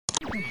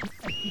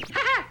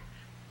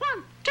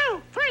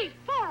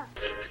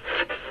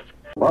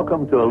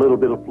Welcome to a little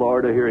bit of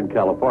Florida here in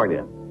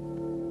California.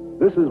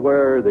 This is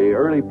where the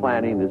early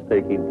planning is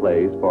taking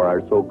place for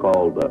our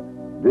so-called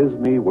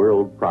Disney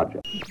World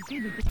project.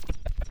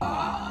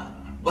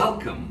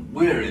 Welcome,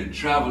 weary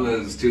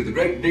travelers, to the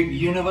great big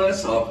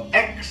universe of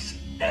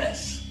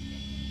XS.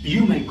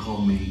 You may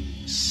call me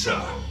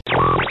Sir.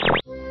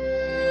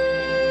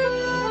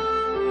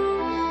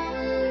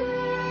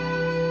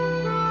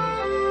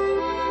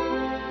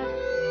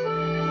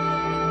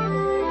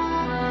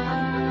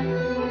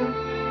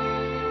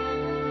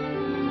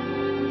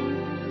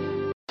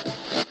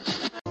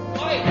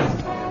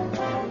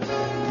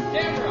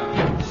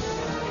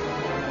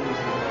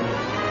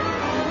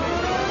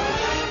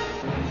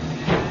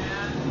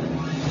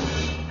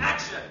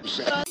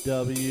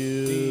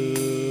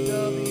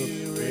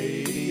 WDW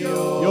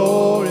Radio,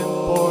 your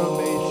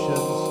information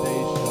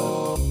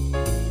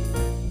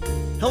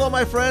station. Hello,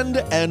 my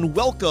friend, and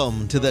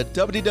welcome to the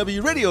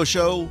WDW Radio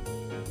Show,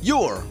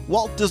 your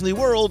Walt Disney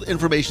World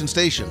information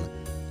station.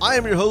 I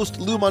am your host,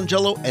 Lou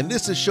Mangello, and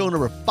this is show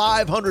number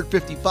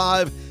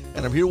 555,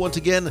 and I'm here once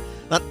again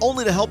not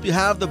only to help you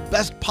have the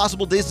best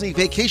possible Disney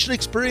vacation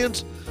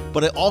experience,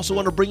 but I also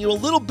want to bring you a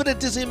little bit of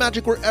Disney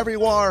magic wherever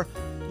you are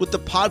with the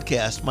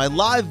podcast, my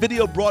live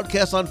video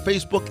broadcast on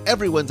Facebook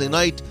every Wednesday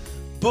night,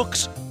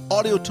 books,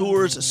 audio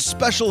tours,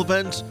 special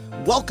events,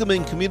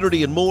 welcoming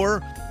community, and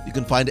more. You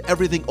can find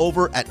everything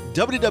over at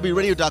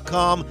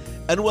WDWRadio.com,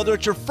 and whether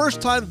it's your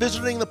first time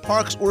visiting the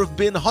parks or have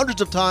been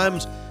hundreds of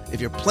times, if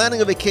you're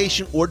planning a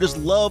vacation or just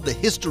love the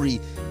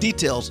history,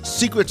 details,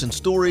 secrets, and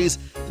stories,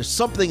 there's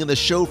something in the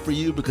show for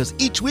you, because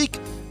each week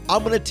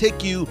I'm going to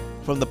take you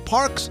from the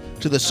parks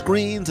to the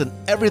screens and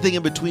everything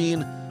in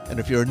between. And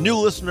if you're a new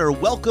listener,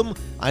 welcome.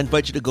 I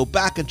invite you to go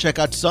back and check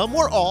out some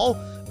or all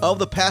of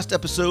the past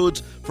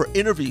episodes for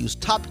interviews,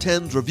 top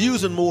 10s,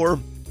 reviews, and more.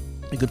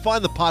 You can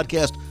find the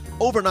podcast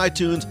over on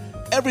iTunes,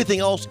 everything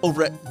else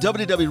over at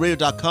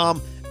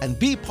WDWRadio.com, and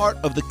be part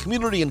of the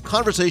community and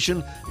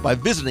conversation by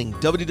visiting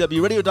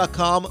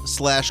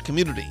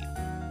WDWRadio.com/community.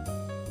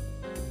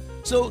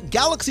 So,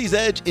 Galaxy's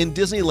Edge in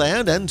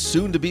Disneyland and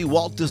soon to be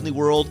Walt Disney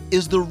World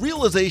is the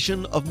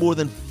realization of more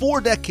than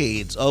 4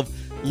 decades of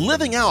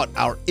living out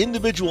our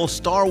individual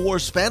Star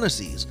Wars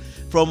fantasies,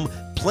 from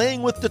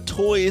playing with the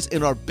toys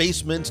in our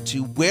basements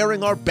to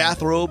wearing our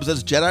bathrobes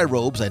as Jedi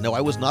robes. I know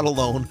I was not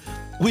alone.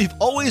 We've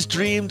always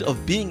dreamed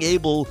of being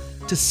able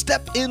to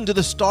step into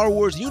the Star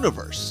Wars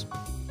universe.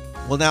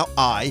 Well, now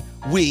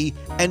we,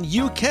 and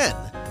you can.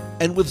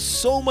 And with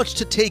so much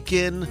to take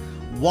in,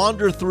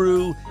 wander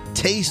through,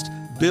 taste,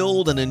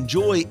 build, and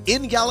enjoy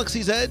in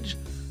Galaxy's Edge,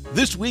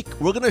 this week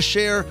we're going to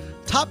share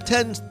top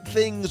 10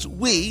 things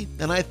we,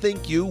 and I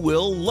think you,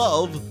 will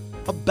love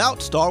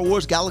about Star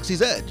Wars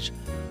Galaxy's Edge.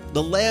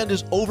 The land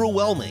is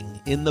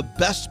overwhelming in the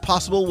best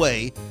possible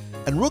way,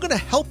 and we're going to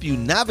help you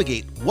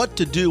navigate what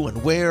to do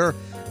and where,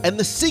 and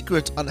the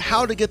secrets on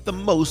how to get the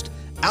most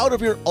out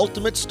of your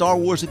ultimate Star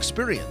Wars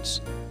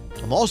experience.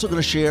 I'm also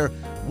going to share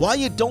why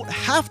you don't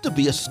have to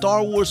be a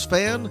Star Wars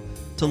fan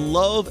to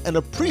love and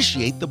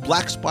appreciate the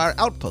Black Spire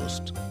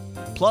Outpost.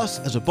 Plus,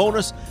 as a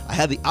bonus, I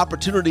had the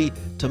opportunity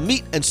to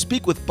meet and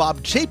speak with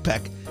Bob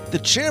Chapek, the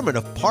chairman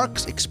of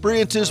Parks,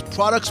 Experiences,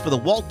 Products for the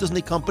Walt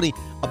Disney Company,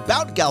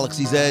 about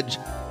Galaxy's Edge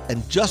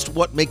and just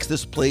what makes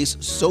this place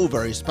so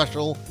very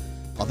special.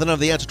 I'll then have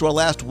the answer to our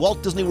last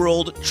Walt Disney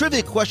World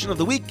trivia question of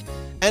the week,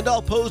 and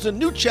I'll pose a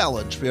new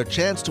challenge for your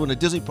chance to win a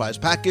Disney Prize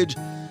package.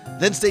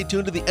 Then stay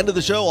tuned to the end of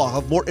the show. I'll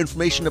have more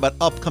information about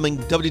upcoming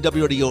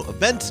WDW Radio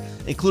events,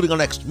 including our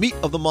next Meet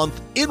of the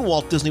Month in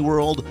Walt Disney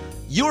World,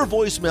 your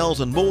voicemails,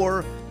 and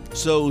more.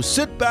 So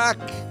sit back,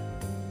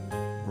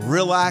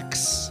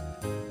 relax,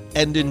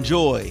 and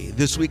enjoy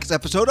this week's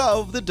episode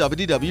of the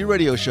WDW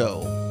Radio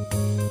Show.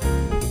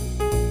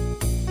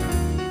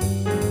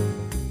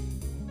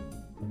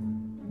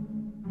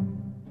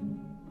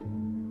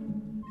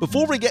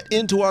 Before we get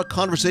into our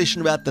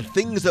conversation about the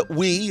things that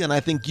we, and I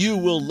think you,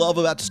 will love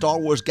about Star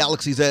Wars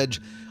Galaxy's Edge,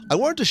 I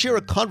wanted to share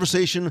a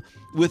conversation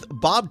with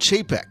Bob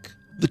Chapek,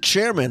 the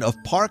chairman of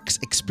Parks,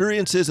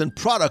 Experiences, and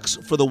Products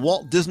for the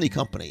Walt Disney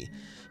Company.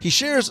 He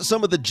shares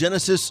some of the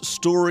genesis,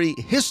 story,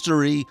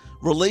 history,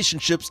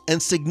 relationships, and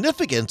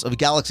significance of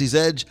Galaxy's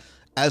Edge,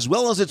 as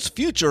well as its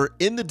future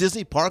in the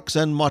Disney parks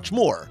and much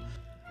more.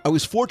 I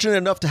was fortunate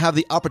enough to have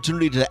the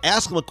opportunity to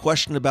ask him a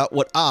question about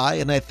what I,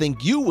 and I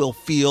think you, will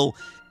feel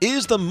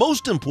is the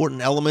most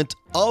important element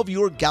of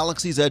your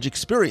Galaxy's Edge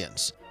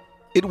experience.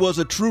 It was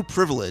a true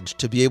privilege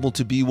to be able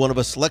to be one of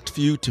a select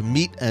few to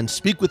meet and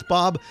speak with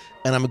Bob,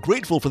 and I'm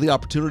grateful for the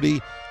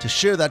opportunity to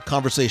share that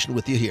conversation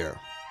with you here.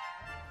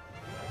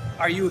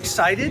 Are you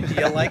excited? Do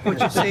you like what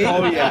you see?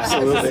 Oh, yeah,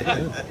 absolutely.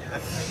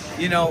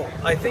 You know,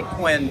 I think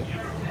when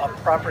a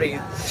property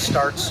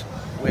starts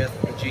with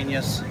the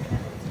genius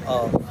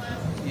of,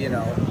 the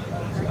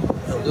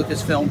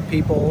Lucasfilm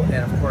people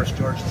and, of course,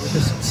 George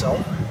Lucas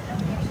himself,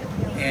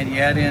 and you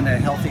add in a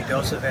healthy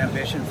dose of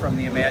ambition from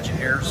the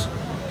Imagineers,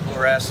 who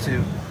were asked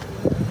to,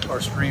 of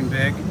course, dream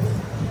big,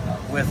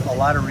 with a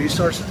lot of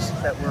resources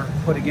that were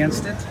put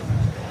against it,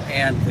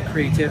 and the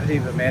creativity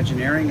of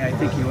Imagineering, I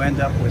think you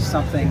end up with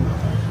something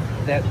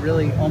that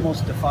really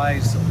almost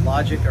defies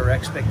logic or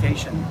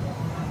expectation.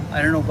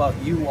 I don't know about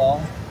you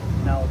all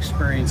now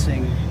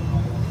experiencing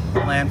the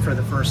land for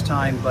the first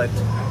time, but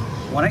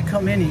when I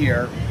come in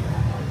here,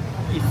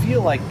 you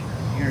feel like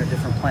you're in a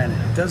different planet.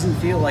 It doesn't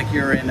feel like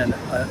you're in an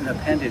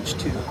appendage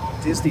to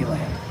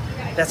Disneyland.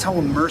 That's how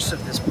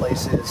immersive this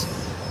place is.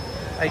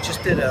 I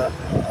just did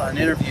an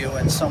interview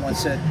and someone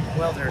said,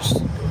 well, there's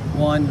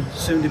one,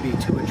 soon to be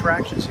 2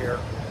 attractions here.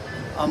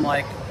 I'm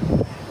like,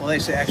 well, they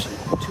say actually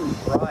 2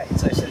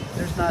 rides. I said,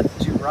 there's not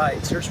 2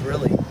 rides, there's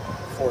really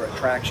 4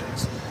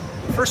 attractions.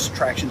 The first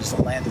attraction is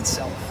the land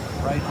itself,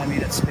 right? I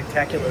mean, it's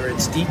spectacular,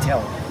 it's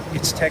detail,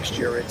 it's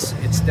texture,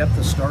 it's depth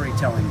of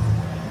storytelling.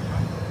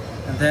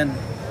 And then,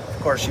 of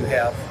course, you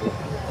have the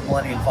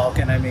Millennium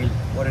Falcon. I mean,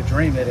 what a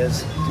dream it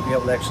is to be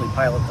able to actually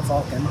pilot the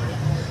Falcon.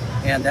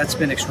 And that's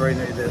been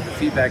extraordinary. The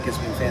feedback has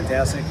been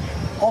fantastic.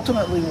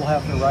 Ultimately, we'll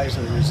have the Rise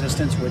of the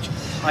Resistance, which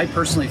I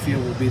personally feel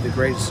will be the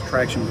greatest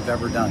attraction we've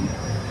ever done.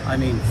 I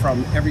mean,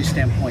 from every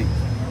standpoint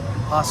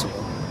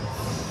possible.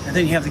 And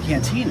then you have the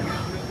Cantina.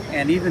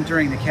 And even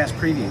during the cast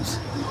previews,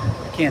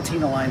 the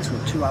Cantina lines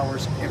were 2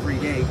 hours every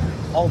day,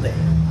 all day.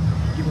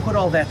 You put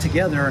all that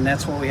together, and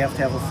that's why we have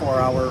to have a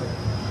 4-hour,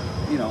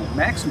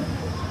 maximum.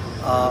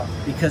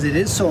 Because it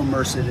is so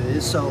immersive, it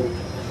is so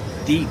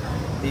deep,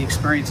 the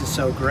experience is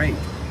so great,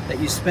 that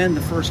you spend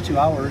the first 2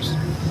 hours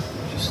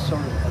just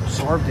sort of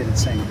absorbed in it,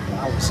 saying,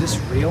 wow, is this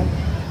real?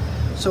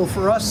 So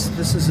for us,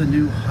 this is a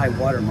new high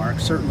watermark,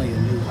 certainly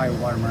a new high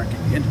watermark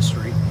in the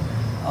industry.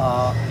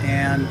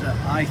 And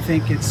I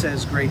think it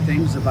says great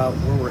things about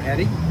where we're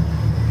heading,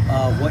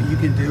 what you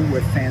can do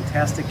with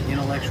fantastic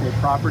intellectual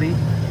property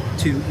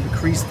to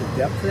increase the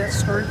depth of that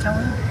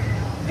storytelling,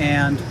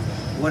 and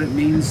what it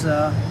means,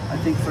 I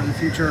think, for the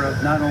future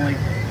of not only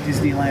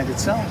Disneyland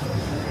itself,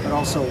 but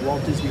also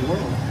Walt Disney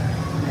World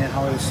and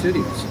Hollywood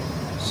Studios.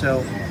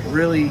 So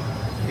really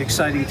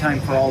exciting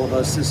time for all of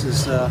us. This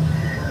is the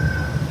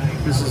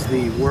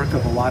work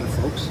of a lot of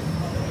folks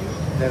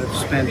that have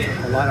spent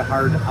a lot of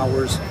hard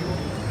hours,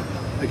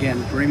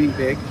 again, dreaming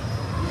big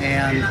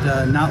and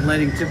not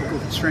letting typical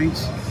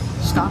constraints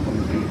stop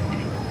them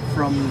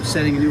from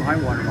setting a new high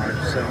water mark.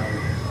 So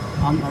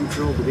I'm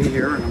thrilled to be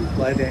here, and I'm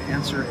glad to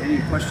answer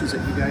any questions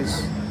that you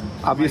guys.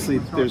 Obviously,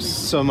 there's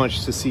so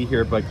much to see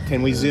here, but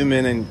can we zoom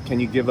in and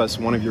can you give us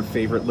one of your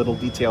favorite little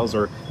details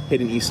or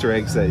hidden Easter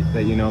eggs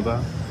that you know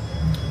about?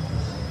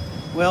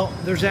 Well,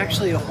 there's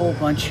actually a whole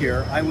bunch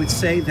here. I would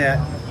say that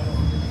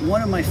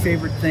one of my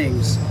favorite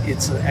things,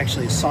 it's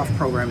actually a soft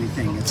programming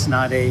thing. It's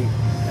not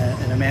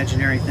an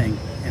imaginary thing,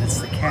 and it's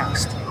the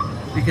cast.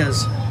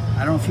 Because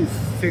I don't know if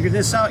you've figured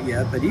this out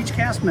yet, but each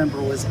cast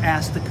member was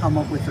asked to come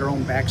up with their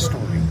own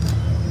backstory.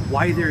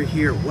 Why they're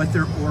here, what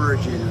their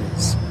origin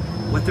is,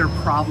 what their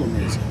problem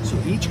is.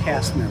 So each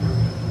cast member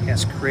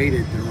has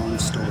created their own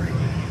story.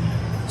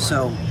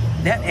 So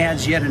that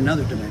adds yet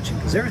another dimension,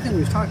 because everything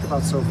we've talked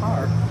about so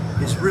far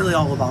is really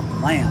all about the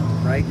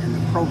land, right? And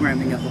the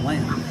programming of the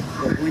land.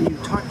 But when you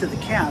talk to the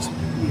cast,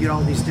 you get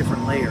all these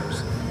different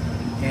layers.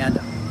 And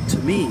to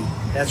me,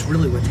 that's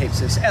really what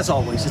takes this. As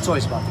always, it's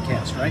always about the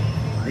cast, right?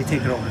 They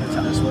take it over the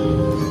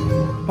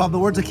top. Bob, the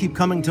words that keep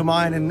coming to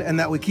mind and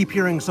that we keep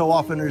hearing so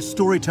often is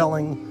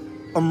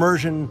storytelling,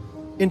 immersion,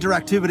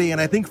 interactivity,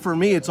 and I think for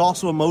me it's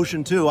also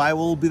emotion too. I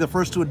will be the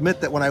first to admit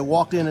that when I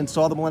walked in and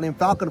saw the Millennium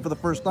Falcon for the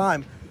first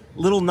time,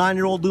 little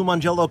 9-year-old Lou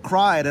Mangello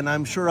cried, and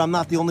I'm sure I'm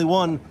not the only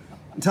one.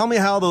 Tell me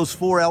how those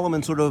 4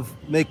 elements sort of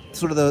make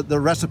sort of the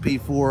recipe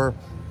for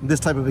this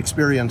type of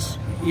experience.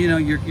 You know,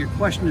 your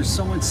question is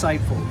so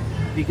insightful,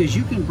 because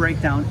you can break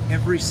down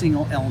every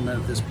single element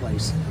of this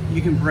place. You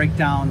can break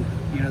down,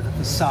 the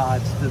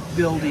facades, the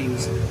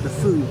buildings, the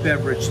food,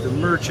 beverage, the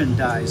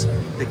merchandise,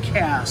 the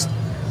cast.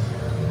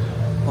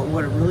 But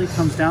what it really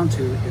comes down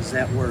to is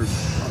that word,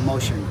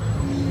 emotion.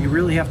 You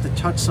really have to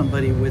touch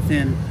somebody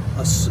within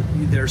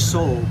their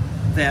soul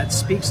that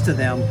speaks to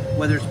them,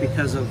 whether it's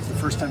because of the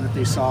first time that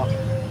they saw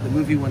the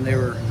movie when they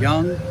were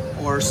young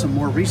or some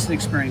more recent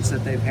experience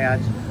that they've had.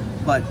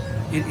 But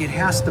it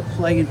has to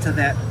play into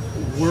that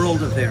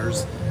world of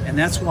theirs. And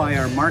that's why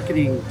our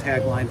marketing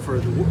tagline for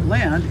the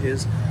land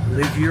is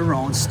live your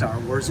own Star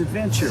Wars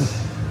adventure,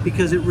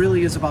 because it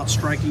really is about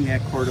striking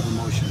that chord of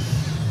emotion.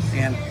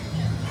 And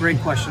great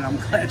question. I'm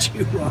glad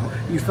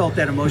you felt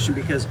that emotion,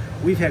 because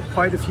we've had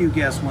quite a few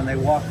guests when they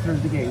walk through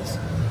the gates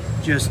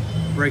just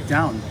break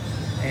down.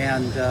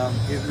 And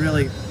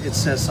it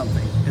says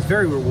something. It's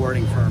very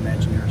rewarding for our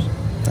Imagineers.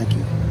 Thank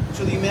you.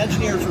 So the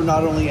Imagineers were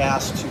not only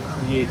asked to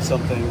create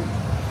something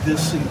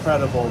this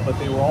incredible, but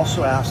they were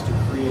also asked to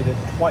create it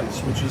twice,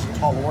 which is a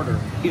tall order.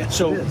 Yes,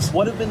 so it is.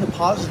 what have been the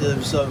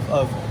positives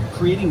of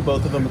creating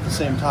both of them at the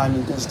same time?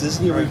 And has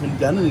Disney ever even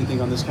done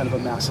anything on this kind of a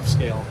massive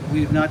scale?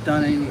 We've not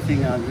done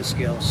anything on this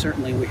scale.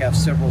 Certainly we have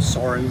several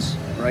Sorens,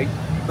 right?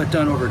 But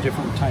done over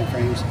different time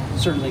frames,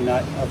 certainly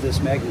not of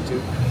this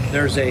magnitude.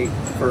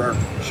 For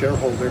our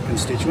shareholder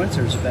constituents,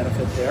 there's a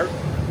benefit there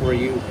where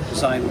you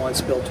design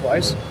once, build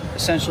twice.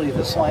 Essentially,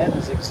 this land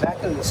is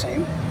exactly the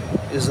same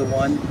as the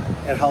one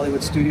at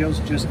Hollywood Studios,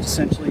 just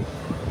essentially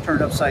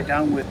turned upside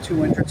down with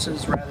 2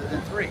 entrances rather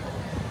than 3.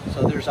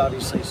 So there's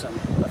obviously some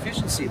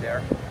efficiency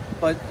there.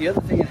 But the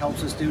other thing it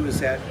helps us do is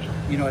that,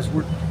 you know, as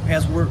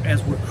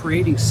we're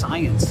creating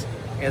science,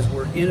 as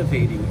we're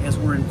innovating, as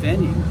we're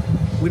inventing,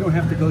 we don't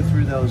have to go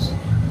through those,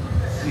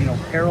 you know,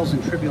 perils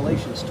and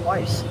tribulations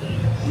twice.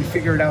 We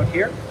figure it out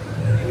here,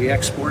 we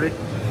export it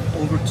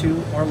over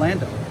to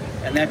Orlando.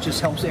 And that just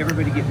helps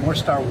everybody get more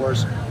Star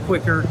Wars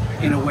quicker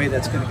in a way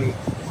that's going to be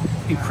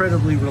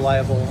incredibly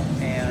reliable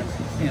and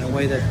in a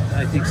way that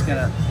I think is going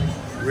to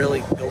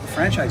really build the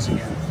franchise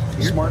again.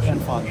 Smart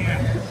and fun.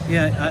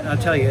 Yeah, I'll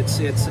tell you, it's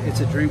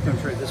a dream come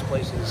true. This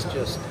place is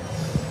just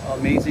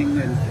amazing.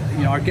 And,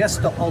 you know, our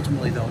guests,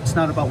 ultimately, though, it's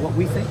not about what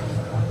we think.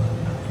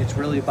 It's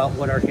really about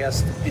what our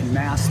guests in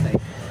mass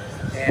think.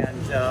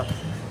 And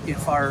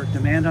if our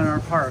demand on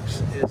our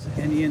parks is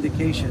any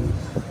indication,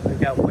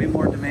 we've got way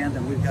more demand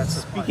than we've got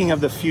supply. Speaking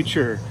of the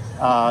future,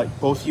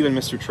 both you and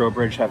Mr.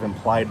 Trowbridge have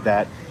implied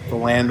that the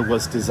land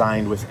was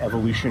designed with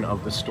evolution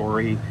of the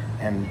story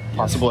and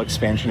possible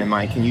expansion in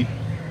mind. Can you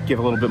give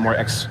a little bit more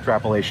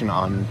extrapolation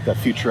on the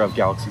future of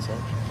Galaxy's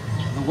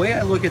Edge? The way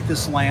I look at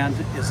this land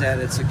is that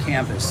it's a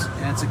canvas,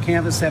 and it's a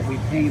canvas that we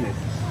painted,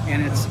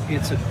 and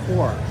it's a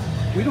core.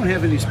 We don't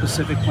have any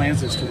specific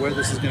plans as to where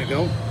this is going to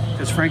go,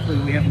 because frankly,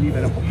 we haven't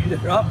even opened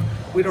it up.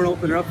 We don't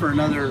open it up for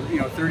another,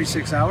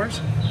 36 hours.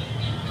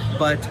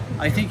 But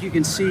I think you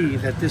can see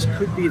that this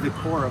could be the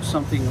core of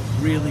something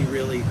really,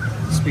 really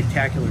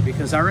spectacular,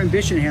 because our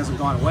ambition hasn't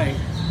gone away.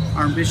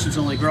 Our ambition's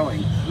only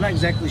growing. I'm not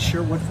exactly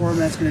sure what form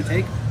that's going to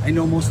take. I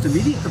know most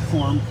immediate the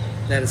form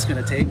that it's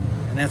going to take,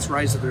 and that's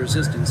Rise of the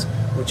Resistance,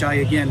 which I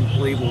again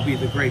believe will be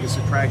the greatest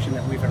attraction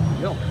that we've ever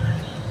built.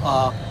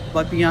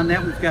 But beyond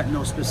that, we've got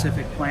no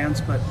specific plans,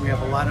 but we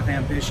have a lot of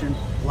ambition,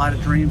 a lot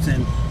of dreams,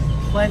 and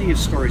plenty of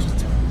stories to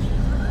tell.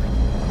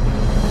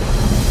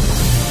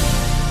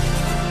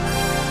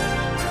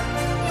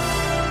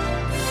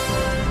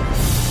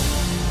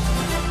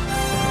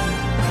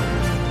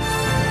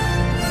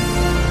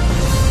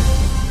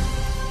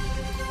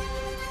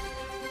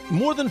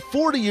 More than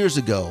 40 years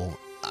ago,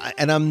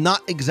 and I'm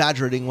not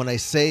exaggerating when I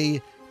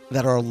say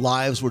that our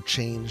lives were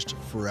changed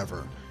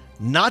forever.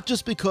 Not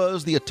just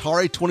because the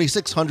Atari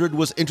 2600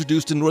 was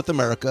introduced in North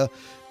America,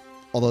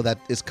 although that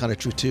is kind of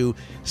true too.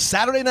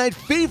 Saturday Night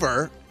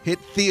Fever hit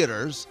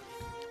theaters.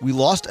 We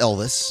lost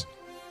Elvis.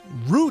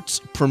 Roots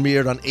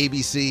premiered on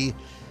ABC.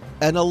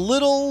 And a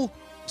little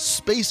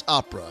space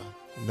opera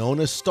known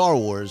as Star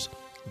Wars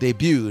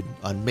debuted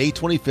on May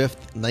 25th,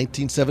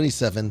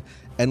 1977,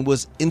 and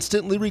was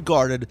instantly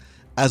regarded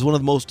as one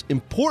of the most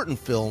important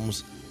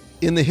films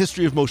in the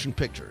history of motion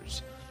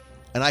pictures.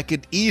 And I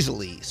could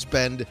easily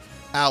spend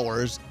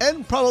hours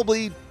and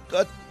probably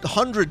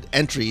 100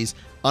 entries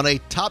on a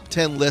top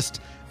 10 list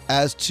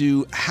as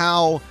to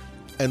how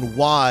and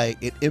why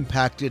it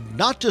impacted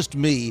not just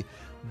me,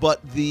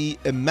 but the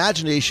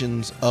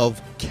imaginations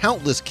of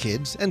countless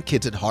kids and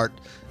kids at heart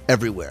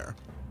everywhere,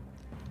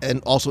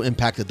 and also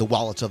impacted the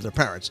wallets of their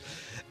parents.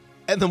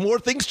 And the more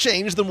things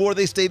change, the more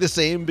they stay the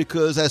same,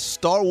 because as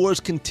Star Wars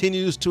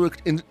continues to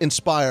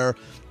inspire,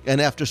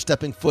 and after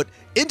stepping foot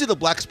into the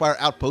Black Spire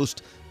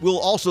Outpost,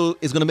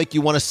 is going to make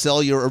you want to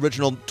sell your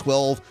original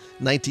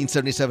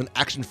 1977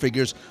 action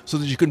figures so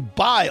that you can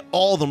buy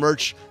all the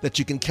merch that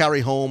you can carry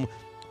home.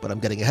 But I'm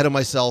getting ahead of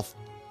myself,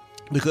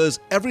 because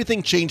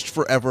everything changed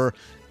forever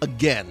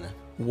again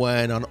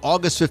when on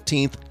August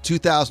 15th,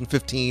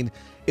 2015,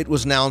 it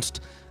was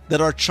announced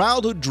that our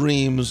childhood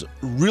dreams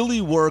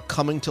really were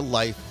coming to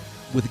life,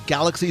 with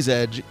Galaxy's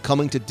Edge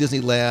coming to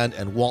Disneyland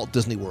and Walt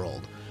Disney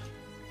World.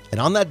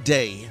 And on that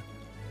day,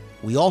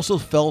 we also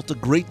felt a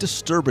great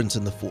disturbance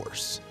in the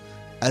Force,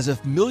 as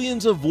if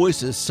millions of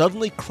voices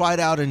suddenly cried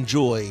out in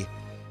joy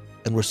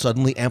and were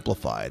suddenly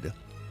amplified,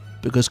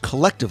 because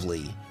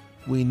collectively,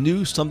 we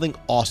knew something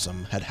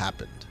awesome had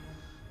happened.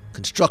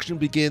 Construction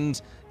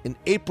begins in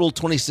April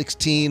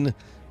 2016,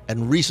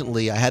 and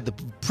recently I had the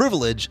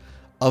privilege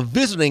of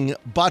visiting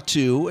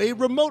Batuu, a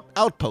remote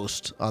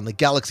outpost on the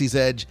Galaxy's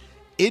Edge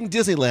in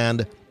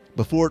Disneyland,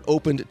 before it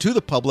opened to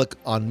the public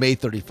on May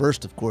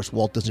 31st. Of course,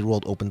 Walt Disney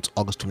World opens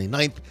August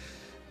 29th.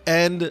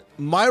 And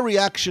my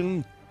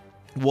reaction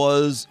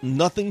was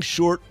nothing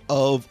short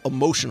of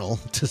emotional,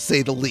 to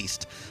say the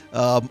least.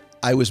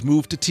 I was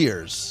moved to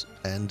tears,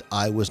 and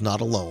I was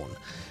not alone.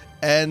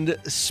 And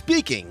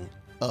speaking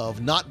of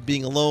not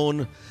being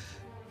alone,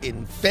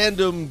 in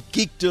fandom,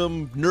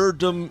 geekdom,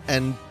 nerddom,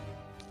 and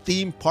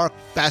theme park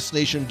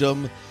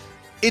fascination-dom,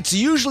 it's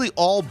usually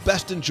all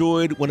best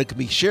enjoyed when it can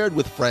be shared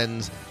with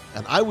friends,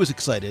 and I was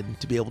excited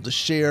to be able to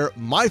share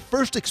my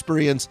first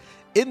experience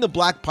in the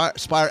Black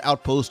Spire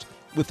Outpost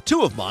with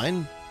two of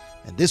mine.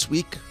 And this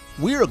week,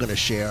 we are going to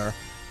share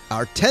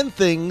our 10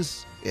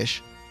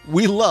 things-ish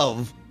we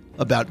love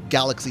about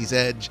Galaxy's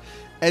Edge.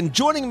 And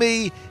joining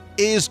me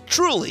is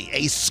truly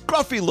a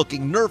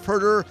scruffy-looking nerf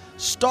herder,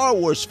 Star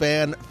Wars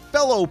fan,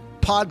 fellow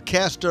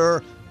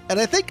podcaster, and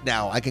I think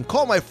now I can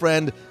call my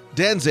friend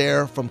Dan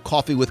Zare from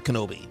Coffee with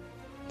Kenobi.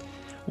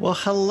 Well,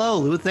 hello,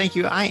 Lou. Thank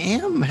you. I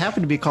am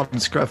happy to be called a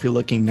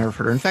scruffy-looking nerf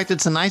herder. In fact,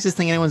 it's the nicest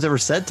thing anyone's ever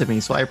said to me,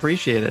 so I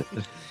appreciate it.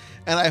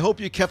 And I hope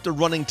you kept a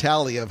running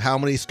tally of how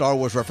many Star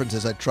Wars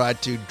references I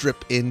tried to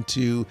drip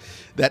into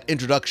that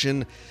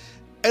introduction.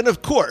 And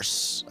of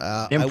course,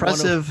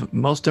 impressive,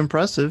 most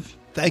impressive.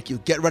 Thank you.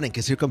 Get running,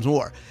 because here comes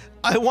more.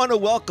 I want to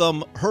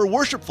welcome Her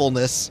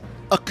Worshipfulness,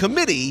 a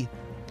committee,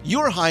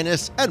 Your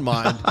Highness and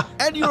mine,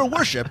 and Your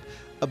Worship.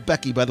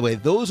 Becky, by the way,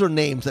 those are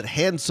names that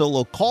Han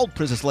Solo called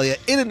Princess Leia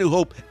in A New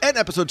Hope and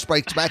Episode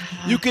Strikes Back.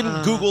 You can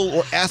Google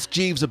or ask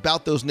Jeeves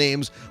about those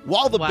names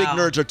while the big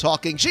nerds are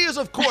talking. She is,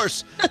 of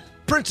course,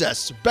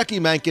 Princess Becky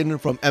Mankin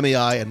from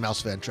MEI and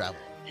Mouse Fan Travel.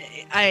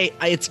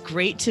 It's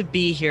great to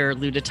be here,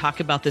 Lou, to talk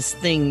about this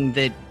thing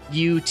that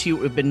you two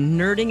have been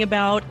nerding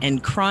about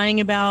and crying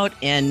about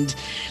and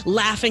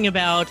laughing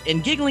about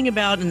and giggling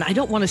about. And I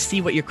don't want to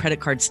see what your credit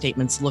card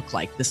statements look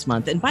like this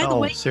month. And by the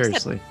way,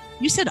 seriously,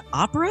 you said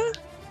opera?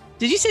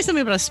 Did you say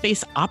something about a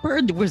space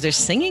opera? Was there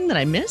singing that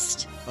I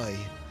missed?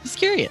 Just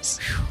curious.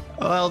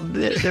 Well,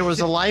 there was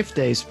a Life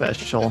Day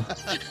special.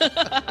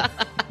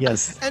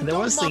 Yes, and there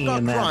was singing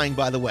in that. Crying,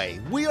 by the way.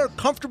 We are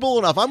comfortable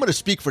enough. I'm going to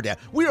speak for Dan.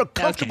 We are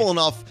comfortable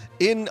enough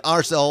in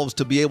ourselves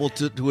to be able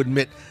to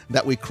admit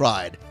that we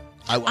cried.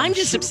 I'm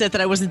just upset that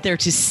I wasn't there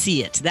to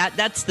see it.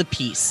 That's the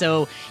piece.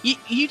 So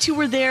you two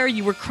were there.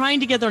 You were crying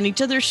together on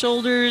each other's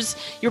shoulders.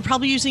 You were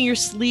probably using your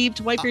sleeve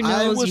to wipe your nose.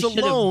 I was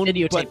alone,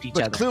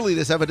 but clearly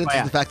this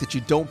evidences the fact that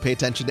you don't pay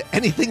attention to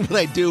anything that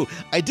I do.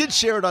 I did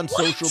share it on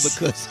social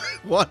because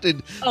I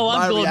wanted.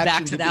 I'm going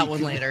back to that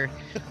one later.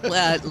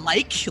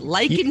 Like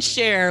and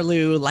share,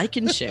 Lou. Like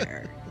and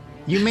share.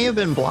 You may have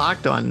been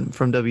blocked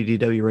from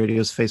WDW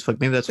Radio's Facebook.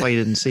 Maybe that's why you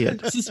didn't see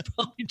it. This is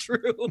probably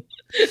true.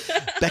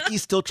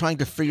 Becky's still trying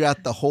to figure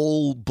out the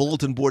whole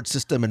bulletin board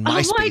system and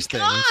MySpace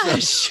thing. Oh my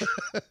gosh!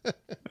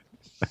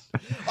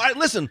 All right,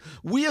 listen.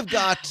 We have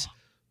got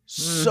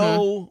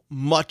so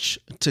much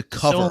to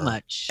cover. So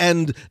much.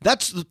 And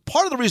that's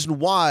part of the reason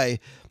why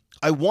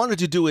I wanted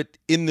to do it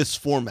in this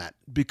format,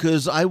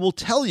 because I will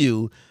tell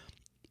you,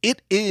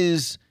 it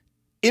is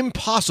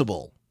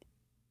impossible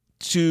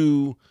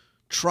to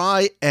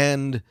try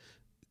and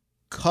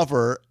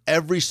cover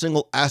every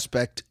single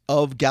aspect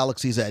of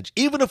Galaxy's Edge.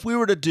 Even if we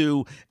were to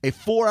do a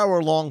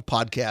 4-hour-long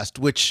podcast,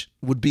 which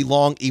would be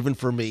long even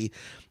for me,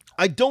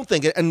 I don't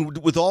think it, and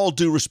with all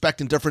due respect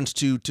and deference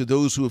to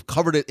those who have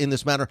covered it in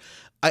this manner,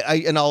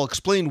 and I'll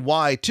explain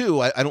why too,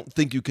 I don't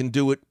think you can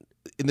do it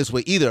in this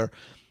way either.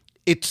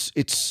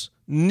 It's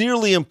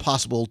nearly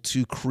impossible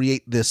to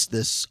create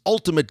this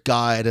ultimate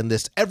guide and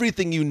this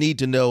everything you need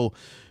to know,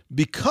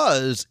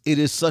 because it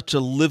is such a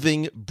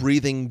living,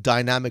 breathing,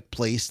 dynamic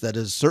place that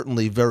is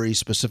certainly very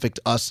specific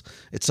to us.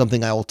 It's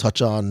something I will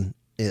touch on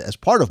as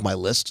part of my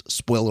list,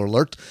 spoiler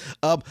alert.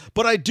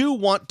 But I do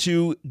want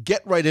to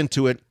get right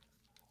into it,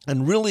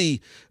 and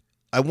really,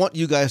 I want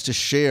you guys to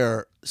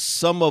share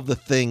some of the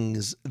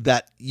things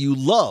that you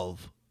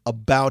love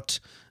about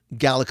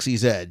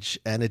Galaxy's Edge.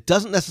 And it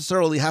doesn't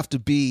necessarily have to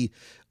be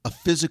a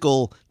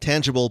physical,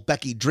 tangible,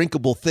 Becky,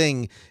 drinkable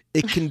thing.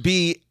 It can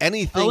be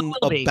anything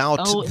about.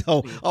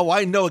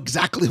 I know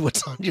exactly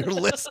what's on your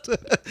list.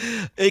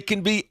 It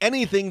can be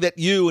anything that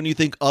you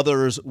think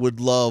others would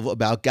love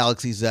about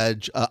Galaxy's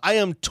Edge. I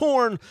am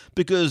torn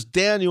because,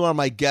 Dan, you are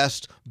my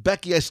guest.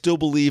 Becky, I still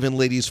believe in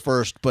ladies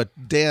first. But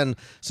Dan,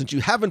 since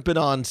you haven't been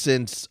on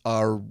since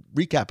our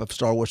recap of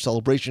Star Wars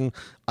Celebration,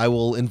 I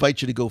will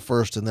invite you to go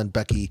first, and then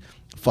Becky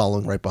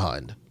following right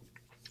behind.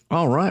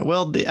 All right.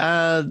 Well,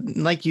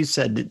 like you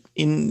said,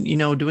 in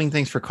doing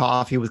things for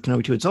coffee with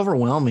Kenobi 2, it's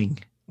overwhelming.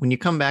 When you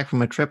come back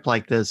from a trip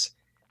like this,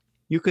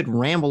 you could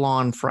ramble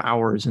on for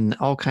hours and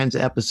all kinds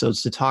of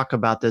episodes to talk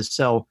about this.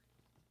 So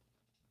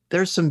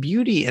there's some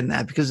beauty in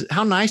that, because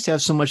how nice to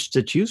have so much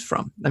to choose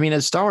from. I mean,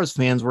 as Star Wars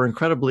fans,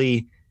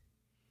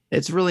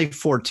 it's really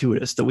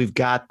fortuitous that we've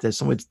got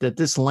this, and that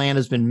this land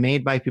has been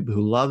made by people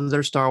who love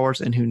their Star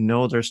Wars and who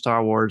know their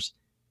Star Wars.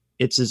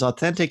 It's as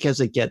authentic as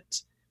it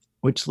gets.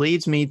 Which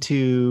leads me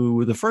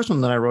to the first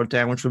one that I wrote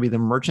down, which would be the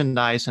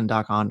merchandise and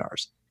Doc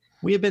Ondars.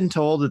 We had been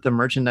told that the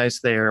merchandise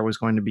there was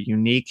going to be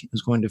unique. It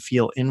was going to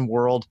feel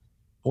in-world.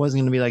 It wasn't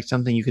going to be like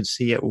something you could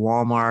see at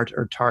Walmart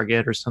or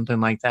Target or something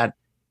like that.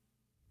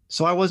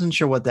 So I wasn't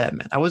sure what that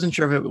meant. I wasn't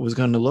sure if it was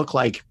going to look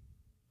like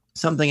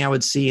something I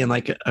would see in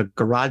like a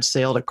garage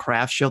sale, a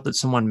craft show that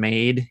someone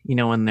made,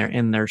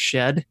 in their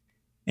shed.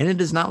 And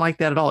it is not like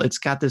that at all. It's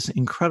got this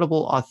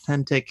incredible,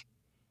 authentic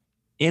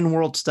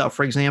in-world stuff.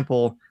 For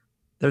example,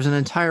 there's an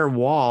entire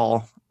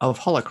wall of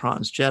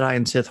holocrons, Jedi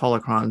and Sith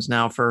holocrons.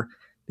 Now, for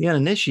the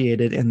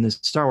uninitiated and the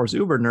Star Wars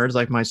uber nerds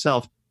like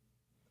myself,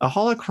 a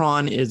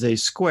holocron is a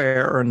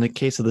square, or in the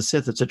case of the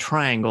Sith, it's a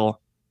triangle,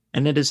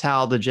 and it is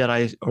how the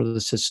Jedi or the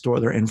Sith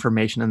store their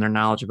information and their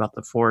knowledge about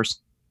the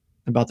Force,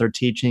 about their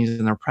teachings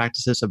and their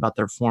practices, about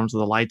their forms of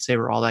the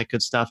lightsaber, all that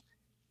good stuff.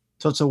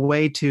 So it's a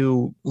way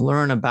to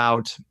learn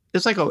about.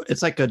 It's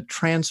like a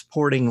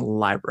transporting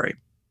library.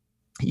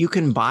 You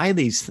can buy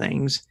these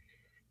things.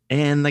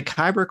 And the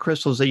Kyber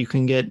crystals that you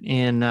can get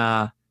in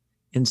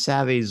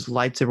Savvy's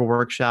lightsaber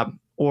workshop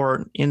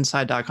or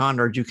inside Doc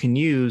Ondar, you can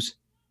use,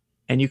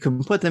 and you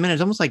can put them in.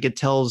 It's almost like it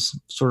tells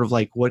sort of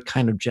like what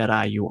kind of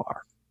Jedi you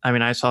are. I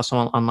mean, I saw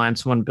someone online,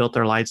 someone built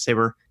their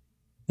lightsaber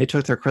they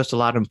took their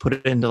crystal out and put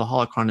it into the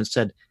holocron and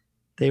said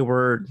they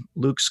were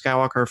Luke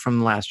Skywalker from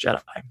The Last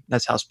Jedi.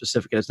 That's how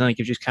specific it is. Then it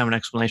gives you kind of an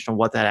explanation of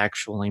what that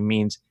actually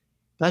means.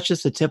 That's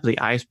just the tip of the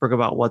iceberg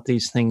about what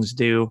these things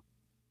do.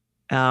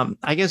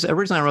 I guess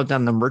originally I wrote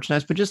down the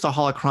merchandise, but just the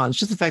holocron. It's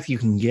just the fact that you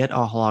can get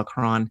a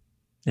holocron.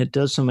 It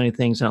does so many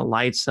things, and it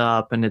lights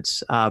up, and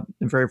it's a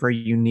very, very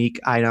unique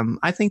item.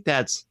 I think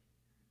that's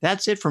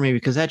it for me,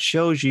 because that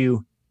shows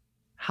you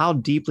how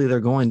deeply they're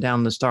going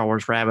down the Star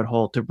Wars rabbit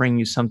hole to bring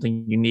you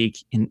something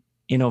unique and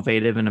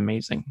innovative and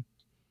amazing.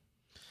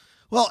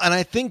 Well, and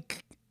I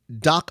think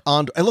Doc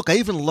Ondar, and look, I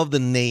even love the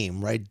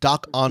name, right?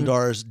 Doc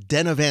Ondar's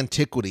Den of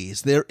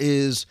Antiquities. There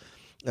is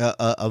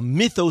a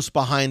mythos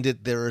behind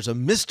it. There is a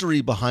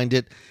mystery behind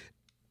it.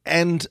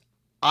 And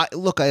I'm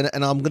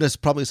going to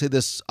probably say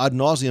this ad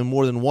nauseum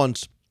more than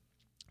once,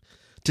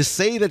 to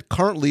say that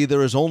currently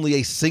there is only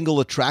a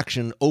single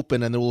attraction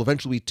open and there will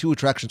eventually be 2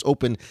 attractions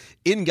open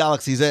in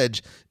Galaxy's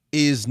Edge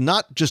is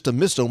not just a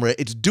misnomer.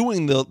 It's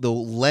doing the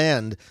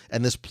land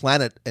and this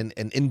planet an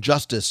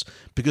injustice,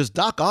 because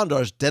Doc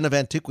Ondar's Den of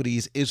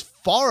Antiquities is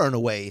far and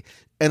away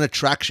an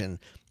attraction.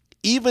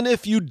 Even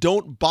if you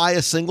don't buy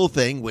a single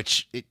thing,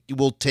 which it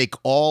will take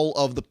all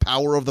of the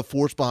power of the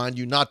Force behind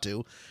you not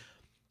to,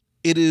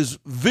 it is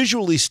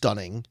visually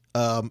stunning.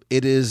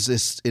 It is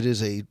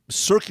a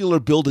circular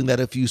building that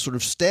if you sort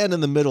of stand in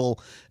the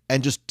middle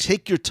and just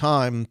take your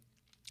time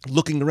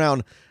looking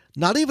around,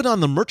 not even on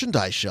the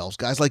merchandise shelves,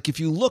 guys. Like if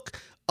you look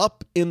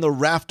up in the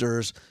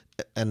rafters,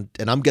 and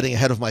I'm getting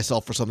ahead of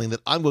myself for something that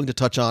I'm going to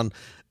touch on,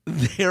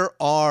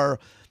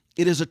 it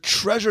is a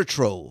treasure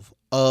trove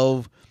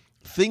of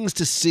things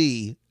to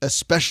see,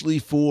 especially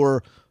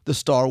for the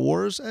Star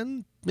Wars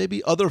and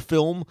maybe other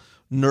film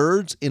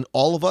nerds in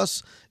all of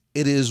us.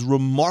 It is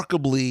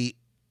remarkably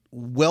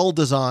well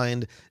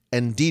designed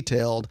and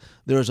detailed.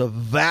 There's a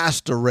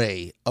vast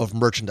array of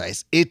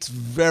merchandise. It's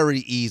very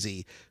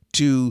easy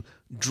to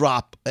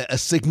drop a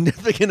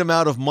significant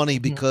amount of money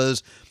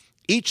because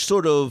each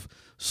sort of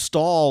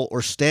stall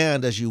or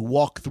stand as you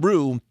walk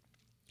through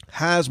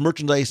has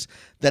merchandise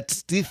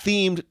that's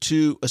themed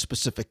to a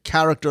specific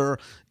character.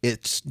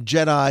 It's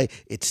Jedi,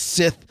 it's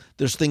Sith.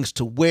 There's things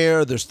to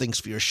wear. There's things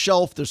for your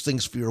shelf. There's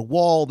things for your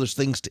wall. There's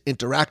things to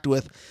interact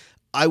with.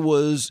 I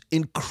was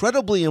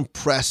incredibly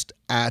impressed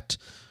at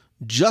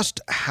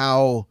just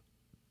how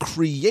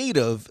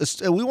creative,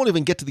 and we won't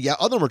even get to the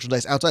other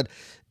merchandise outside,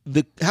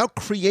 how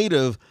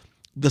creative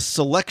the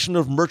selection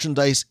of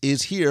merchandise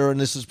is here. And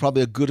this is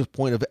probably a good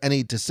point of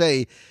any to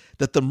say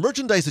that the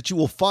merchandise that you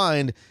will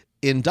find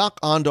in Doc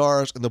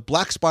Ondar's and the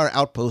Black Spire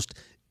Outpost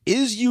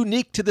is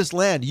unique to this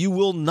land. You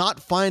will not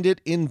find it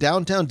in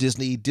downtown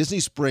Disney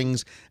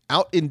Springs,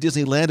 out in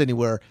Disneyland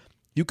anywhere.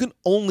 You can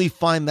only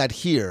find that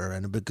here,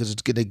 and because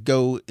it's going to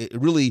go,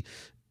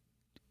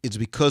 it's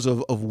because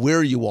of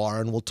where you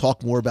are, and we'll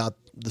talk more about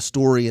the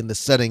story and the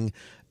setting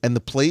and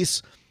the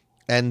place.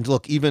 And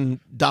look, even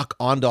Doc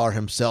Ondar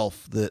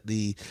himself,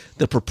 the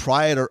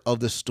proprietor of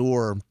the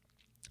store,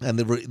 and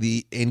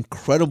the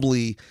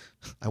incredibly,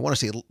 I want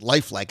to say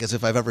lifelike, as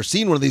if I've ever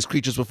seen one of these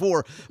creatures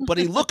before, but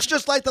he looks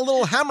just like the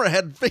little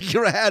hammerhead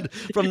figure I had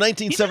from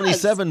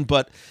 1977,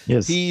 but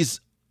yes. He's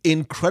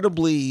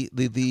incredibly,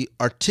 the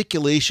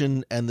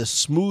articulation and the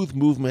smooth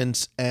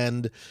movements,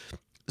 and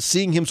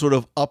seeing him sort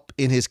of up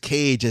in his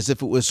cage as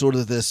if it was sort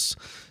of this,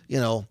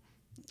 I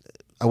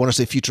want to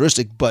say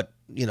futuristic, but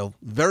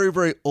very,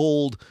 very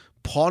old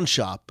pawn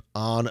shop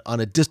on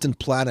a distant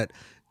planet,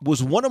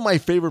 was one of my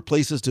favorite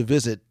places to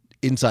visit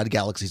inside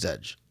Galaxy's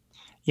Edge.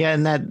 Yeah,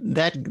 and that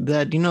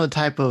the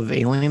type of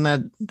alien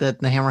that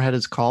the hammerhead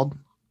is called?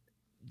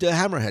 The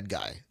hammerhead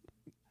guy.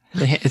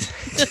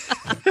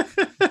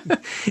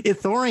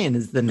 Ithorian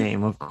is the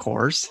name, of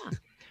course.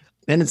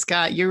 And it's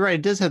got, you're right,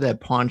 it does have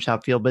that pawn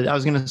shop feel, but I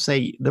was going to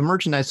say the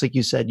merchandise, like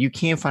you said, you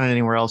can't find it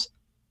anywhere else,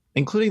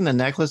 including the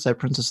necklace that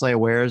Princess Leia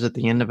wears at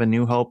the end of A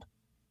New Hope.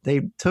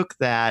 They took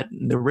the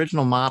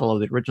original model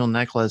of the original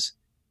necklace,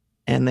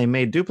 and they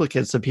made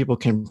duplicates that people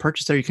can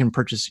purchase there. You can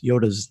purchase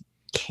Yoda's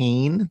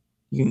cane.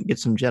 You can get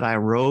some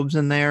Jedi robes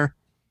in there.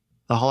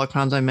 The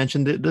holocrons I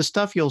mentioned, the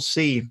stuff you'll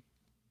see,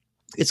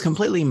 it's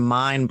completely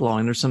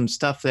mind-blowing. There's some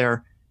stuff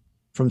there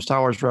from Star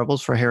Wars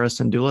Rebels for Hera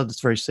Syndulla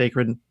that's very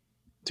sacred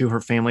to her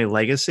family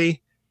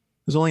legacy.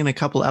 There's only in a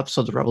couple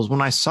episodes of Rebels.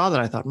 When I saw that,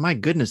 I thought, my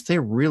goodness,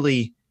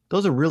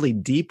 those are really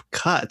deep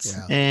cuts.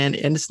 Yeah. And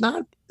it's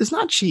not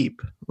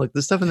cheap. Like,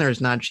 the stuff in there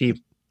is not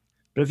cheap.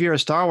 But if you're a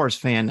Star Wars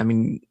fan, I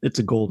mean, it's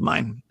a gold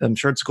mine. I'm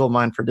sure it's a gold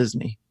mine for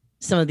Disney.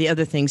 Some of the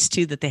other things,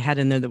 too, that they had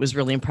in there that was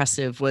really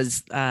impressive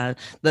was the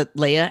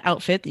Leia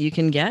outfit that you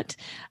can get.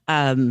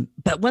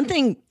 But one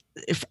thing,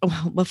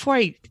 before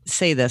I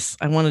say this,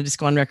 I want to just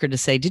go on record to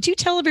say, did you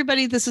tell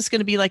everybody this is going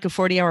to be like a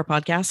 40-hour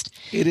podcast?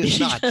 It is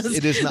not.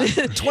 It is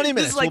not. 20 minutes,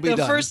 this is like we'll be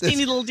done. The first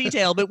teeny little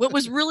detail. But what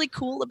was really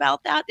cool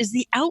about that is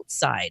the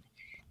outside.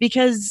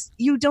 Because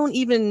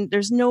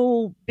there's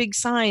no big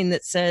sign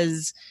that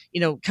says,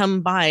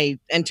 come buy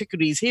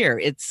antiquities here.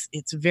 It's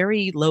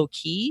very low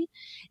key.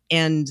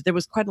 And there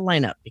was quite a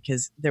lineup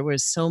because there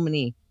was so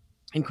many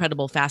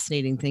incredible,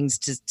 fascinating things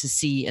to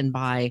see and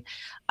buy.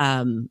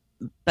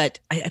 But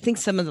I think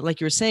some of the,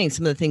 like you were saying,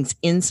 some of the things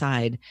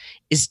inside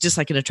is just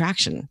like an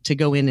attraction to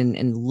go in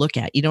and look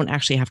at. You don't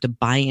actually have to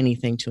buy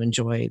anything to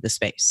enjoy the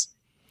space.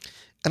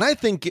 And I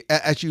think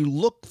as you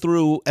look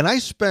through, and I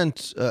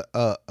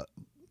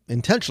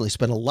intentionally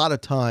spent a lot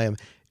of time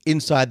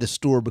inside the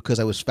store because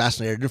I was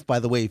fascinated. If, by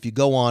the way, if you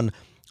go on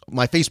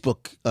my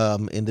Facebook,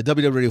 in the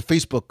WDW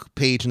Facebook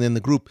page and in the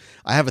group,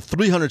 I have a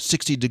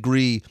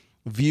 360-degree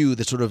view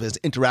that sort of is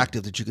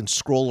interactive, that you can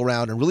scroll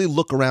around and really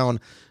look around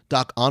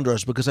Doc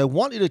Andars, because I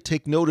want you to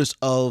take notice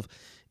of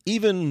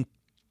even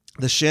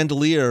the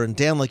chandelier, and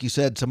Dan, like you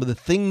said, some of the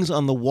things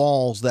on the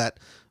walls that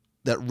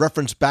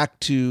reference back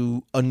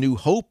to A New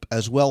Hope,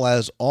 as well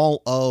as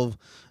all of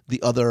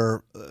the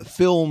other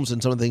films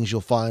and some of the things you'll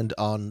find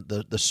on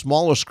the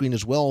smaller screen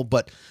as well.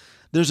 But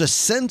there's a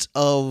sense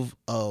of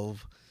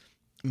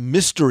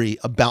mystery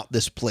about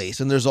this place.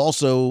 And there's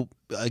also,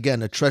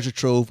 again, a treasure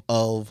trove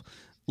of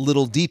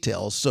little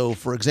details. So,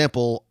 for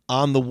example,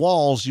 on the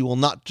walls, you will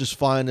not just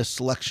find a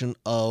selection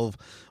of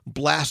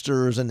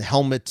blasters and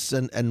helmets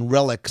and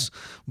relics,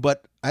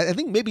 but I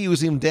think maybe it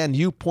was even, Dan,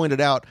 you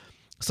pointed out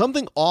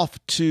something off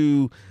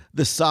to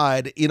the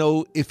side. You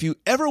know, if you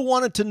ever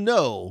wanted to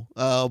know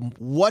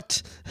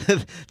what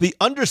the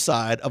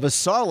underside of a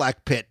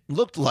Sarlacc pit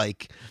looked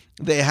like,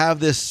 they have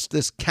this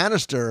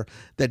canister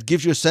that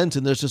gives you a sense,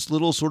 and there's this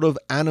little sort of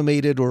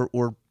animated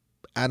or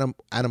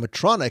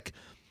animatronic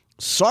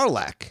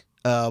Sarlacc,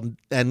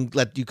 and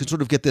that you can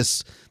sort of get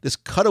this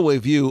cutaway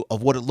view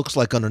of what it looks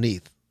like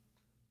underneath.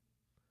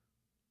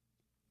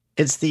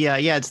 It's the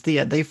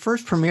they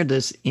first premiered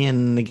this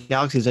in the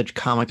Galaxy's Edge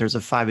comic. There's a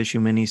 5-issue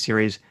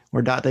miniseries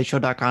where they show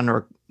Doc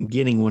Ondar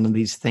getting one of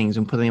these things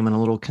and putting them in a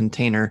little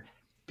container.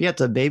 But yeah,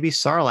 it's a baby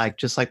Sarlacc,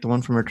 just like the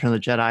one from Return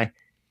of the Jedi,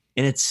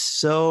 and it's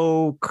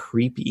so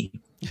creepy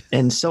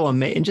and so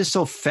amazing and just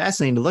so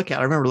fascinating to look at.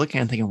 I remember looking at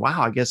it and thinking,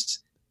 "Wow, I guess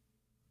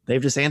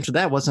they've just answered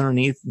that. What's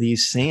underneath the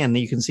sand?"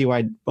 You can see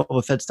why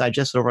Boba Fett's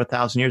digested over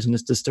 1,000 years in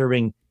this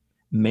disturbing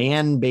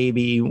man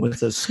baby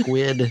with a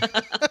squid,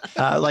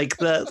 like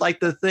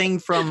the thing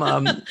from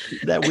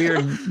that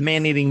weird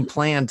man-eating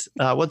plant.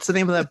 What's the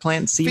name of that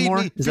plant?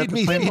 Seymour? Is that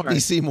the plant? Feed me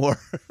Seymour.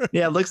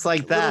 Yeah, it looks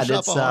like that.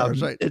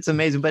 It's right. It's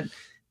amazing, but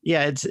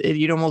yeah,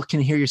 you almost can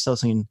hear yourself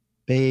singing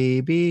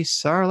 "Baby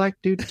Sarlacc,"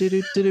 do do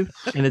do do do,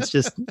 and it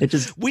just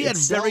we had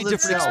very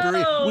different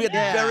experience. We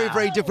had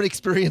very different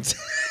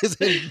experiences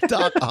in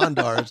Doc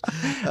Ondars.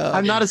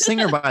 I'm not a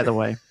singer, by the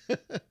way.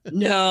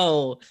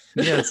 No.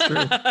 Yeah, it's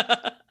true.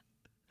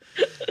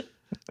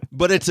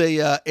 But it's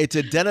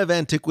a den of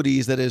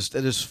antiquities that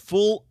is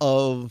full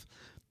of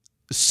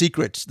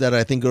secrets that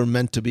I think are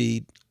meant to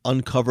be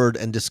uncovered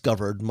and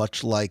discovered,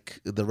 much like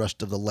the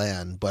rest of the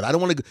land. But I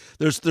don't want to.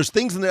 There's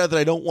things in there that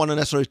I don't want to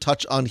necessarily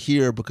touch on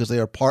here because they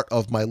are part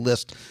of my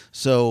list.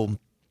 So,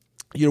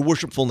 your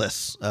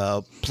worshipfulness,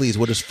 please.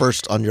 What is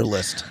first on your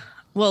list?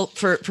 Well,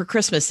 for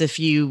Christmas, if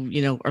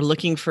you are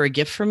looking for a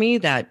gift for me,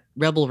 that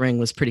Rebel ring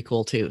was pretty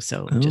cool too.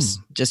 So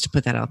just to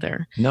put that out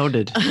there.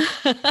 Noted.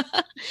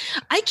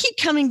 I keep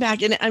coming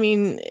back, and I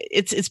mean,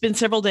 it's been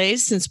several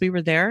days since we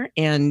were there,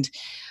 and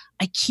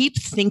I keep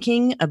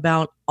thinking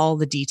about all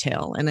the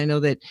detail. And I know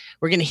that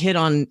we're going to hit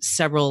on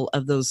several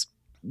of those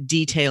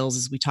details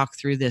as we talk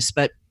through this,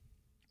 but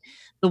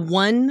the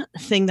one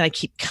thing that I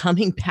keep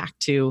coming back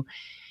to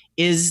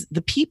is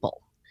the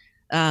people.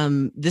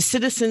 The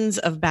citizens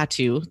of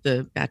Batuu,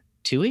 the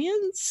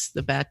Batuians,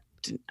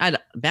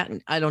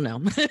 I don't know.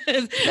 I'm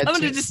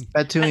going to just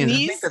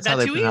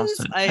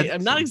Batuians.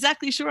 I'm not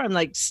exactly sure. I'm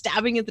like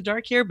stabbing at the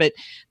dark here, but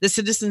the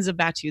citizens of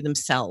Batuu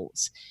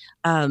themselves,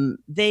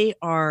 they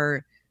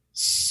are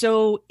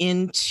so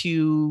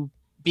into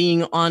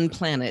being on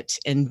planet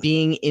and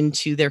being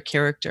into their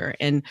character.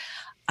 And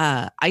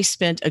I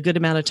spent a good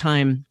amount of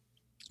time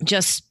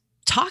just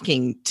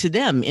talking to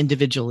them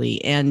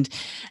individually and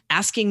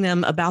asking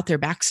them about their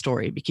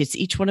backstory, because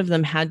each one of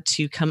them had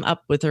to come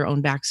up with their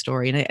own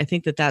backstory. And I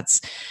think that that's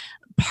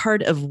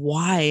part of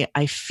why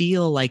I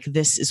feel like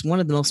this is one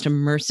of the most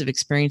immersive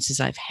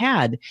experiences I've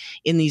had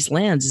in these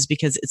lands, is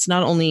because it's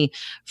not only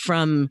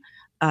from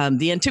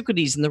the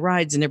antiquities and the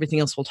rides and everything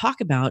else we'll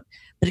talk about,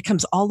 but it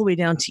comes all the way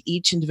down to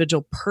each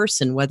individual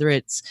person, whether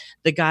it's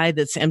the guy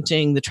that's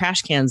emptying the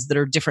trash cans that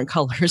are different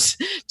colors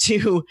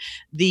to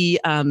the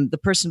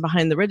person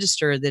behind the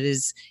register that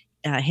is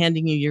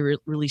handing you your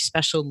really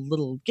special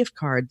little gift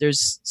card.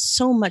 There's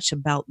so much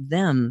about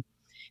them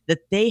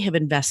that they have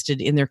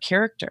invested in their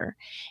character.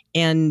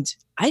 And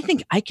I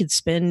think I could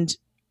spend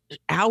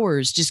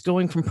hours just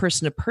going from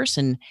person to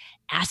person,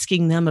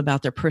 asking them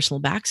about their personal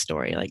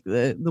backstory. Like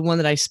the one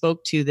that I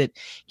spoke to that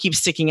keeps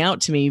sticking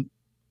out to me,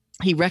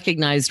 he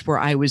recognized where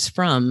I was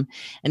from.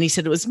 And he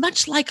said it was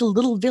much like a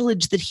little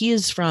village that he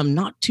is from,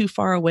 not too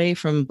far away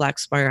from Black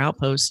Spire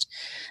Outpost,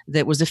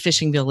 that was a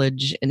fishing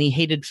village, and he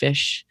hated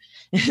fish.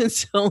 And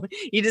so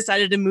he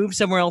decided to move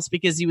somewhere else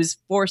because he was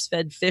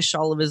force-fed fish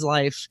all of his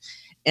life.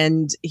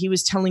 And he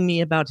was telling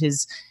me about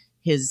his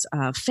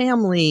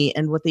family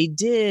and what they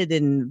did,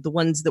 and the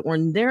ones that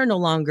weren't there no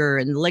longer,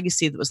 and the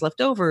legacy that was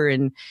left over,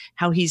 and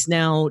how he's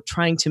now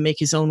trying to make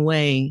his own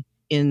way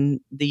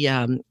in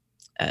the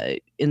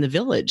in the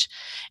village.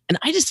 And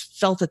I just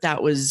felt that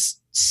that was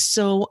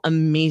so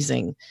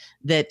amazing,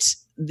 that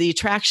the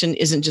attraction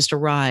isn't just a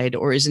ride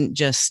or isn't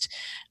just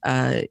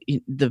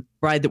the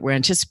ride that we're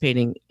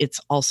anticipating. It's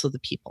also the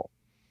people.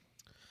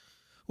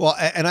 Well,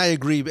 and I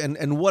agree.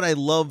 And what I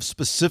love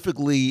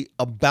specifically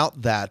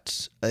about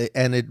that,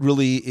 and it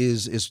really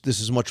is this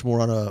is much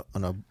more on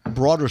a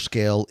broader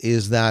scale,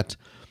 is that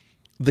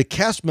the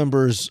cast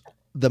members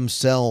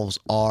themselves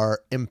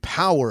are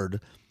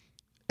empowered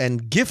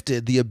and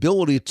gifted the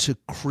ability to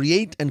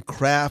create and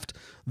craft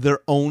their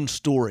own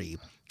story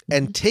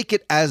and take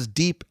it as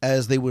deep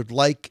as they would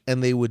like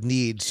and they would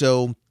need.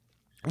 So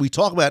we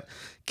talk about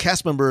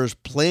cast members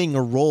playing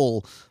a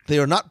role. They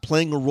are not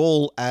playing a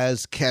role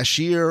as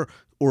cashier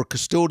or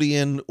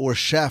custodian or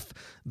chef.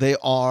 They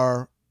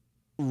are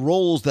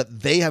roles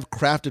that they have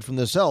crafted from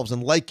themselves.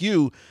 And like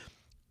you,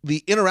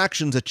 the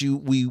interactions that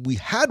we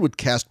had with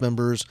cast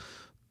members,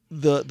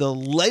 the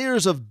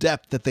layers of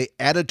depth that they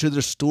added to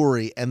their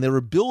story and their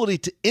ability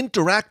to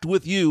interact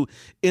with you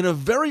in a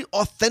very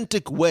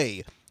authentic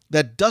way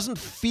that doesn't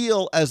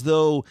feel as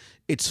though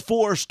it's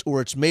forced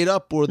or it's made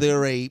up or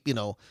they're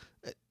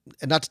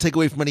and not to take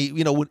away from any,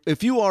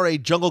 if you are a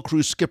Jungle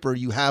Cruise skipper,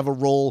 you have a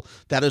role.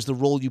 That is the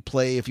role you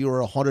play. If you're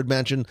a Haunted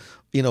Mansion,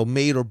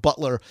 maid or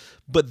butler.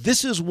 But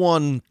this is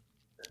one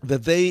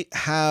that they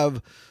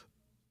have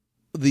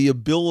the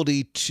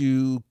ability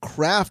to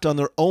craft on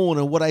their own.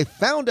 And what I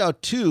found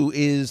out too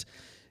is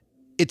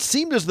it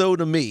seemed as though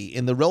to me,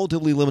 in the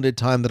relatively limited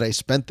time that I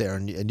spent there,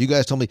 and you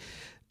guys told me,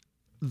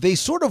 they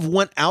sort of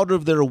went out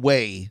of their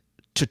way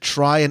to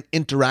try and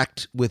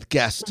interact with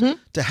guests,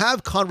 to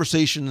have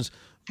conversations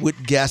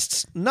with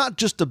guests, not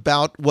just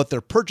about what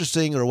they're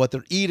purchasing or what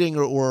they're eating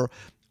or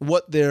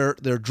what they're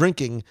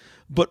drinking,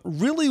 but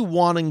really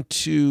wanting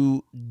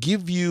to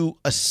give you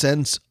a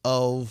sense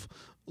of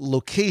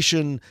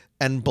location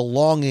and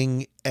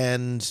belonging.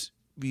 And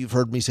you've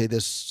heard me say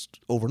this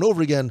over and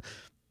over again,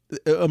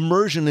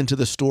 immersion into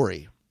the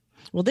story.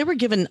 Well, they were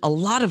given a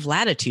lot of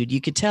latitude.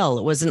 You could tell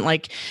it wasn't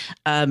like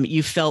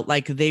you felt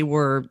like they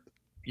were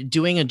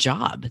doing a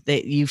job.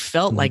 That you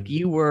felt like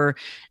you were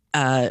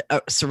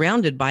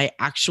surrounded by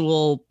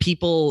actual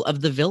people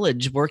of the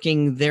village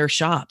working their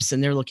shops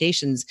and their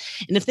locations.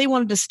 And if they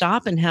wanted to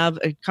stop and have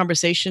a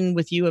conversation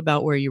with you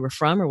about where you were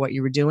from or what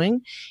you were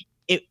doing,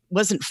 it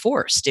wasn't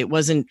forced. It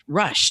wasn't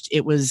rushed.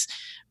 It was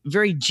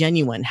very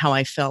genuine how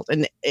I felt.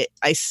 And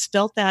I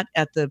felt that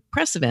at the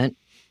press event,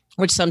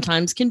 which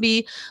sometimes can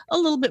be a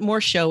little bit more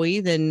showy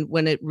than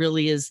when it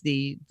really is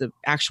the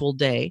actual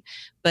day.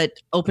 But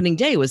opening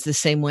day was the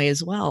same way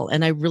as well.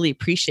 And I really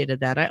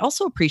appreciated that. I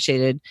also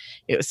appreciated,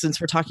 since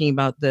we're talking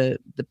about the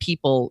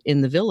people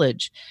in the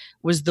village,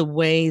 was the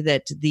way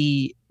that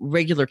the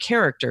regular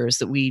characters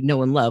that we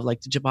know and love,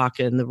 like the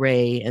Chewbacca and the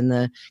Rey and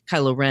the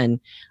Kylo Ren,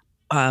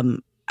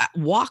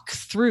 walk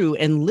through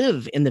and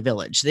live in the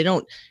village. They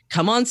don't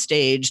come on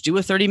stage, do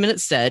a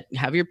 30-minute set,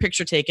 have your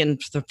picture taken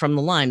from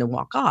the line and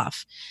walk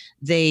off.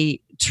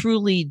 They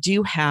truly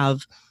do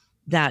have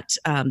that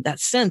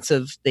sense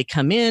of, they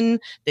come in,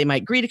 they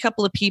might greet a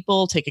couple of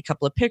people, take a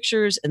couple of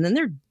pictures, and then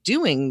they're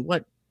doing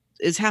what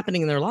is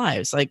happening in their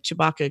lives. Like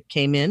Chewbacca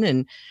came in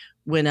and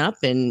went up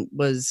and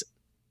was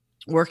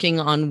working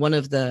on one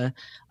of the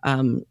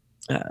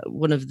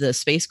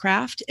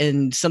spacecraft,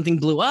 and something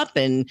blew up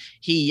and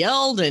he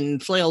yelled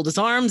and flailed his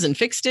arms and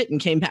fixed it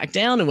and came back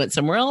down and went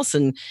somewhere else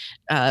and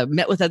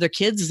met with other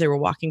kids as they were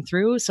walking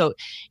through. So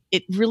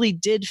it really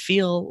did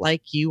feel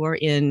like you are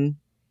in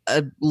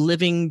a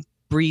living,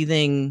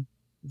 breathing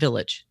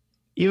village.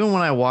 Even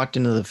when I walked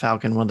into the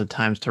Falcon one of the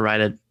times to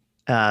ride it,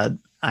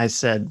 I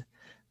said,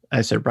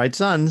 bright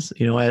suns,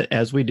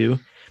 as we do.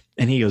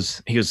 And he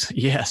goes,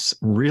 yes,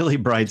 really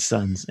bright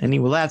suns. And he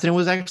laughed, and it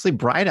was actually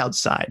bright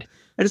outside.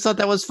 I just thought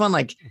that was fun.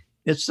 Like,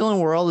 it's still in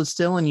world, it's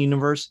still in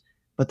universe,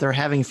 but they're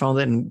having fun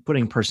with it and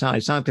putting personality.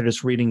 It's not like they're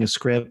just reading a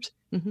script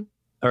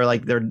or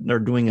like they're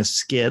doing a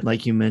skit,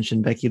 like you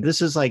mentioned, Becky.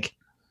 This is like,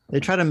 they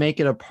try to make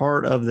it a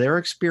part of their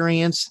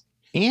experience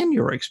and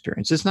your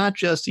experience. It's not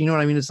just, you know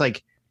what I mean? It's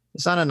like,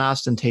 it's not an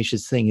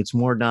ostentatious thing. It's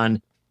more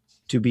done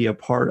to be a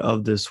part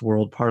of this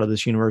world, part of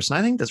this universe. And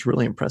I think that's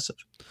really impressive.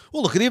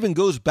 Well, look, it even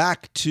goes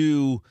back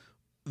to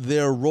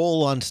their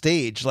role on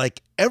stage.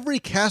 Like, every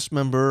cast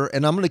member,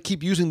 and I'm going to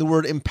keep using the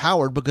word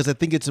empowered because I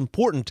think it's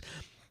important,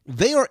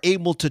 they are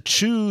able to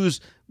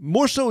choose,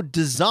 more so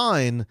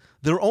design,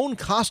 their own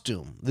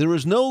costume. There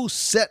is no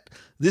set,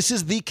 this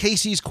is the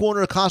Casey's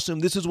Corner costume,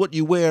 this is what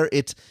you wear.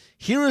 It's,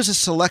 here is a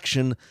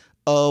selection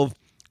of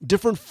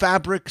different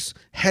fabrics,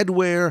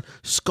 headwear,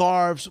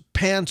 scarves,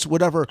 pants,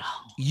 whatever.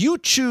 You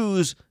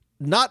choose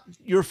not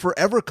your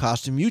forever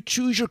costume. You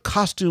choose your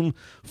costume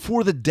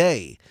for the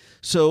day.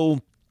 So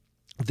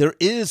there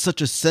is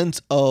such a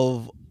sense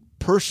of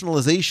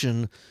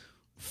personalization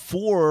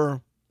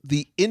for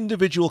the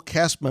individual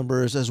cast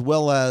members as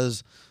well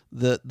as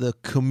the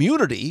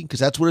community, because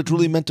that's what it's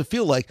really meant to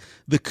feel like,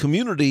 the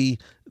community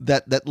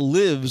that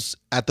lives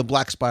at the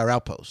Black Spire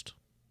Outpost.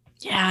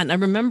 Yeah, and I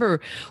remember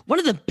one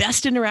of the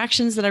best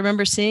interactions that I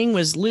remember seeing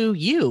was Lou,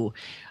 you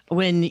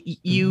when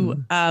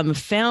you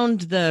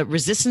found the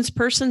resistance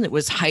person that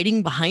was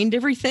hiding behind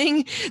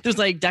everything. There's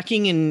like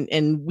ducking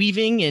and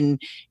weaving,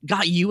 and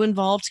got you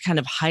involved to kind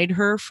of hide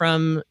her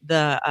from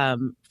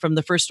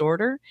the First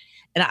Order.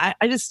 And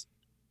I just,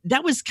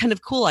 that was kind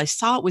of cool. I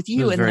saw it with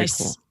you, and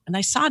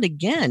I saw it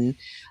again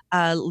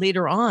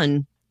later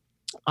on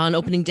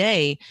opening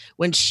day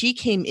when she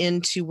came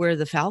into where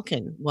the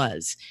Falcon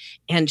was,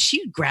 and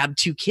she grabbed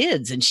two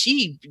kids, and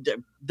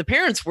the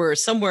parents were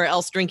somewhere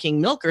else drinking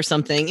milk or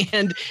something,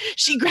 and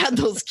she grabbed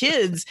those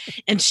kids,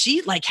 and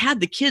she like had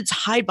the kids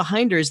hide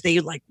behind her as they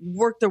like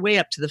worked their way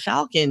up to the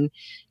Falcon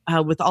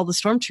with all the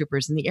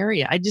stormtroopers in the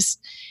area.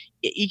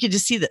 You could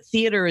just see that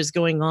theater is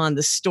going on.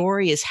 The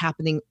story is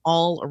happening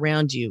all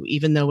around you,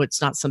 even though it's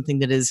not something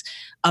that is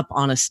up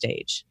on a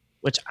stage,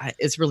 which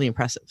is really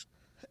impressive.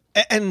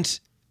 And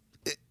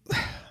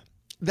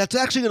that's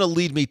actually going to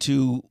lead me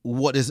to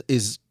what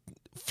is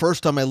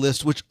first on my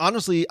list, which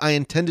honestly I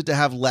intended to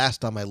have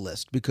last on my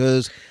list,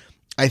 because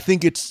I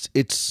think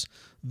it's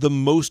the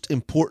most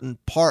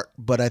important part,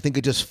 but I think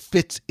it just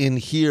fits in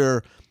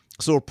here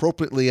so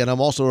appropriately, and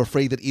I'm also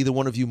afraid that either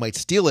one of you might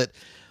steal it.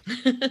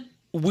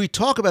 We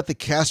talk about the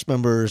cast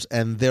members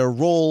and their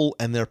role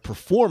and their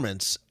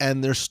performance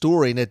and their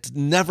story, and it's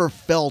never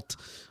felt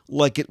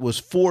like it was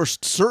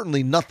forced.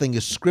 Certainly nothing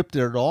is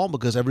scripted at all,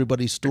 because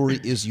everybody's story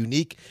is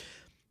unique.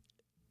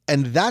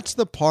 And that's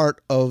the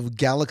part of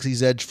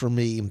Galaxy's Edge for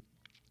me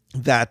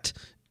that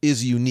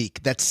is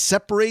unique, that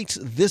separates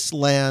this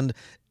land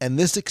and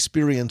this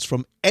experience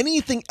from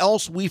anything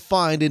else we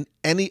find in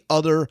any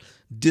other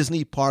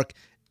Disney park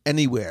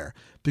anywhere,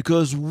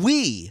 because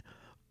we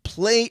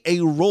play a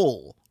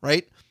role,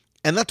 right?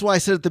 And that's why I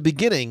said at the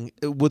beginning,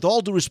 with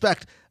all due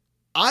respect,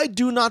 I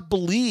do not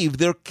believe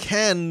there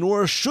can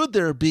nor should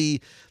there be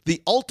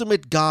the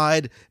ultimate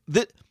guide,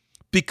 that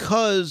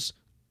because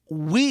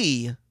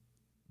we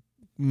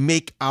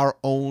make our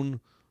own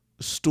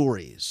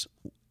stories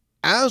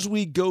as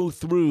we go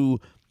through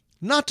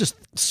not just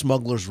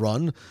Smuggler's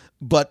Run,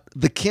 but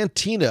the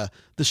cantina,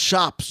 the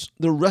shops,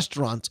 the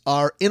restaurants,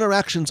 our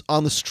interactions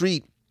on the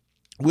street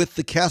with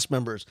the cast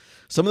members,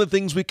 some of the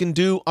things we can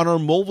do on our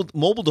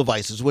mobile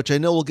devices, which I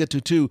know we'll get to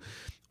too.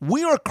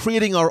 We are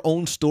creating our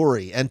own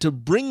story, and to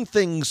bring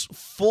things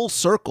full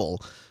circle,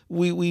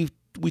 we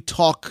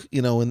talk,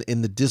 in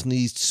the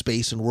Disney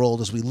space and world,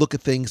 as we look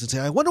at things and say,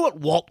 I wonder what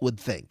Walt would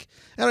think.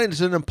 And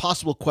it's an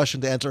impossible question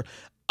to answer.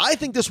 I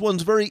think this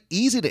one's very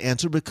easy to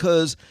answer,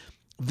 because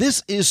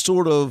this is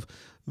sort of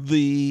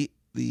the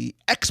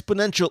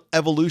exponential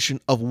evolution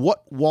of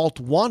what Walt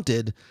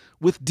wanted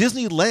with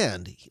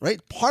Disneyland, right?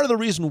 Part of the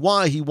reason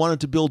why he wanted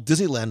to build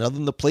Disneyland, other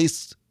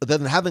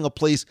than having a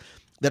place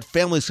that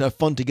families could have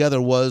fun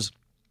together, was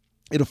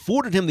it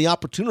afforded him the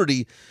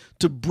opportunity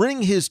to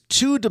bring his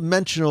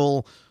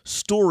two-dimensional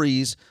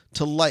stories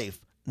to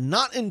life,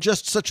 not in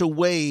just such a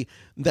way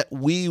that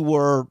we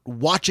were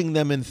watching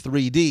them in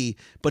 3D,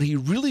 but he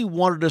really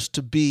wanted us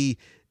to be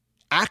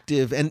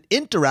active and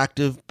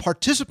interactive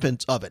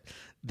participants of it.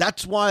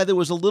 That's why there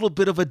was a little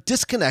bit of a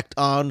disconnect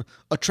on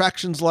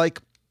attractions like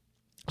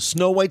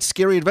Snow White's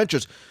Scary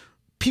Adventures.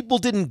 People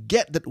didn't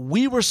get that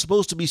we were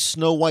supposed to be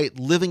Snow White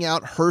living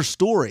out her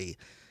story.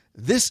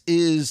 This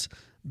is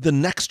the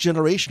next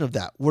generation of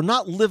that. We're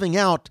not living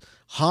out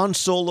Han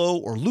Solo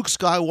or Luke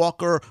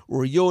Skywalker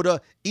or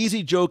Yoda,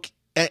 easy joke,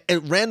 a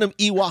random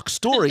Ewok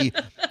story.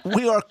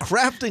 We are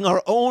crafting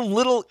our own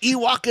little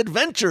Ewok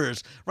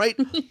adventures, right?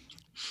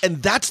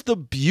 And that's the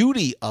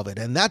beauty of it.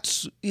 And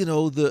that's,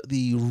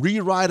 the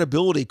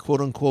re-rideability,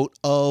 quote unquote,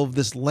 of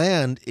this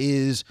land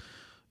is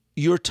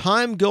your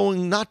time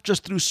going not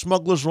just through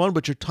Smuggler's Run,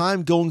 but your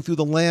time going through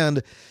the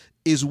land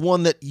is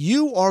one that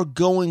you are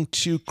going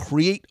to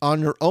create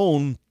on your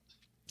own.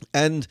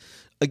 And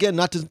again,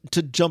 not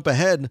to jump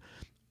ahead,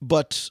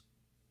 but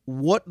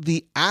what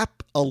the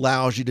app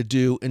allows you to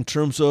do in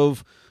terms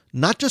of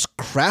not just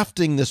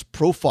crafting this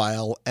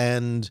profile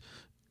and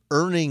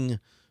earning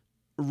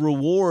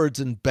rewards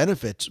and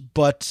benefits,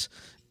 but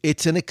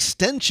it's an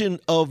extension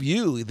of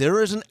you.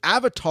 There is an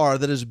avatar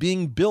that is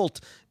being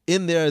built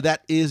in there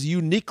that is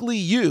uniquely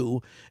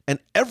you, and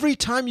every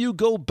time you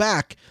go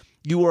back,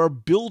 you are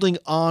building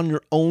on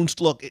your own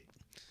look.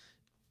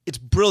 It's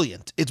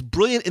brilliant. It's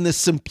brilliant in the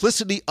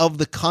simplicity of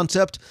the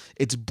concept.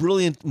 It's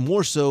brilliant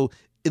more so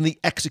in the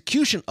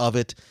execution of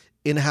it,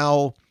 in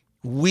how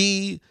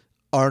we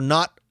are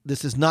not,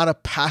 this is not a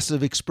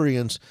passive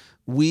experience.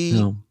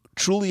 We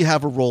truly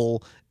have a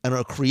role and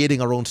are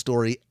creating our own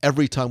story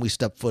every time we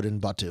step foot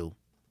in Batuu.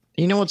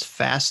 You know what's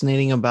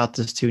fascinating about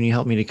this too, and you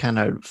helped me to kind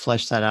of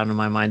flesh that out in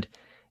my mind,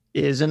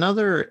 is in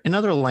other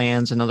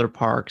lands and other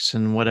parks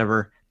and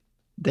whatever,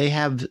 they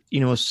have,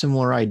 a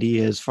similar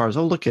idea as far as,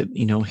 look at,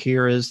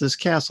 here is this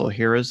castle,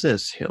 here is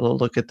this,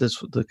 look at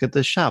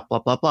this shop, blah,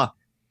 blah, blah.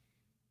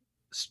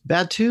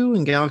 Batuu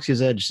and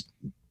Galaxy's Edge,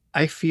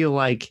 I feel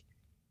like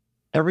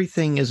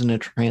everything isn't a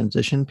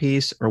transition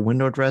piece or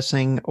window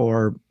dressing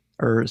or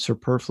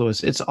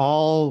superfluous. It's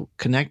all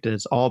connected.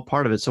 It's all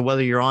part of it. So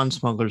whether you're on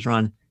Smuggler's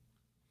Run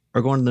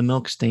or going to the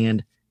milk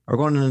stand or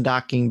going to the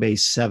docking bay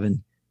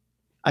 7,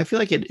 I feel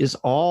like it is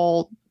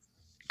all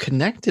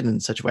connected in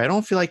such a way. I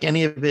don't feel like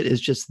any of it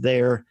is just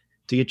there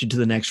to get you to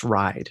the next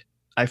ride.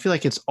 I feel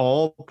like it's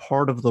all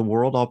part of the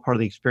world, all part of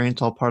the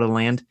experience, all part of the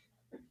land.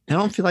 I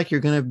don't feel like you're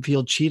going to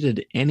feel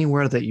cheated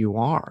anywhere that you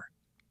are.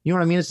 You know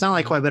what I mean? It's not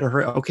like, oh, I better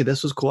hurry. Okay,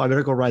 this was cool. I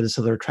better go ride this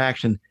other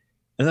attraction.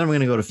 And then I'm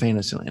going to go to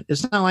Fantasyland.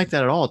 It's not like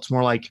that at all. It's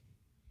more like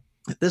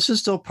this is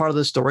still part of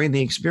the story and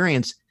the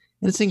experience.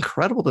 And it's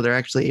incredible that they're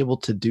actually able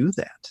to do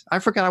that. I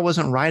forgot I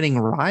wasn't riding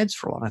rides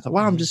for a while. I thought,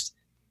 wow, I'm just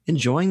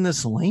enjoying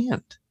this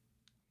land.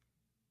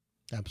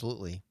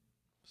 Absolutely.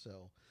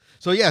 So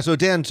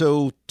Dan,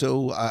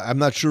 I'm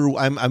not sure.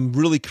 I'm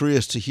really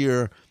curious to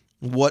hear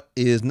what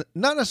is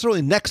not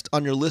necessarily next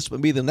on your list, but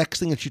maybe the next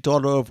thing that you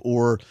thought of,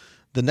 or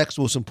the next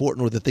most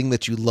important, or the thing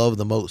that you love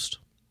the most.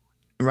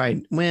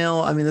 Right.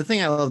 Well, I mean, the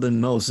thing I love the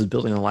most is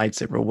building a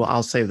lightsaber. Well,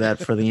 I'll save that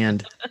for the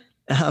end,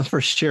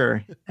 for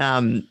sure.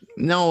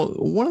 No,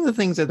 one of the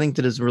things I think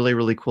that is really,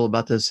 really cool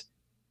about this,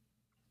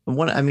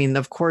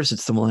 of course,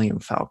 it's the Millennium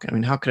Falcon. I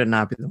mean, how could it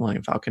not be the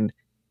Millennium Falcon?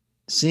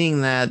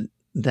 Seeing that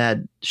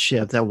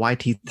ship, that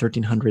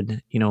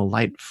YT-1300,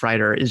 light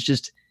fighter, is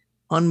just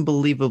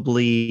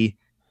unbelievably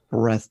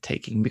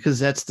breathtaking, because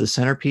that's the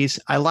centerpiece.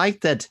 I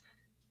like that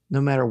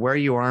no matter where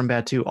you are in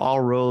Batuu,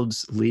 all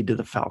roads lead to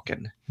the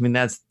Falcon. I mean,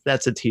 that's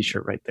a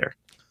t-shirt right there,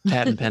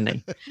 patent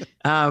pending.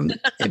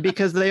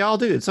 Because they all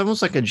do. It's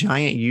almost like a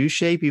giant U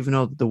shape, even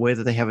though the way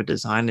that they have it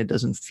designed, it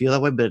doesn't feel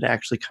that way, but it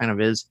actually kind of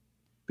is.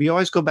 But you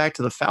always go back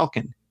to the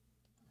Falcon.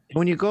 And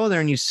when you go there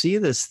and you see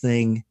this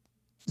thing,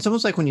 it's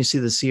almost like when you see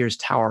the Sears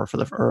Tower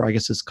or I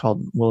guess it's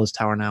called Willis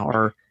Tower now,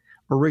 or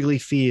Wrigley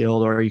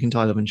Field, or you can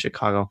tell I live in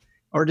Chicago,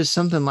 or just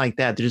something like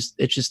that. It's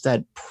just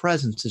that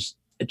presence is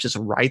it's just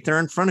right there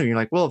in front of you. You're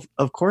like, well,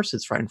 of course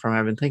it's right in front of me.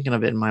 I've been thinking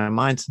of it in my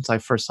mind since I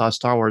first saw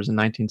Star Wars in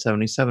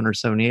 1977 or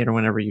 78 or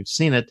whenever you've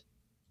seen it.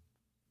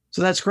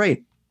 So that's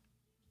great.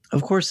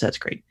 Of course that's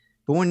great.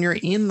 But when you're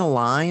in the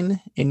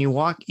line and you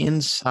walk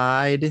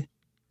inside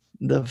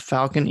the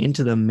Falcon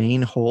into the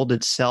main hold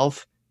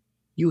itself,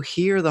 you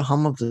hear the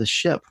hum of the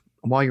ship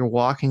while you're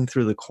walking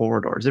through the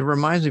corridors. It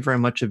reminds me very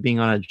much of being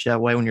on a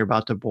jetway when you're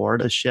about to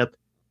board a ship.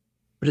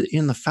 But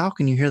in the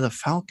Falcon, you hear the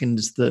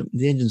Falcons, the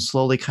engine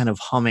slowly kind of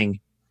humming.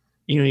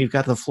 You've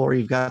got the floor,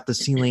 you've got the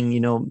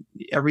ceiling,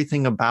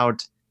 everything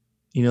about,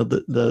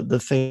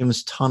 the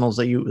famous tunnels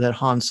that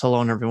Han Solo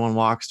and everyone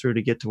walks through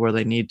to get to where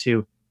they need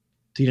to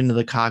get into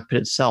the cockpit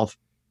itself.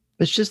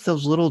 It's just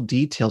those little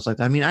details like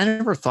that. I mean, I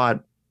never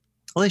thought,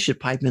 well, they should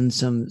pipe in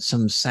some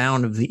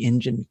sound of the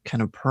engine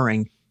kind of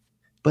purring,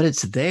 but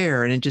it's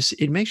there, and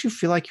it makes you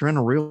feel like you're in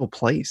a real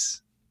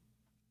place.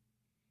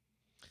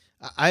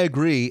 I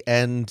agree,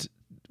 and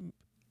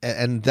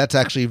that's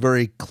actually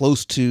very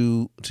close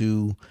to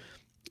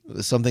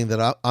something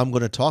that I'm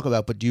going to talk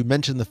about. But you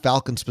mentioned the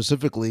Falcon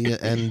specifically,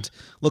 and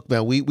look,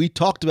 man, we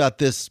talked about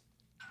this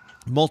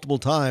multiple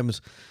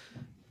times.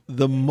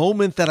 The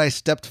moment that I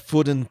stepped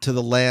foot into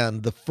the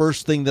land, the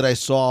first thing that I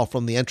saw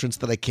from the entrance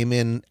that I came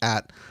in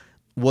at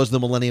was the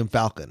Millennium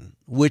Falcon,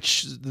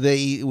 which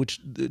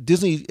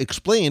Disney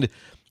explained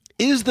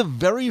is the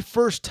very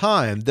first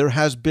time there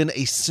has been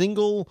a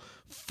single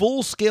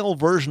full-scale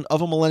version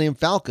of a Millennium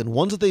Falcon.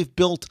 Ones that they've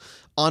built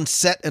on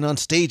set and on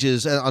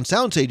stages, on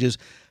sound stages,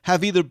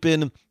 have either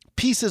been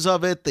pieces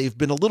of it, they've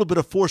been a little bit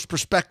of forced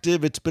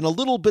perspective, it's been a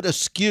little bit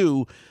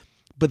askew,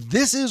 but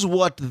this is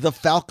what the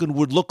Falcon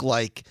would look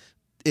like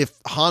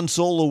if Han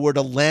Solo were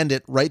to land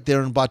it right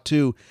there in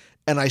Batuu.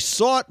 And I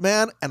saw it,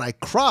 man, and I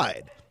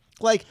cried.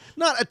 Like,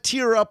 not a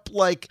tear up,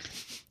 like,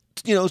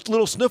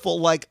 little sniffle,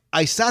 like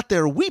I sat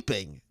there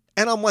weeping.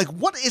 And I'm like,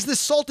 what is this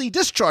salty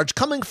discharge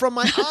coming from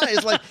my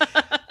eyes? Like,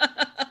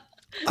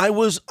 I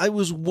was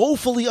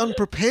woefully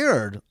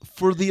unprepared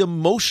for the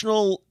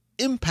emotional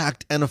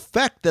impact and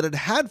effect that it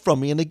had from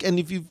me. And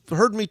if you've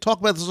heard me talk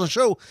about this on the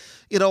show,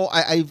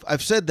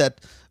 I've said that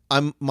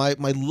my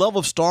love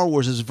of Star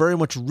Wars is very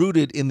much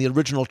rooted in the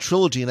original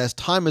trilogy. And as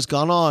time has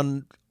gone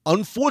on,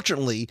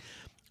 unfortunately,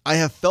 I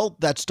have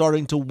felt that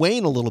starting to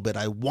wane a little bit.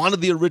 I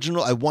wanted the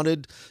original. I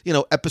wanted,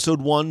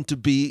 episode 1 to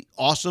be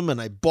awesome, and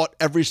I bought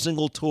every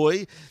single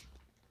toy,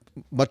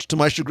 much to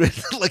my chagrin.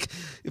 Like,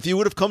 if you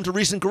would have come to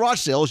recent garage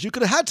sales, you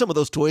could have had some of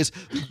those toys.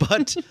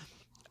 But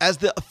as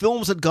the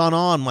films had gone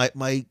on,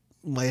 my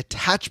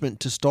attachment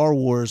to Star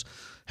Wars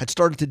had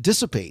started to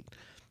dissipate.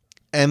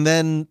 And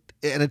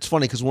it's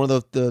funny because one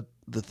of the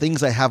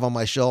things I have on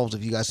my shelves,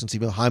 if you guys can see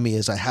behind me,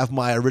 is I have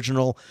my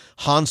original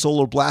Han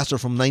Solo blaster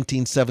from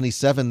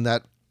 1977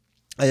 that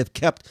I have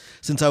kept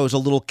since I was a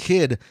little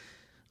kid.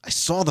 I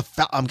saw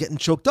I'm getting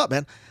choked up,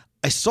 man.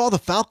 I saw the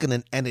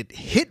Falcon and it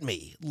hit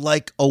me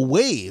like a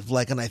wave.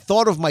 And I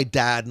thought of my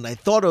dad, and I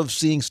thought of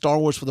seeing Star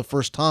Wars for the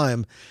first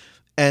time.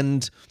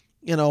 And,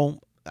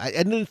 I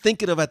didn't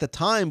think it of at the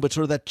time, but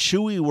sort of that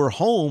Chewie we're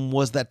home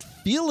was that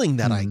feeling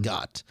that I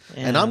got.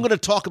 Yeah. And I'm going to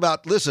talk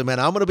about, listen, man,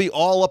 I'm going to be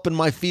all up in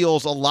my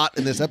feels a lot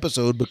in this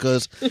episode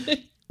because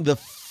the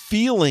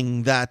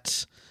feeling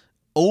that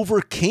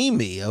overcame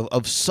me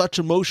of such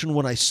emotion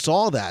when I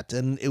saw that,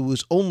 and it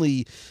was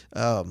only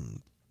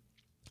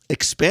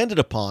expanded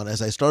upon as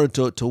I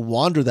started to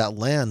wander that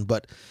land.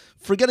 But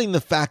forgetting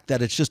the fact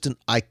that it's just an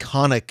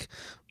iconic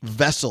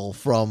vessel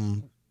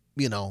from,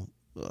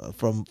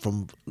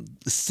 from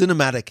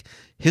cinematic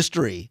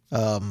history.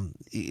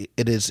 It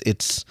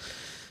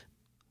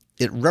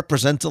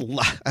represents a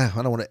lot. I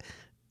don't want to.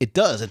 It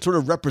does. It sort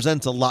of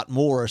represents a lot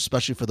more,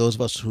 especially for those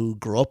of us who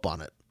grew up on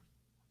it.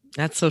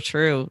 That's so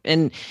true.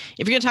 And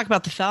if you're going to talk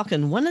about the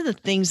Falcon, one of the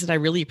things that I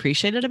really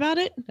appreciated about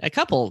it,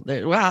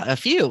 a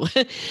few,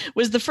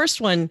 was the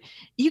first one.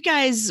 You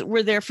guys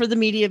were there for the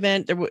media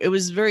event. It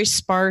was very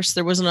sparse.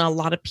 There wasn't a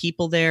lot of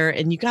people there.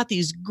 And you got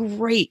these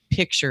great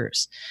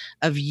pictures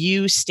of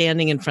you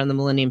standing in front of the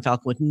Millennium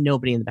Falcon with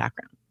nobody in the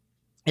background.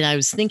 And I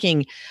was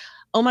thinking,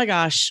 oh my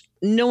gosh,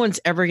 no one's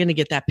ever going to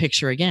get that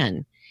picture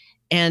again.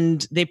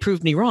 And they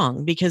proved me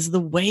wrong, because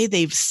the way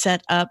they've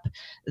set up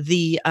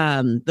the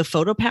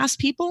PhotoPass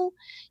people,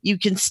 you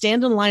can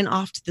stand in line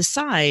off to the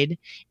side,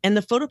 and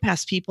the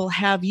PhotoPass people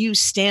have you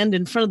stand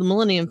in front of the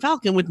Millennium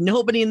Falcon with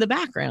nobody in the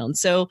background.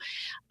 So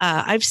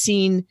I've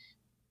seen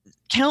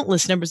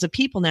countless numbers of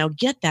people now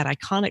get that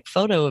iconic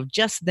photo of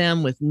just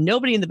them with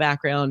nobody in the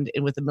background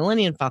and with the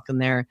Millennium Falcon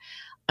there.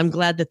 I'm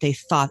glad that they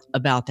thought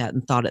about that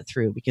and thought it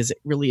through, because it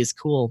really is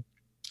cool.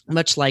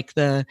 Much like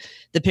the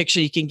picture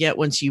you can get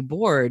once you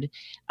board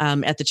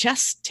at the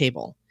chess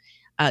table.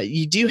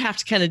 You do have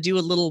to kind of do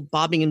a little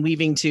bobbing and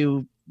weaving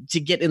to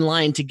get in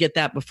line to get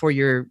that before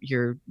your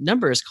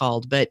number is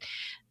called. But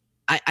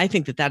I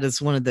think that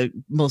is one of the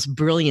most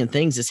brilliant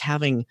things, is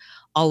having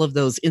all of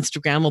those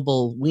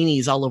Instagrammable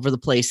weenies all over the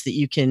place that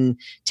you can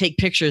take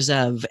pictures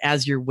of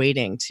as you're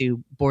waiting to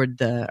board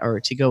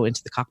to go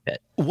into the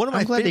cockpit.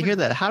 I'm glad to hear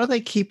that. How do they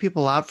keep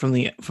people out from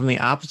the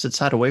opposite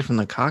side away from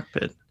the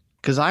cockpit?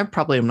 Because I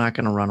probably am not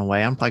going to run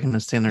away. I'm probably going to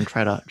stand there and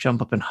try to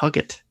jump up and hug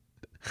it.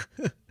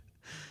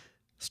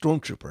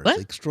 Stormtroopers. What?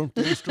 Like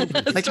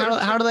stormtroopers. Like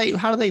how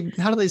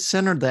do they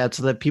center that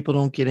so that people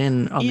don't get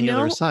in on the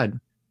other side?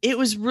 It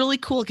was really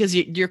cool because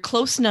you're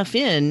close enough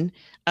in.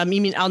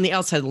 You mean on the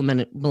outside of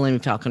the Millennium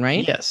Falcon,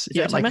 right? Yes.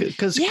 Yeah.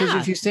 Because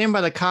if you stand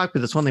by the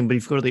cockpit, that's one thing. But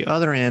if you go to the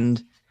other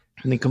end,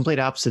 in the complete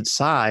opposite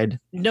side.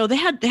 No, they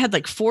had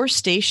like 4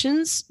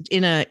 stations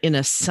in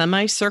a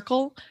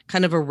semicircle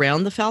kind of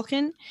around the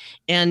Falcon,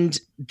 and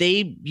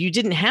you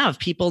didn't have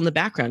people in the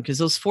background, because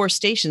those 4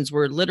 stations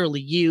were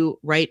literally you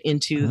right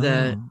into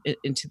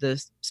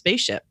the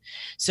spaceship.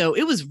 So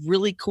it was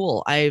really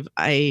cool.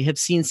 I have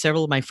seen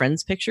several of my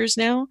friends' pictures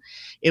now.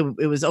 It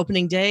was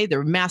opening day. There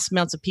were mass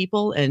amounts of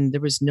people, and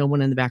there was no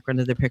one in the background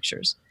of their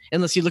pictures,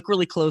 unless you look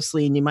really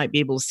closely, and you might be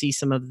able to see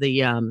some of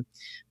the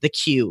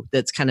queue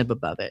that's kind of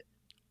above it.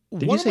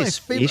 Did you say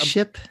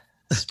spaceship?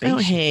 Oh,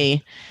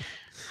 hey.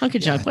 Hunk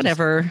of junk,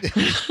 whatever.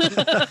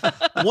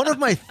 One of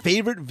my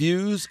favorite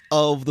views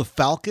of the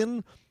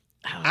Falcon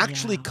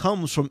actually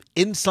comes from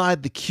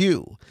inside the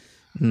queue.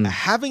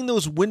 Having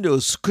those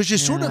windows, because you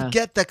sort of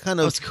get that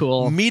kind of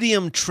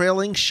medium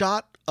trailing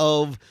shot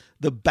of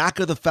the back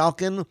of the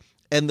Falcon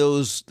and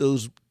those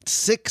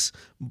 6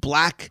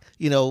 black,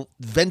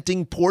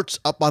 venting ports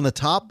up on the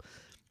top.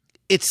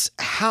 It's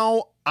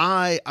how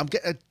I'm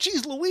getting,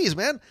 geez Louise,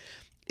 man.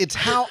 It's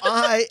how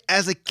I,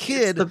 as a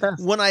kid,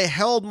 when I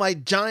held my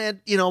giant,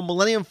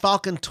 Millennium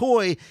Falcon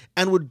toy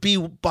and would be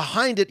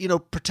behind it,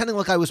 pretending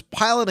like I was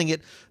piloting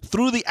it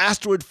through the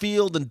asteroid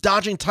field and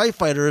dodging TIE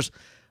fighters,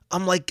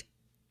 I'm like,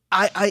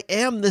 I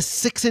am this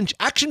 6-inch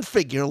action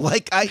figure.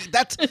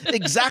 That's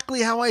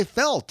exactly how I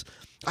felt.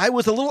 I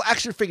was a little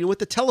action figure with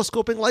the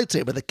telescoping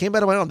lightsaber that came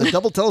out of my arm, the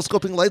double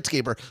telescoping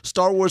lightsaber.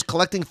 Star Wars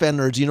collecting fan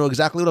nerds, you know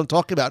exactly what I'm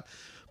talking about.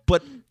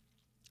 But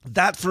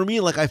that, for me,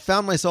 I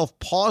found myself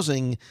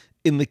pausing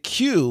in the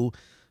queue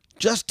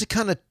just to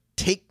kind of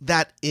take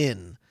that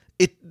in.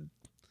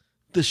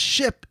 The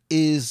ship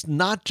is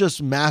not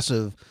just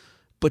massive,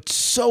 but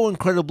so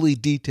incredibly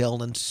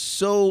detailed and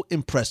so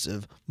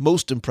impressive,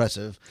 most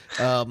impressive.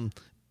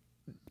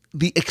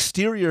 The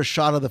exterior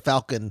shot of the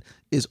Falcon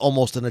is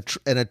almost an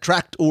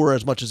attractor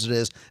as much as it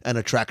is an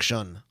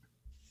attraction.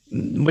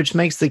 Which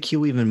makes the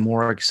queue even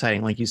more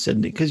exciting, like you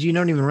said, because you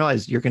don't even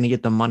realize you're going to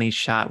get the money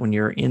shot when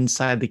you're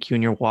inside the queue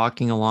and you're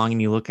walking along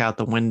and you look out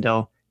the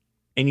window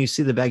and you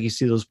see the back, you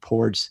see those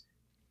ports,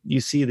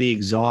 you see the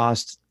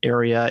exhaust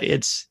area.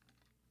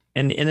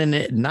 And then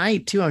at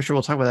night too, I'm sure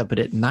we'll talk about that, but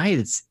at night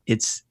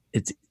it's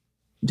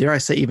dare I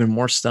say even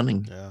more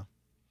stunning. Yeah.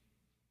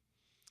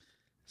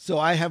 So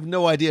I have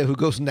no idea who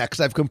goes next.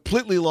 I've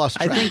completely lost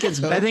track. I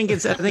think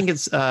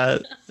it's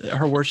Her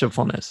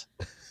Worshipfulness.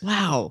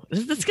 Wow,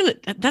 that's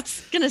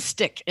gonna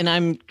stick, and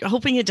I'm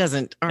hoping it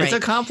doesn't. All right, it's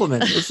a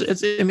compliment.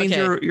 It means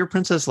you're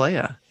Princess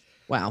Leia.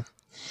 Wow.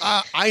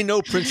 I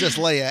know Princess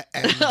Leia,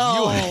 and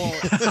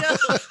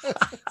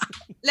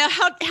Now,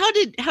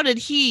 how did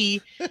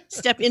he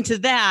step into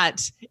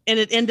that, and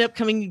it end up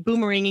coming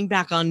boomeranging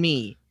back on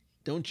me?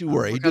 Don't you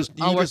worry.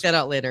 I'll work that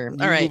out later.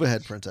 All right. Move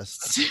ahead, Princess.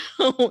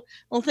 So,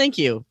 well, thank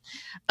you.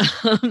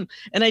 And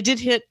I did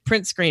hit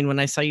print screen when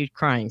I saw you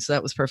crying, so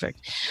that was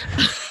perfect.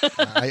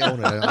 I own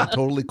it. I'm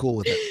totally cool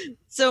with it.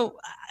 So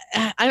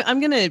I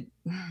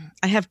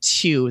have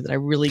 2 that I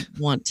really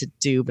want to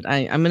do, but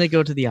I'm going to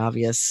go to the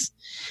obvious.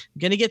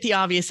 I'm going to get the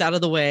obvious out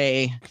of the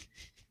way.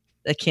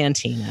 The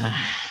cantina.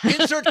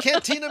 Insert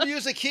cantina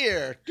music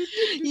here.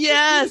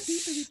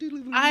 Yes.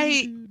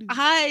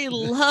 I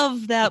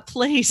love that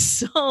place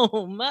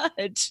so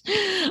much.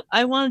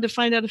 I wanted to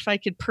find out if I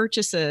could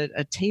purchase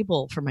a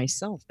table for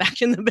myself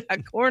back in the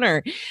back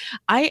corner.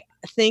 I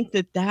think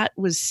that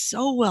was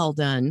so well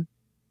done.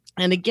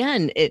 And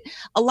again,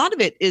 a lot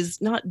of it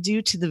is not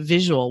due to the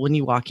visual when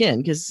you walk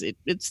in, because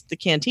it's the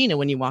cantina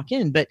when you walk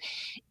in, but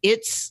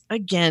it's,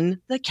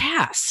 again, the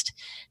cast,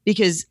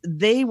 because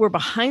they were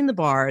behind the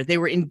bar. They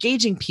were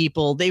engaging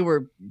people. They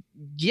were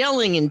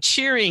yelling and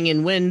cheering.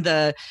 And when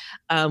the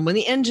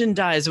engine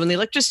dies, when the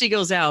electricity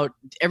goes out,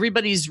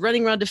 everybody's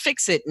running around to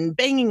fix it and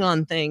banging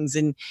on things.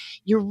 And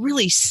you're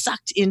really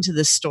sucked into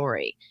the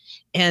story.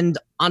 And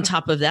on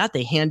top of that,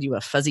 they hand you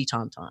a fuzzy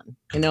tauntaun.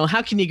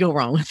 How can you go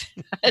wrong with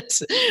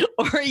that?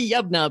 Or a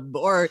yub nub,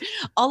 or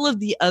all of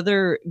the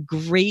other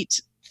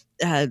great,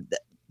 the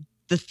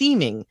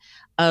theming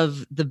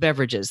of the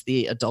beverages,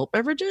 the adult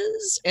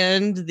beverages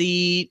and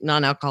the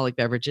non-alcoholic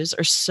beverages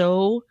are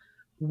so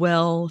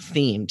well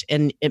themed.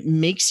 And it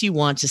makes you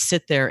want to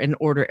sit there and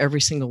order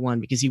every single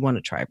one because you want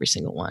to try every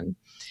single one.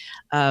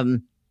 I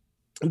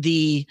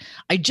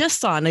just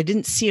saw, and I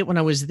didn't see it when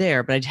I was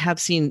there, but I have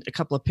seen a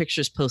couple of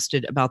pictures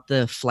posted about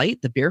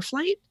the beer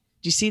flight.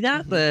 Do you see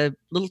that? Mm-hmm. The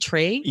little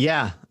tray?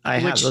 Yeah, I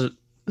have. It's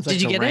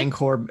did you get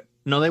Rancor?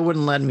 No, they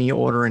wouldn't let me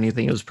order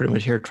anything. It was pretty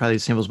much here, try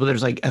these samples.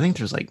 But I think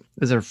there's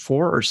is there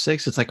 4 or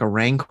 6? It's like a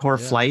Rancor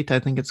flight, I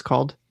think it's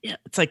called. Yeah,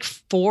 it's like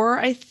 4,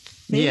 I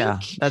think. Yeah,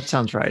 that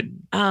sounds right.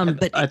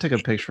 But I took a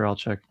picture. I'll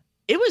check.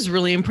 It was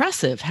really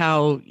impressive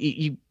how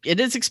it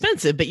is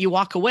expensive, but you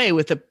walk away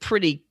with a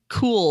pretty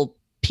cool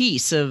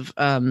piece of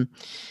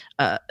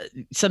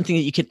something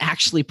that you can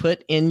actually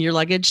put in your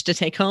luggage to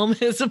take home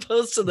as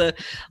opposed to the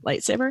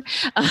lightsaber.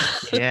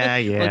 Yeah.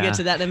 We'll get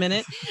to that in a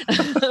minute.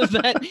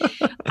 But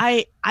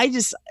I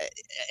just,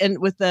 and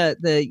with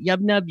the Yub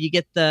Nub, you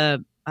get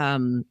the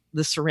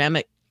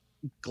ceramic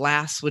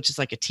glass, which is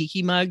like a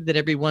tiki mug that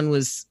everyone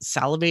was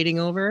salivating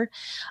over.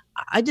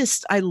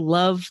 I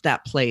love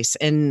that place.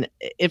 And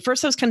at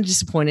first I was kind of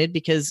disappointed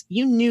because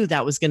you knew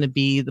that was going to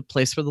be the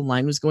place where the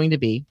line was going to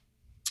be.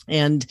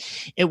 And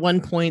at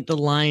one point, the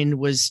line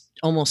was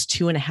almost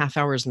 2.5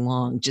 hours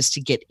long just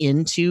to get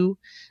into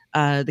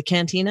the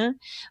cantina.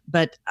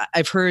 But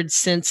I've heard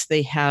since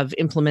they have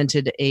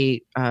implemented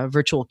a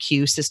virtual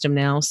queue system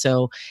now.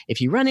 So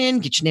if you run in,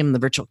 get your name on the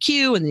virtual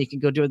queue, and then you can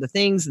go do other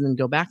things and then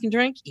go back and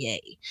drink.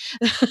 Yay.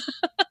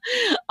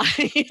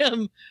 I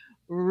am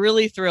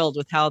really thrilled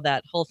with how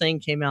that whole thing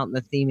came out in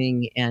the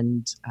theming.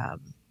 And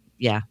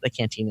the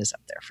cantina is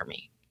up there for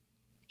me.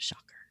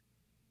 Shocker.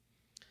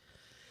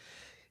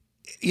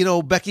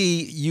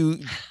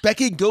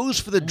 Becky goes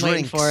for the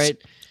drinks. For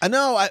it. I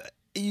know.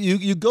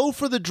 You go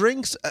for the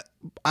drinks.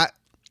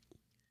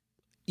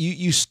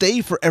 You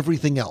stay for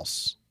everything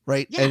else,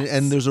 right? Yes.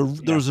 And there's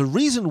a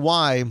reason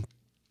why,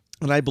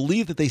 and I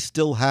believe that they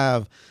still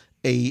have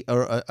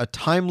a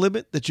time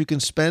limit that you can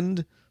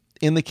spend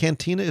in the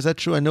cantina. Is that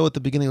true? I know at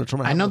the beginning of the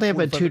tournament. I know they have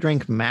a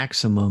 2-drink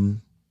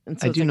maximum.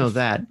 So I do know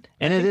that.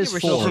 And it is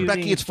 4. For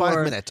Becky, it's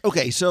 5 minutes.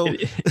 Okay, so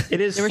it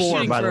is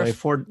 4, by the way.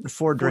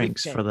 Four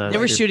drinks for the. They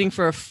were shooting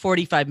for a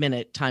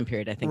 45-minute time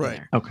period, I think. Right. In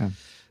there. Okay.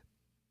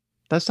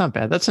 That's not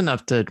bad. That's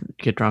enough to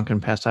get drunk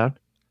and pass out.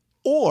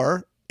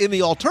 Or in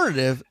the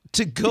alternative,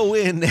 to go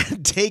in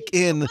and take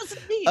in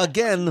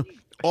again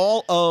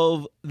all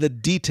of the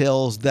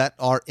details that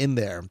are in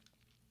there.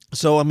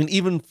 So I mean,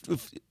 even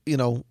if,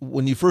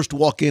 when you first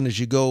walk in, as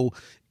you go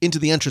into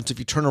the entrance, if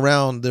you turn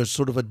around, there's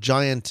sort of a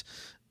giant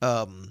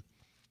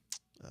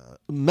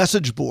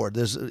message board.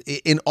 There's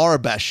in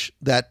Arabesh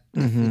that,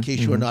 in case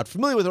you are not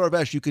familiar with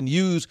Arabesh, you can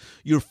use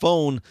your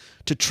phone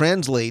to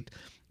translate.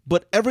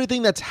 But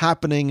everything that's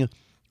happening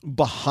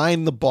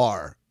behind the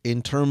bar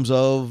in terms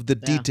of the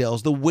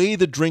details, the way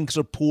the drinks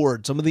are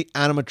poured, some of the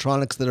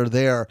animatronics that are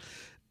there.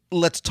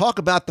 Let's talk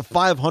about the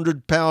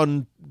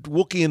 500-pound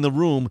Wookiee in the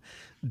room.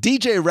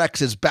 DJ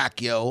Rex is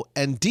back, yo,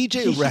 and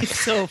DJ Rex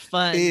so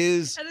fun.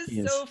 is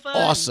so fun.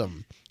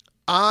 Awesome.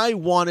 I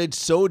wanted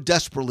so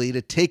desperately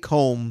to take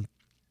home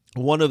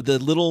one of the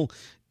little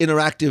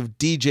interactive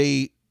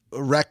DJ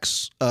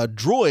Rex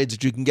droids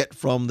that you can get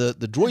from the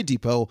Droid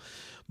Depot,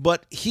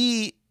 but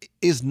he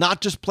is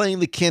not just playing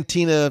the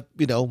cantina,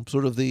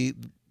 sort of the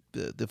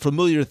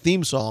familiar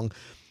theme song,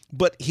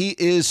 but he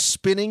is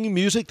spinning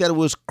music that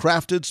was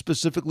crafted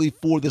specifically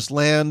for this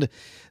land.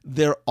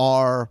 There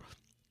are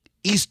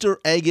Easter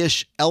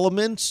eggish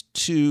elements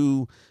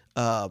to,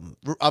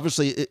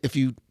 obviously, if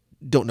you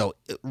don't know,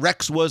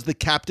 Rex was the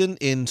captain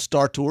in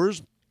Star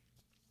Tours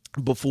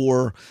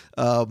before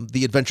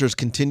the Adventures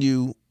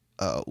Continue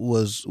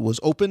was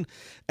open,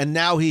 and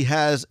now he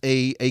has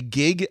a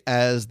gig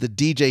as the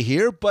DJ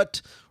here.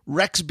 But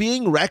Rex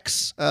being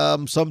Rex,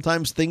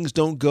 sometimes things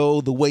don't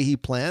go the way he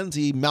plans.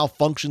 He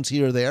malfunctions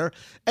here or there,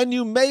 and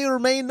you may or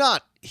may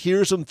not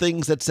hear some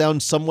things that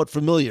sound somewhat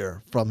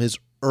familiar from his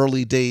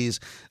early days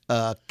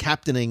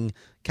captaining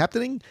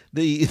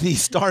the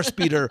Star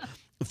Speeder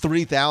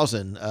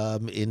 3000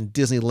 in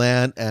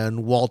Disneyland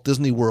and Walt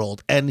Disney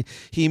World. And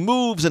he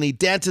moves and he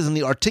dances and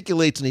he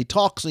articulates and he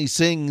talks and he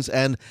sings.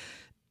 And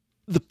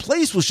the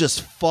place was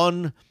just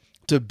fun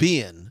to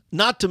be in.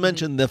 Not to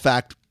mention the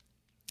fact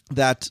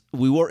that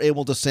we were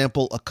able to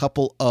sample a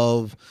couple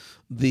of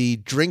the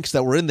drinks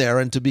that were in there.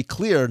 And to be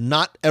clear,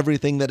 not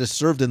everything that is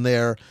served in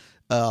there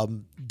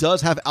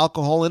does have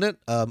alcohol in it.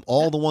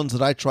 All the ones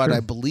that I tried, I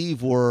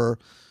believe, were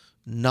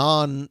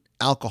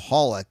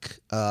non-alcoholic.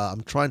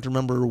 I'm trying to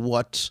remember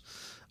what.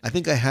 I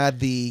think I had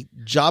the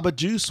Java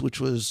Juice, which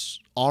was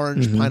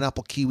orange,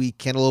 pineapple, kiwi,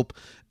 cantaloupe,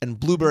 and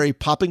blueberry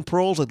popping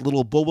pearls, like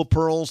little boba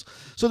pearls.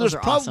 So there's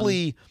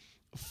probably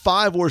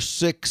 5 or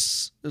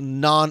 6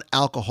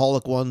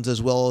 non-alcoholic ones,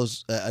 as well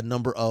as a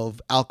number of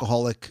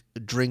alcoholic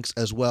drinks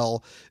as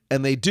well.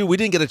 And we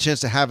didn't get a chance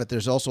to have it.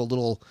 There's also a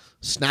little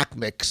snack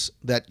mix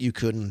that you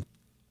can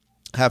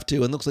have too.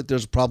 And it looks like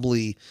there's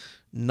probably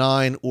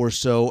 9 or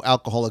so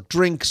alcoholic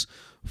drinks,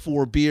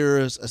 4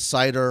 beers, a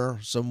cider,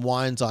 some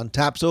wines on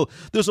tap. So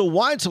there's a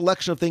wide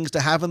selection of things to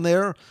have in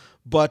there.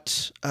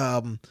 But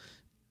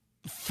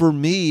for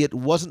me, it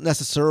wasn't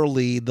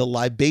necessarily the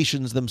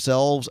libations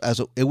themselves.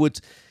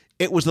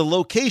 It was the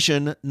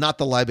location, not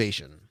the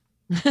libation.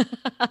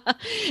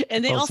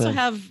 And they also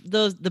have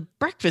the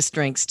breakfast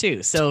drinks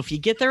too. So if you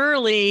get there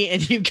early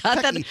and you've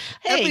got that,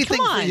 hey, come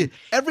on,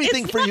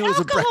 everything for you is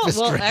a breakfast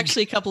drink. Well,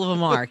 actually, a couple of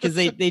them are, because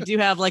they do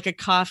have like a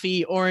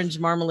coffee, orange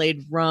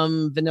marmalade,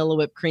 rum, vanilla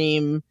whipped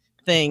cream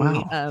thing,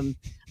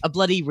 a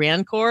Bloody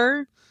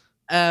Rancor,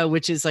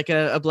 which is like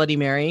a Bloody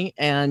Mary,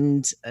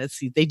 and let's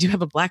see, they do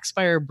have a Black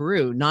Spire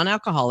brew,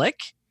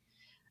 non-alcoholic,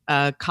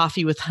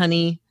 coffee with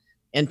honey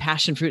and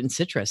passion fruit and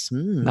citrus.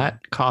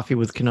 Not coffee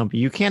with Kenobi.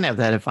 You can't have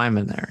that if I'm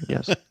in there.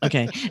 Yes.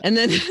 Okay. And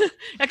then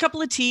a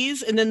couple of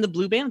teas, and then the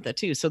Blue Bantha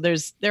too. So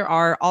there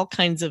are all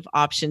kinds of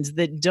options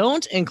that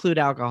don't include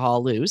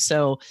alcohol, Lou.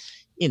 So,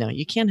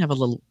 you can have a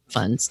little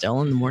fun still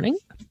in the morning.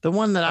 The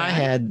one that I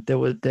had, it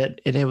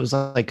was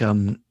like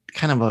kind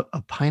of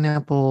a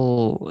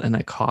pineapple and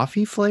a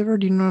coffee flavor.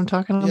 Do you know what I'm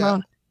talking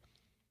about?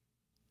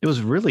 It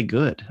was really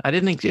good. I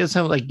didn't think it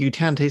sounded like you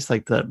kind of taste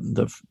like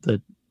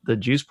the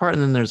juice part,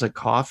 and then there's a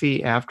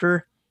coffee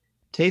after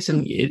taste,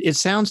 and it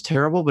sounds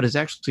terrible, but it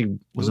actually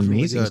was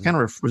amazing. Really, it's kind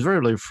of was very,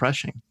 really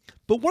refreshing.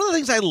 But one of the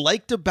things I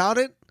liked about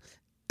it,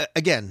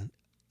 again,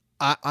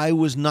 I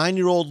was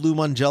 9-year-old Lou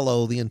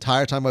Mangello the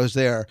entire time I was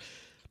there.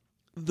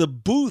 The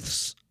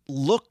booths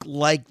look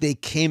like they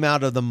came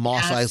out of the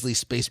Mos Eisley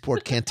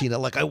Spaceport Cantina.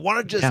 Like, I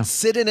want to just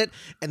sit in it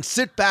and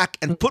sit back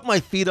and put my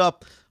feet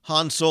up.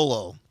 Han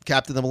Solo,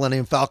 Captain of the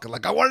Millennium Falcon.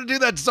 Like, I want to do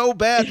that so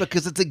bad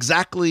because it's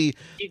exactly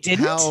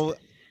how.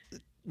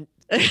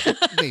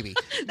 Maybe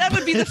that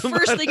would be the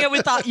first thing I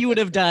would thought you would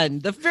have done.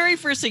 The very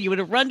first thing you would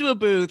have run to a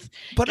booth.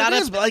 But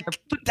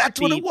that's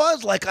what it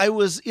was. Like, I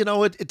was,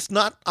 it's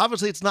not,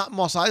 obviously it's not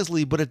Mos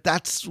Eisley, but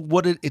that's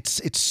what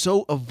it's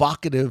so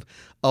evocative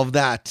of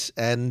that.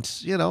 And,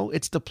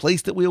 it's the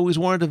place that we always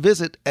wanted to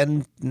visit.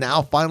 And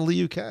now finally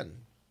you can.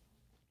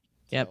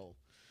 Yep.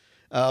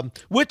 So,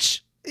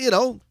 which,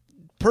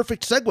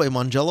 perfect segue,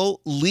 Mangello,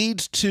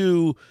 leads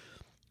to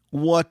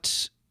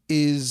what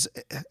is,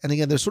 and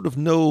again, there's sort of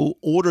no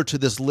order to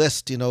this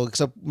list,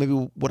 except maybe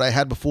what I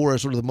had before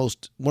is sort of one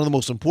of the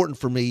most important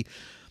for me.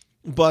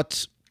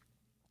 But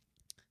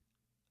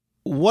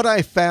what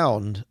I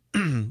found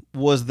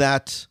was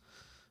that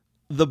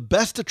the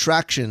best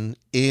attraction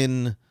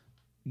in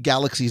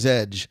Galaxy's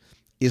Edge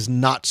is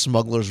not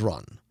Smuggler's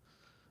Run.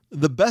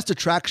 The best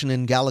attraction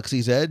in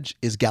Galaxy's Edge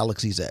is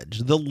Galaxy's Edge.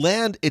 The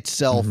land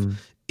itself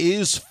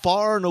is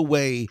far and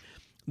away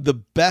the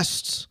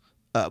best.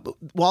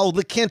 While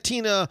the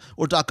Cantina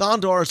or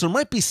Dok-Ondar's, there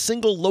might be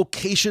single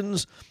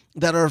locations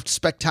that are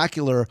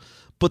spectacular,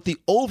 but the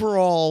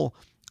overall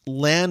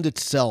land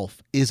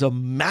itself is a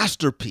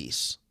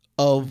masterpiece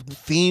of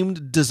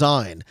themed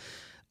design.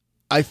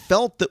 I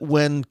felt that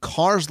when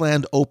Cars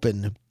Land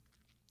opened,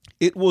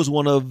 it was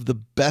one of the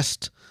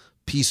best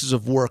pieces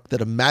of work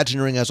that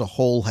Imagineering as a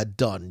whole had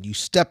done. You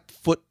step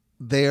foot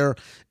there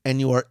and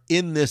you are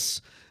in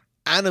this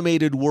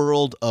animated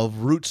world of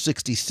Route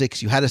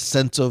 66. You had a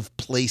sense of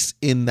place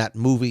in that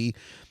movie.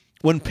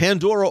 When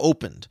Pandora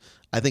opened,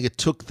 I think it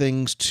took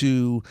things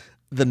to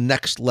the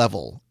next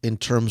level in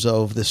terms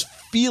of this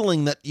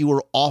feeling that you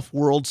were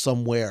off-world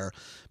somewhere,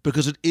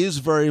 because it is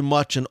very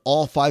much an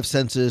all 5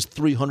 senses,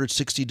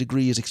 360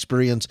 degrees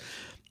experience.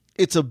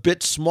 It's a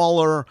bit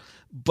smaller,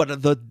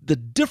 but the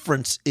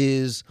difference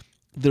is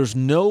there's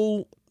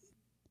no,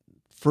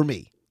 for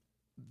me,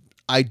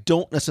 I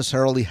don't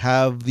necessarily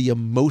have the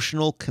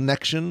emotional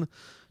connection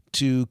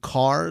to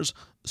Cars,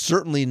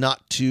 certainly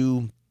not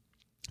to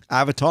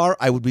Avatar.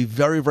 I would be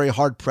very, very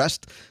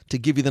hard-pressed to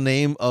give you the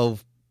name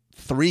of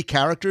 3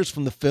 characters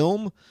from the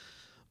film.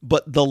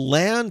 But the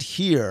land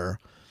here,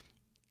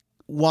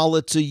 while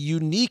it's a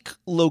unique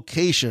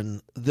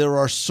location, there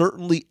are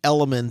certainly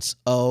elements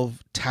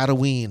of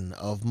Tatooine,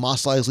 of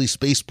Mos Eisley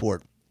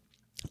Spaceport,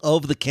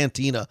 of the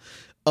Cantina,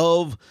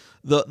 of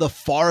the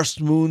forest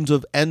moons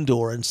of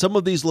Endor, and some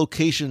of these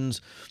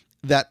locations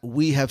that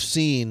we have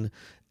seen.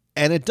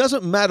 And it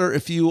doesn't matter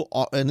if you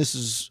are, and this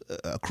is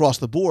across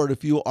the board,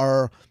 if you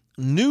are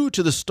new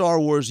to the Star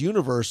Wars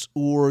universe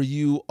or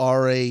you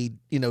are a,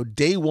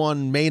 day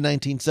one, May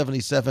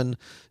 1977,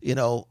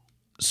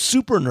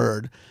 super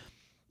nerd,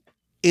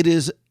 it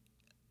is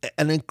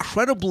an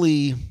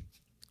incredibly,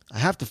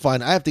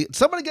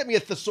 somebody get me a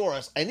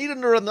thesaurus. I need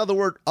another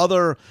word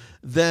other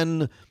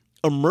than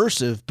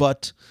immersive,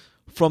 but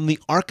from the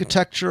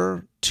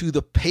architecture to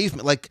the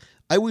pavement, like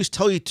I always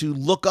tell you to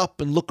look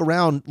up and look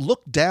around,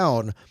 look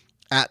down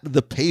at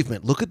the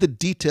pavement, look at the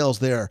details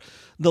there.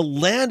 The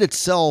land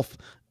itself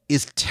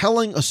is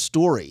telling a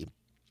story.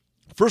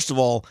 First of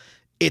all,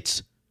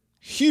 it's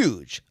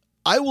huge.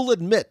 I will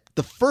admit,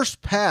 the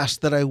first pass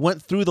that I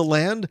went through the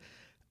land,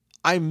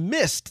 I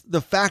missed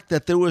the fact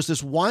that there was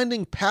this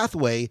winding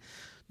pathway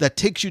that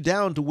takes you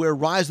down to where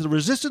Rise of the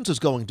Resistance is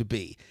going to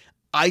be.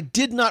 I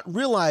did not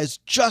realize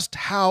just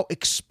how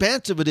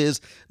expansive it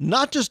is,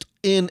 not just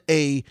in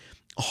a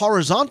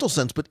horizontal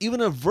sense, but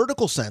even a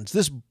vertical sense.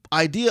 This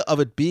idea of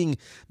it being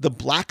the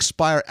Black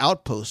Spire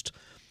outpost,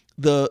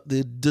 the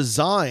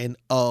design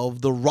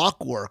of the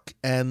rockwork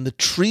and the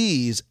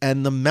trees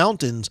and the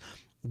mountains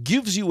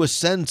gives you a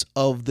sense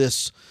of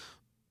this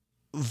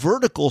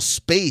vertical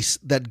space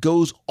that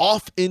goes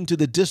off into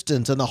the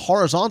distance and the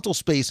horizontal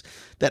space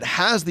that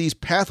has these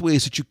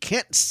pathways that you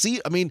can't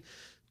see. I mean,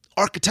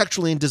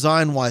 architecturally and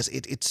design-wise,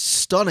 it's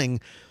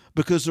stunning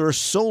because there are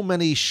so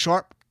many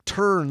sharp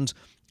turns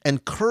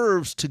and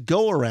curves to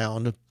go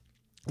around.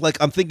 Like,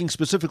 I'm thinking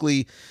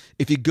specifically,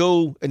 if you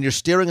go and you're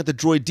staring at the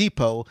droid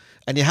depot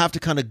and you have to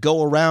kind of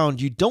go around,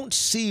 you don't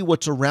see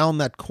what's around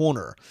that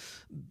corner.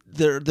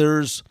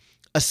 There's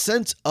a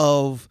sense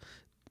of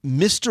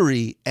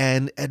mystery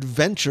and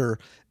adventure,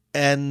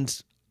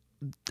 and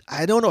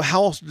I don't know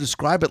how else to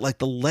describe it. Like,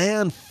 the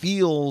land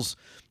feels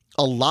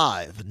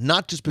alive,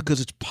 not just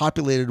because it's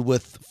populated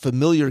with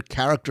familiar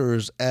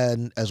characters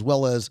and as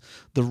well as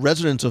the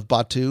residents of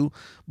Batuu,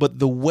 but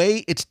the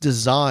way it's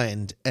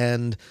designed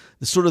and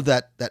the sort of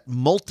that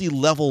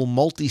multi-level,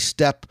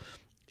 multi-step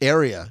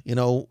area.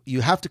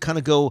 You have to kind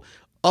of go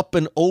up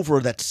and over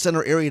that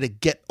center area to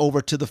get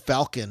over to the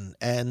Falcon.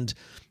 And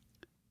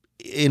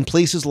in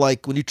places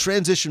like when you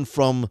transition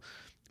from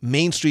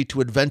Main Street to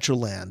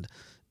Adventureland,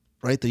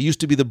 right? There used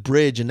to be the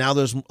bridge, and now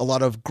there's a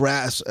lot of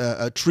grass,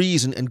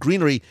 trees, and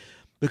greenery,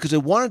 because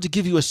it wanted to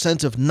give you a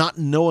sense of not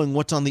knowing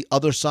what's on the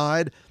other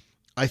side.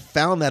 I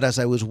found that as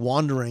I was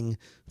wandering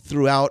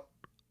throughout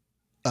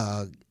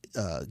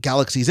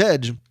Galaxy's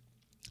Edge,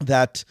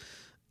 that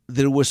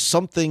there was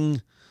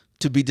something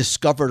to be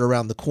discovered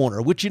around the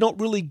corner, which you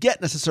don't really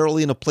get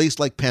necessarily in a place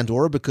like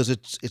Pandora, because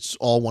it's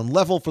all one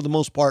level for the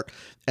most part,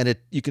 and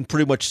you can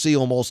pretty much see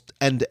almost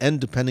end to end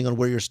depending on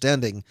where you're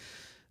standing.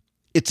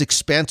 It's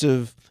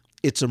expansive,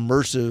 it's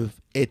immersive,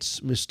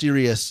 it's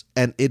mysterious,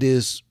 and it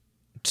is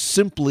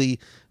simply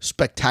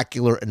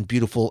spectacular and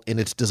beautiful in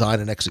its design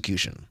and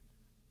execution.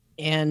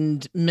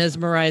 And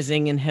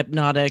mesmerizing and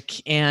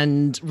hypnotic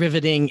and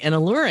riveting and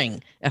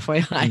alluring.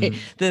 FYI,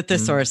 the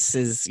thesaurus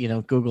is,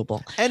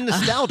 Googleable. And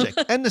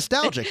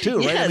nostalgic, too,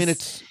 right? Yes. I mean,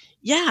 it's...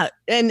 Yeah,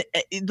 and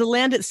the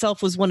land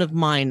itself was one of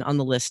mine on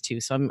the list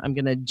too. So I'm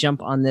going to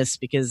jump on this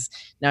because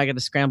now I got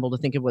to scramble to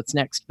think of what's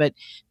next. But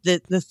the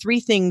three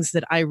things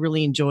that I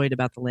really enjoyed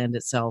about the land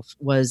itself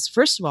was,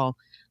 first of all,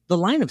 the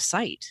line of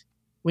sight.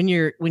 When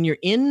you're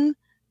in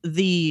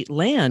the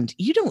land,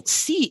 you don't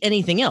see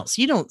anything else.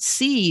 You don't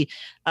see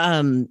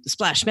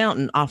Splash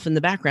Mountain off in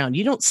the background.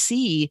 You don't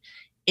see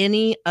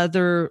any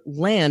other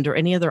land or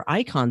any other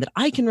icon that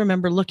I can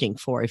remember looking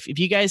for. If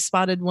you guys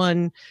spotted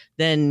one,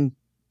 then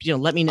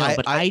let me know.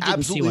 But I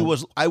didn't see one.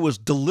 I was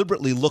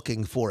deliberately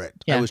looking for it.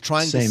 Yeah, I was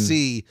trying to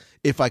see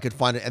if I could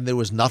find it, and there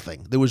was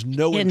nothing. There was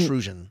no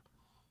intrusion.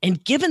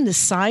 And given the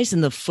size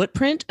and the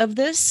footprint of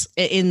this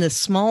in the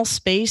small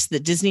space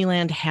that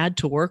Disneyland had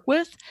to work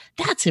with,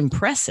 that's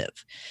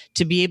impressive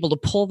to be able to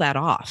pull that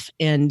off.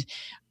 And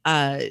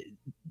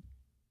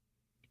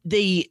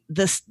the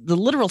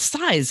literal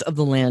size of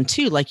the land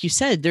too, like you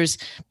said, there's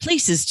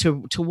places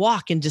to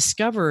walk and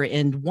discover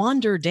and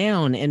wander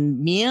down and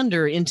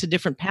meander into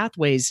different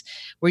pathways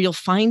where you'll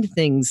find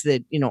things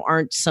that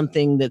aren't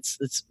something that's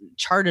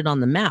charted on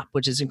the map,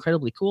 which is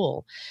incredibly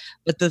cool.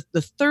 But the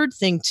third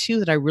thing too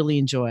that I really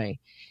enjoy,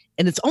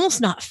 and it's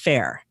almost not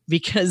fair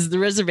because the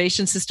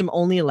reservation system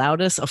only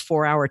allowed us a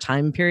 4-hour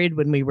time period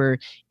when we were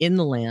in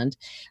the land,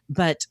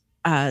 but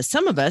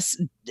some of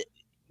us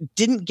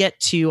didn't get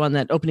to, on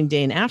that opening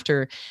day and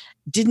after,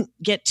 didn't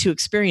get to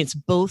experience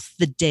both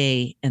the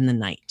day and the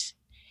night.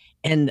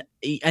 And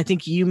I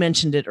think you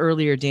mentioned it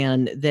earlier,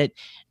 Dan, that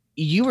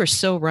you were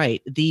so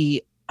right.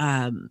 The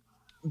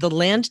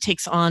land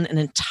takes on an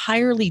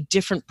entirely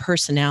different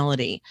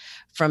personality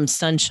from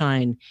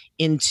sunshine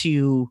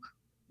into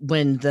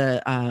when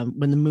the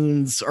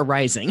moons are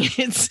rising.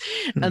 It's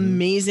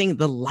amazing.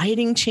 The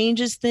lighting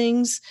changes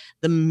things.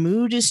 The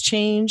mood is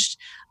changed.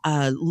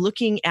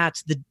 Looking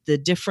at the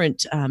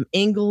different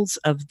angles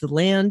of the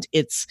land,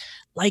 it's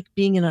like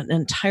being in an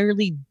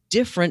entirely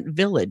different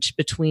village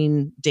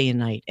between day and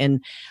night.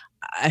 And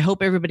I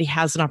hope everybody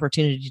has an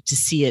opportunity to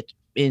see it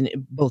in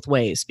both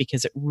ways,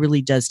 because it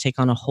really does take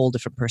on a whole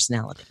different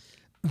personality.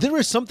 There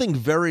is something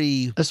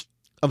very,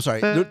 I'm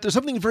sorry, there's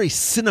something very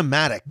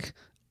cinematic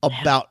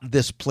about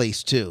this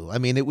place too. I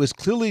mean, it was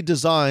clearly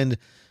designed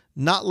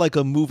not like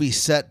a movie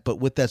set, but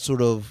with that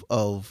sort of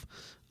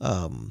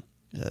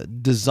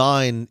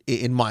design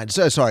in mind.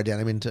 So, sorry, Dan,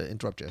 I mean to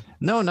interrupt you.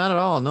 No, not at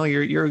all. No,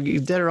 you're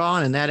dead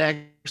on, and that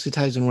actually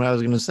ties in what I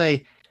was going to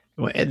say.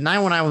 At night,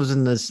 when I was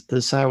in this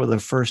side where the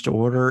First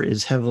Order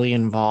is heavily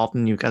involved,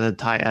 and you've got the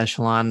TIE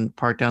Echelon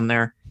parked down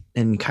there,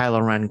 and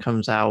Kylo Ren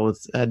comes out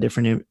with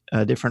different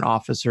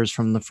officers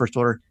from the First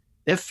Order,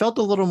 it felt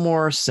a little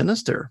more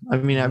sinister. I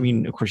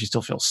mean, of course, you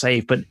still feel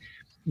safe, but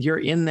you're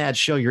in that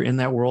show, you're in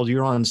that world,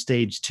 you're on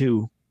stage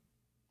too.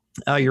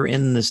 You're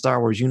in the Star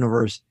Wars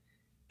universe,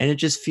 and it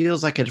just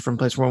feels like a different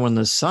place. Where when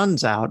the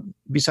sun's out,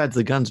 besides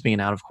the guns being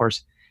out, of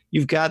course,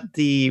 you've got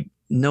the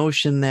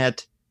notion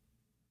that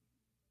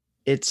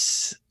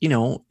it's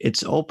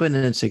open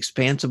and it's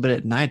expansive, but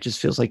at night it just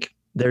feels like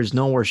there's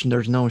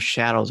no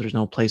shadows, there's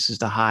no places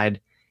to hide.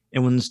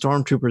 And when the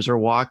stormtroopers are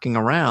walking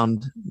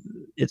around,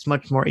 it's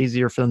much more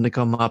easier for them to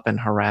come up and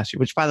harass you,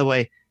 which, by the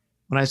way,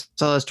 when I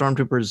saw the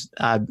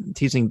stormtroopers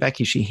teasing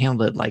Becky, she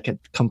handled it like a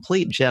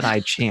complete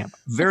Jedi champ.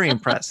 Very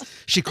impressed.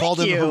 She called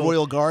in her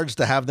royal guards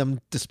to have them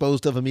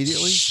disposed of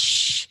immediately.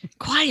 Shh,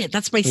 quiet.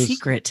 That's my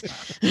secret.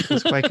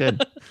 It's quite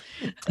good.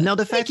 Now,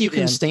 the fact you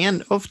can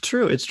stand. Oh,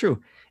 true. It's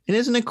true. And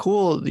isn't it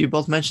cool? You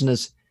both mentioned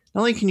this.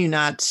 Not only can you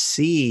not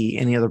see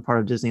any other part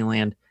of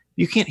Disneyland,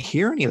 you can't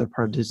hear any other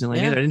part of Disneyland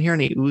either. I didn't hear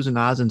any oohs and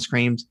ahs and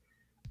screams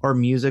or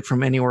music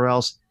from anywhere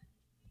else.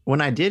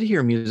 When I did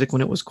hear music,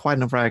 when it was quiet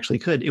enough where I actually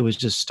could, it was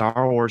just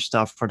Star Wars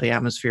stuff for the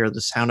atmosphere,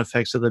 the sound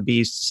effects of the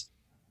beasts,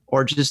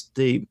 or just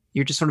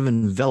you're just sort of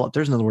enveloped.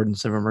 There's another word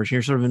instead of immersion.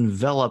 You're sort of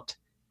enveloped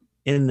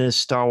in this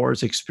Star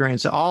Wars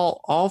experience.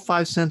 All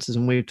five senses,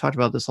 and we've talked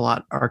about this a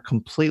lot, are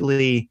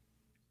completely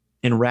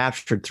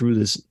enraptured through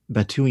this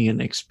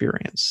Batuian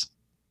experience.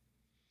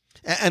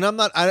 And I'm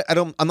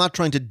not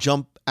trying to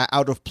jump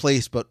out of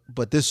place, but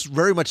this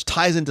very much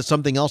ties into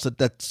something else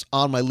that's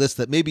on my list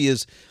that maybe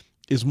is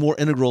more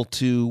integral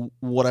to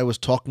what I was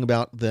talking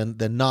about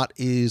than not,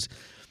 is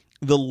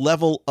the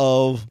level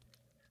of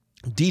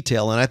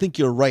detail. And I think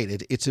you're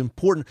right. It's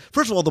important.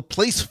 First of all, the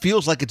place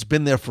feels like it's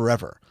been there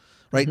forever,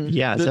 right? Mm-hmm.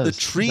 Yeah, the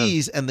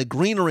trees and the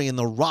greenery and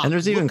the rock. And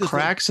there's even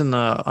cracks on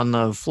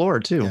the floor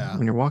too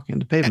when you're walking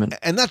the pavement.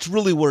 And that's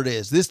really what it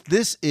is.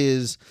 This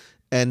is,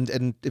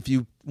 and if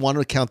you want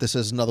to count this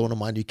as another one of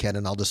mine, you can,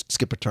 and I'll just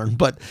skip a turn.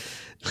 But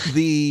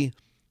the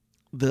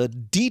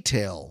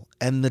detail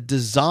and the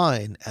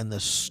design and the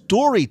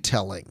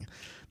storytelling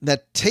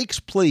that takes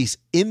place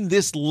in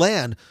this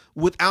land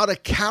without a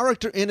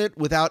character in it,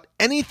 without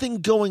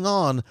anything going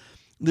on,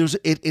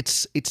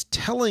 it's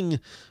telling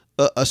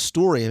a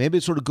story. And maybe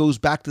it sort of goes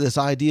back to this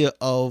idea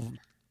of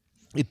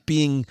it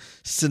being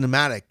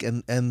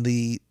cinematic and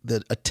the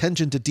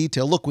attention to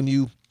detail. Look, when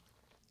you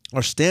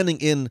are standing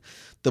in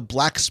the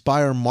Black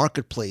Spire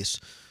marketplace,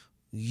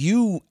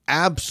 you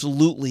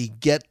absolutely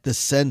get the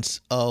sense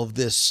of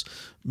this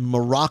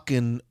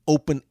Moroccan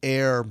open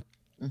air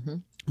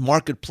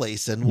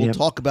marketplace. And we'll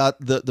talk about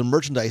the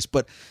merchandise,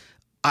 but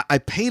I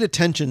paid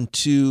attention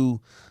to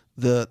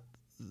the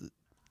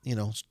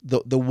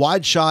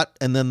wide shot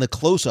and then the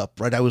close up,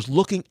 right? I was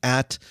looking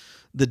at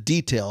the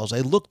details.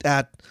 I looked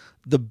at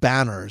the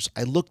banners.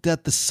 I looked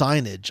at the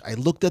signage. I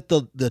looked at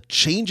the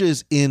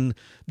changes in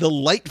the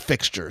light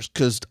fixtures,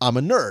 because I'm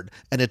a nerd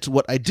and it's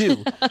what I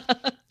do.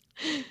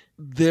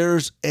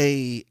 There's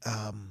again,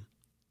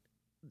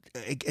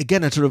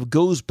 it sort of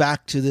goes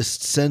back to this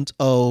sense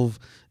of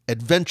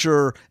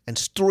adventure and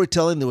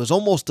storytelling. There was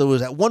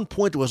at one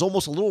point, there was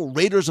almost a little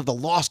Raiders of the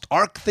Lost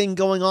Ark thing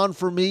going on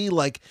for me.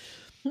 Like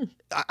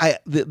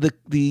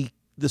the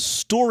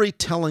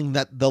storytelling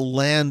that the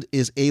land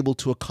is able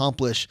to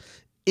accomplish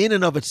in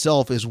and of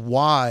itself is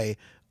why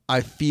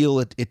I feel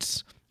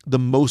it's the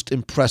most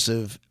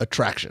impressive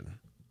attraction.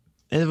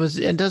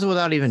 It does it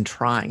without even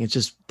trying. It's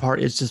just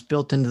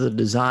built into the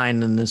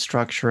design and the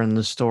structure and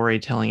the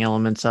storytelling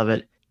elements of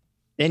it.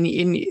 And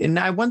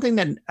one thing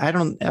that I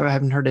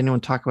haven't heard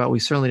anyone talk about, we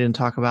certainly didn't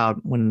talk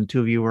about when the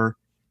two of you were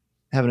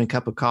having a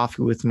cup of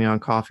coffee with me on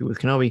Coffee with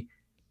Kenobi.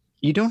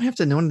 You don't have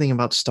to know anything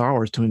about Star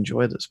Wars to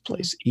enjoy this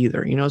place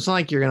either. It's not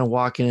like you're going to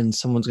walk in and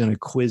someone's going to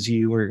quiz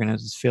you, or you're going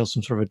to feel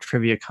some sort of a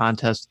trivia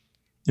contest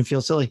and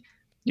feel silly.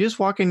 You just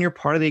walk in, you're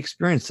part of the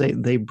experience.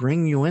 They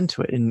bring you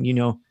into it, and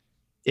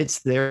it's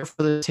there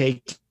for the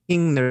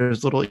taking.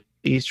 There's little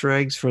Easter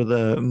eggs for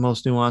the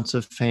most nuanced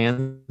of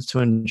fans to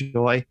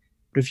enjoy.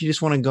 But if you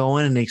just want to go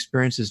in and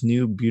experience this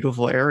new,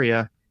 beautiful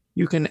area,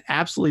 you can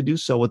absolutely do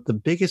so with the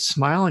biggest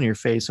smile on your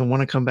face and want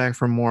to come back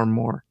for more and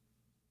more.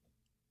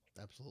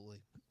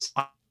 Absolutely.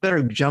 I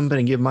better jump in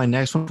and give my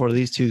next one before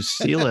these two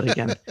steal it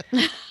again.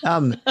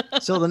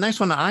 So the next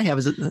one I have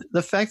is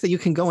the fact that you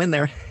can go in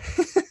there.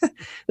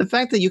 The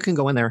fact that you can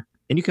go in there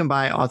and you can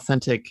buy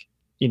authentic,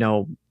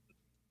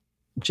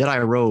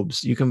 Jedi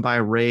robes. You can buy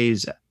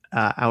Rey's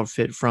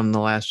outfit from The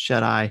Last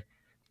Jedi.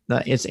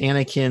 It's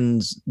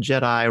Anakin's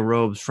Jedi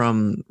robes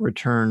from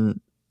Return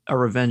A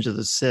Revenge of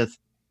the Sith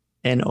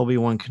and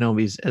Obi-Wan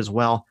Kenobi's as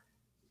well.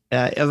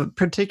 Of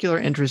particular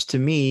interest to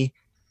me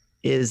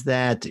is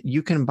that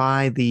you can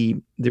buy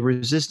the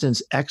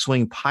Resistance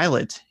X-Wing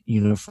pilot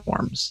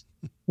uniforms,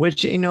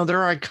 which, they're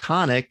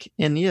iconic.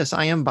 And yes,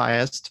 I am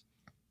biased,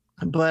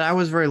 but I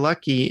was very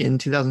lucky in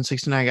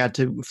 2016. I got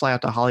to fly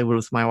out to Hollywood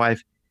with my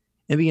wife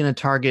and be in a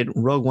Target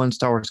Rogue One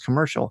Star Wars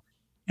commercial.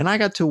 And I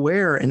got to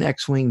wear an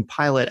X-Wing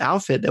pilot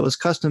outfit that was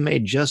custom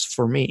made just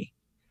for me,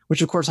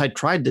 which of course I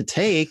tried to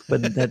take,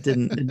 but it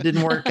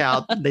didn't work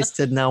out. They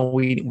said, no,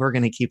 we're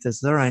going to keep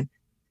this. All right.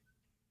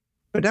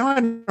 But now I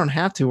don't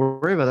have to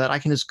worry about that. I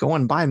can just go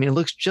and buy. I mean, it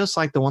looks just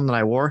like the one that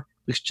I wore.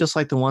 It looks just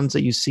like the ones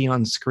that you see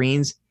on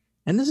screens.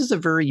 And this is a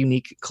very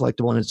unique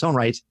collectible in its own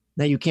right.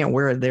 Now, you can't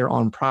wear it there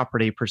on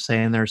property per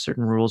se, and there are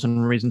certain rules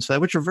and reasons for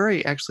that, which are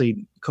very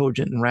actually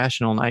cogent and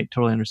rational, and I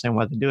totally understand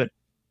why they do it.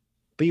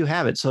 But you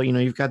have it. So,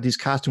 you've got these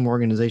costume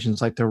organizations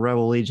like the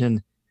Rebel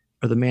Legion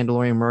or the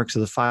Mandalorian Mercs or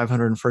the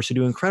 501st who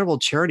do incredible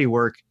charity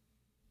work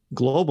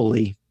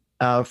globally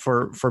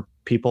for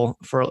people,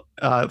 for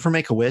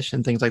Make-A-Wish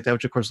and things like that,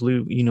 which of course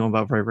Lou you know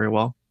about very, very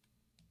well.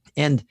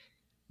 And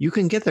you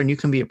can get there and you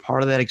can be a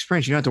part of that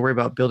experience. You don't have to worry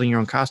about building your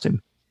own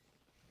costume.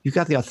 You've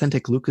got the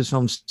authentic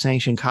Lucasfilm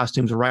sanctioned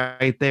costumes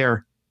right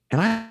there.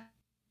 And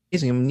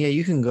amazing. Yeah,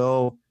 you can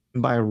go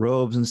and buy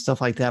robes and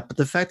stuff like that, but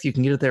the fact that you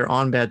can get it there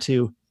on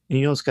Batuu and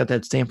it's got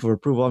that stamp of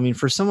approval. I mean,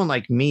 for someone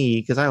like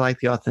me, because I like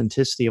the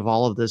authenticity of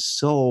all of this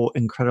so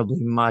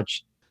incredibly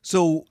much.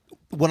 So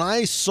when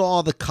I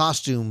saw the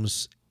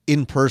costumes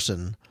in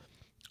person,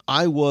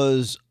 I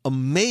was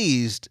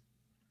amazed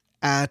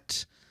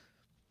at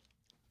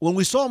when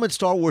we saw them at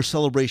Star Wars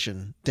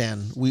Celebration,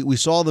 Dan. We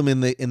saw them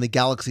in the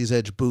Galaxy's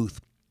Edge booth,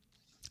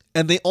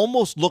 and they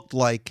almost looked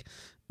like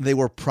they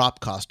were prop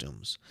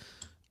costumes.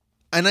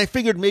 And I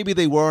figured maybe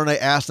they were, and I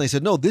asked, and they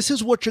said, no, this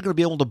is what you're going to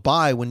be able to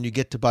buy when you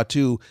get to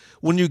Batuu.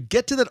 When you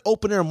get to that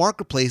open-air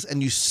marketplace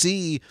and you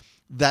see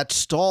that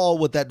stall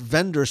with that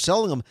vendor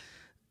selling them,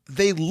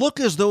 they look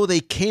as though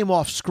they came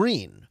off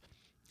screen.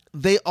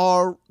 They're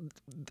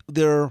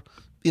to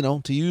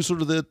use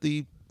sort of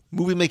the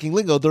movie-making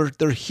lingo,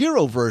 they're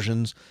hero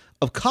versions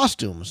of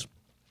costumes.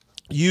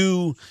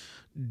 You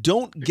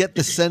don't get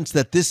the sense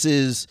that this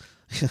is...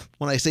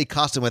 When I say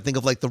costume, I think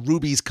of like the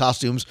Ruby's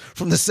costumes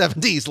from the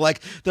 70s.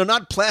 Like, they're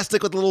not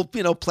plastic with a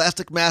little,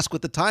 plastic mask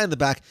with the tie in the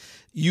back.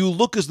 You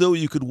look as though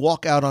you could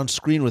walk out on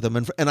screen with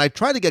them. And I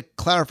try to get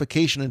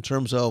clarification in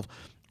terms of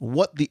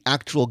what the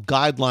actual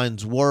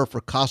guidelines were for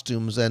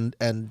costumes. And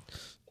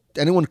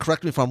anyone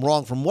correct me if I'm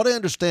wrong. From what I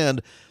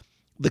understand,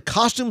 the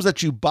costumes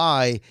that you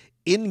buy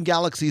in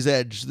Galaxy's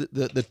Edge,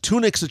 the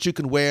tunics that you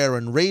can wear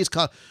and Rey's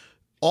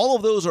all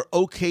of those are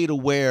okay to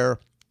wear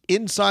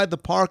inside the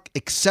park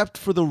except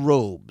for the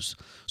robes.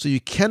 So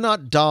you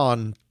cannot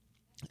don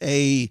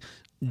a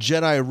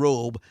Jedi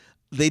robe.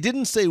 They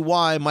didn't say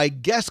why. My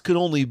guess could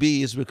only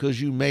be is because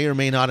you may or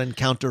may not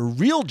encounter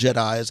real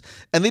Jedis,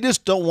 and they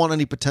just don't want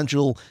any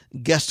potential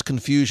guest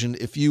confusion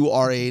if you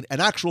are an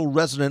actual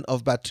resident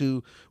of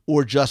Batuu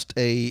or just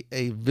a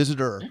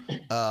visitor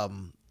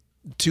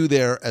to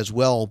there as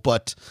well.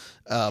 But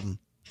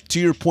to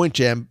your point,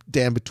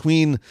 Dan,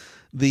 between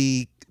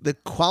the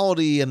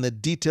quality and the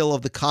detail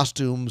of the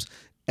costumes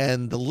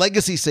and the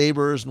legacy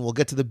sabers, and we'll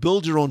get to the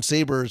build your own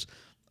sabers.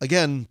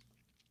 Again,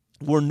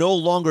 we're no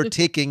longer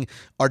taking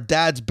our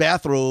dad's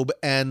bathrobe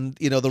and,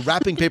 the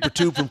wrapping paper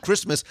tube from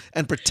Christmas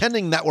and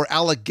pretending that we're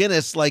Alec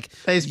Guinness. Like,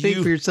 hey, speak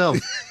for yourself.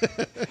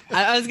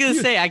 I was going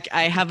to say,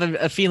 I have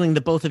a feeling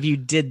that both of you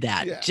did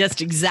that. Yeah.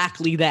 Just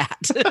exactly that.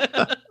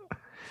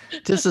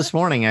 Just this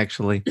morning,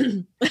 actually.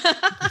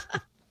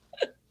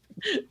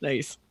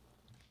 Nice.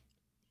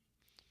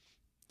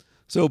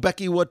 So,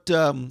 Becky, what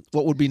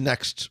would be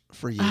next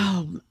for you?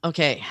 Oh,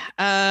 okay.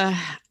 I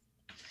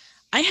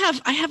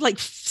have like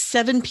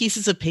 7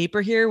 pieces of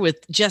paper here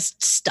with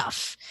just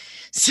stuff.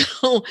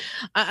 So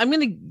I'm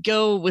going to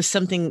go with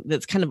something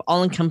that's kind of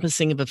all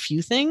encompassing of a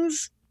few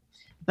things,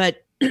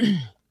 but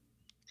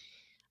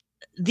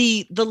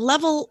the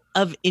level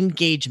of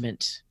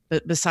engagement,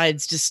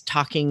 besides just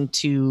talking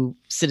to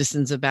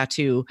citizens of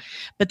Batuu,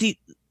 but the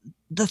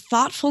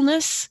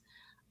thoughtfulness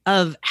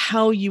of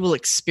how you will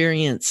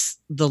experience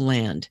the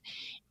land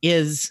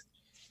is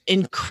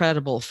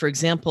incredible. For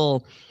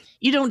example,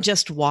 you don't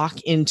just walk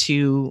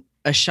into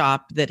a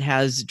shop that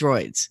has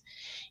droids.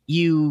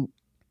 You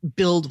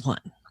build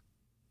one.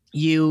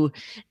 You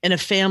and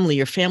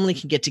your family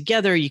can get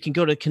together. You can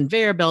go to a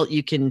conveyor belt.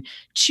 You can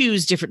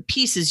choose different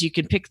pieces. You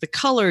can pick the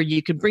color.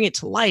 You can bring it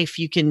to life.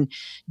 You can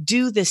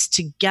do this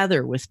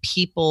together with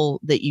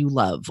people that you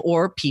love,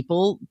 or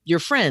people, your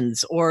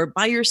friends, or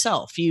by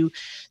yourself. You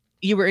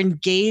were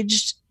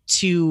engaged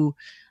to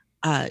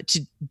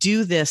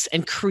do this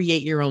and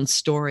create your own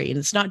story. And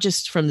it's not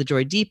just from the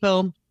Droid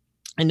Depot.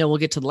 I know we'll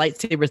get to the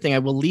lightsaber thing. I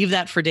will leave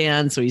that for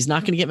Dan, so he's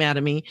not going to get mad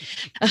at me.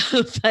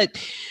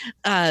 But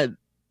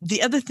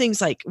the other things,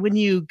 like when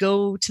you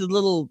go to the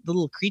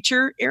little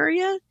creature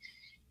area,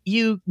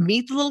 you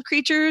meet the little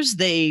creatures.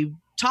 They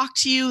talk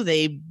to you.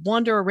 They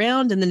wander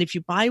around. And then if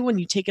you buy one,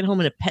 you take it home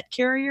in a pet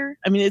carrier.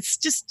 I mean, it's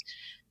just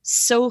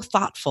so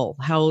thoughtful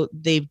how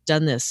they've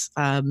done this,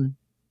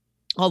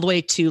 all the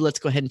way to, let's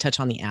go ahead and touch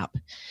on the app,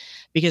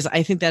 because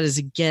I think that is,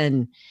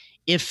 again,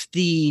 if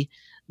the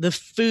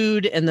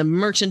food and the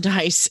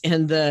merchandise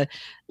and the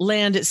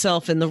land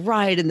itself and the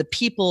ride and the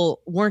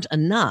people weren't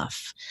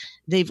enough,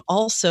 they've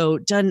also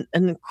done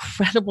an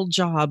incredible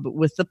job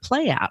with the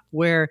Play app,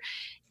 where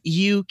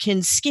you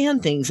can scan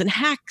things and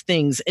hack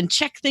things and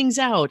check things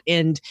out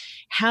and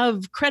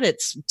have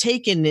credits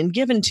taken and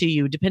given to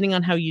you depending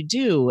on how you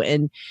do,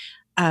 and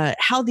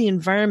how the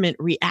environment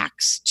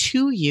reacts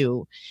to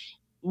you,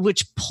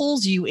 which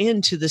pulls you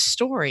into the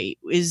story,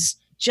 is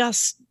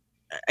just,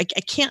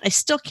 I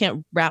still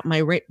can't wrap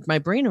my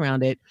brain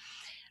around it.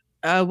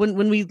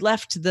 When we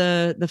left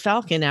the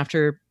Falcon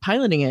after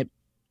piloting it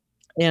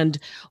and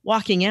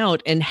walking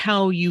out, and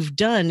how you've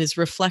done is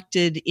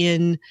reflected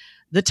in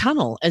the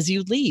tunnel as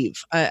you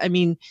leave. I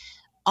mean,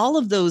 all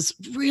of those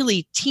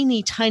really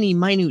teeny tiny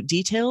minute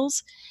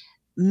details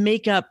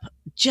make up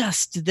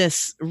just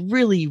this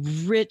really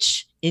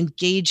rich,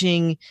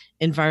 engaging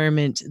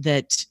environment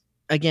that,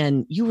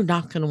 again, you are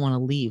not going to want to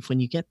leave when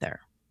you get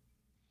there.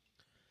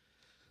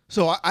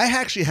 So I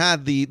actually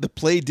had the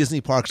Play Disney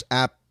Parks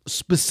app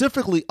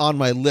specifically on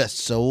my list.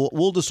 So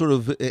we'll just sort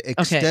of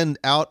extend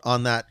out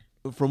on that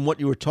from what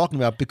you were talking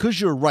about,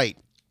 because you're right.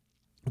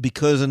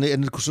 Because, and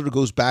it sort of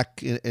goes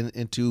back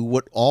into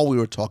what all we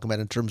were talking about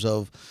in terms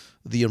of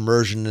the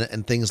immersion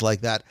and things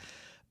like that.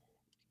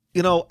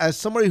 You know, as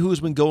somebody who's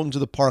been going to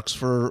the parks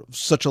for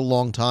such a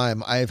long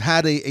time, I've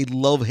had a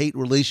love-hate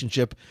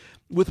relationship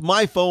with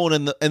my phone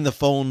and the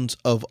phones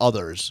of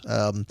others.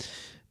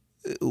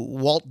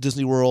 Walt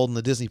Disney World and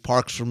the Disney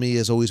parks for me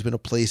has always been a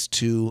place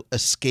to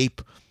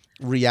escape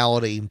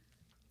reality.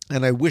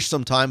 And I wish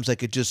sometimes I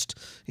could just,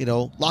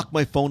 lock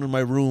my phone in my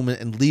room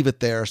and leave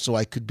it there so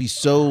I could be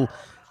so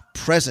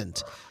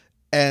present.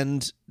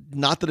 And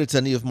not that it's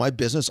any of my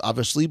business,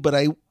 obviously, but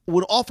I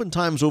would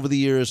oftentimes over the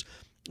years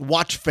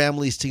watch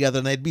families together,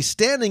 and I'd be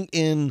standing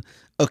in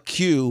a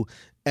queue,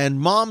 and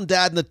mom,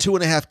 dad, and the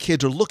 2.5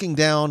 kids are looking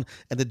down,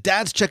 and the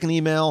dad's checking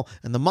email,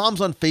 and the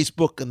mom's on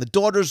Facebook, and the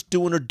daughter's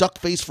doing her duck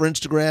face for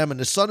Instagram, and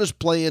the son is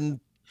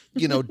playing,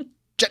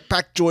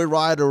 Jetpack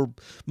Joyride or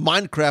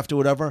Minecraft or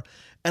whatever.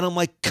 And I'm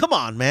like, come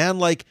on, man.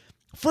 Like,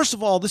 first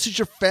of all, this is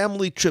your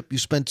family trip. You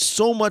spent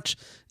so much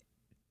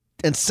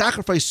and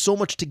sacrificed so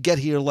much to get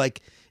here.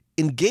 Like,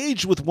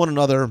 engage with one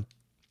another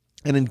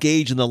and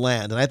engage in the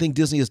land. And I think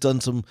Disney has done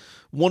some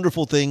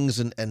wonderful things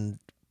and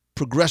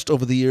progressed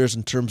over the years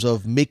in terms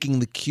of making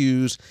the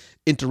queues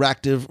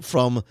interactive,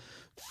 from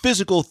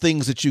physical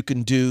things that you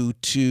can do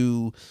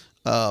to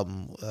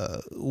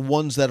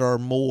ones that are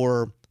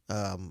more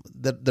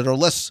that are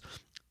less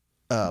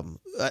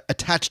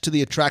attached to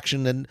the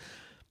attraction. And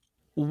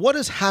what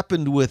has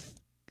happened with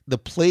the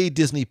Play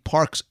Disney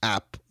Parks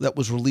app that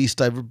was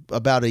released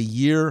about a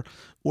year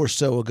or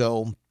so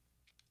ago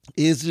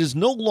is it is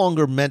no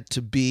longer meant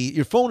to be,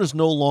 your phone is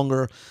no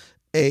longer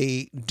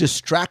a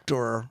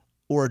distractor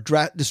or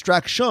a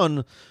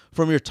distraction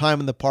from your time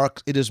in the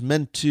parks. It is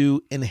meant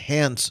to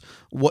enhance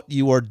what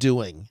you are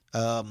doing,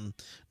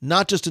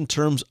 not just in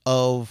terms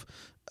of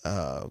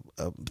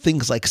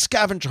things like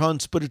scavenger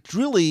hunts, but it's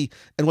really,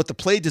 and what the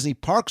Play Disney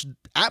Parks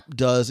app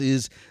does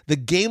is the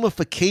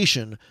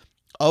gamification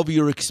of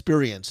your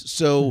experience.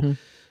 So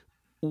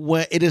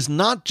when it is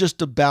not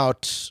just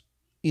about,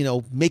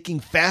 making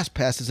fast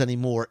passes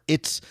anymore,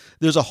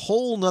 there's a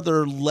whole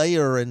nother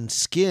layer and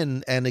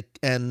skin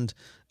and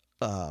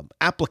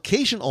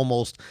application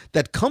almost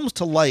that comes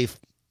to life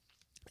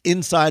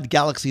inside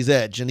Galaxy's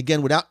Edge. And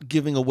again, without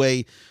giving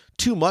away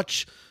too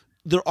much,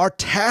 there are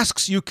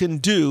tasks you can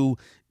do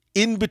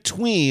in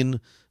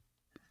between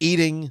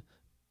eating,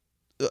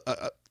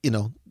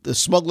 the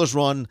Smuggler's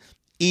Run,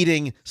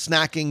 eating,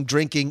 snacking,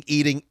 drinking,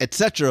 eating,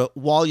 etc.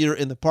 while you're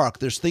in the park.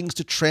 There's things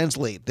to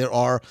translate. There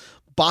are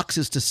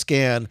boxes to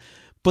scan,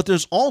 but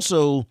there's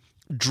also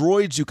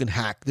droids you can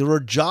hack. There are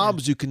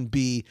jobs you can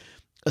be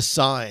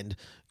assigned.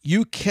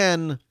 You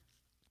can,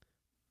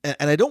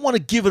 and I don't want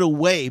to give it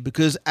away,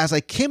 because as I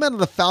came out of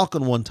the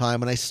Falcon one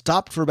time and I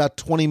stopped for about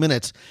 20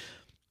 minutes,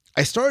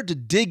 I started to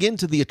dig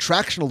into the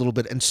attraction a little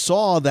bit and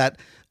saw that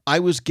I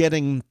was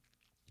getting,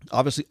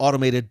 obviously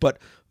automated, but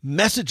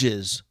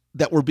messages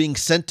that were being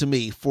sent to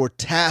me for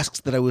tasks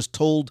that I was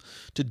told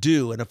to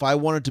do. And if I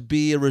wanted to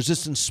be a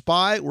Resistance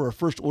spy or a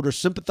First Order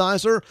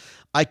sympathizer,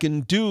 I can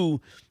do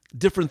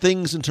different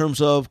things in terms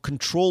of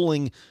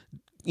controlling,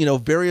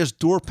 various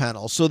door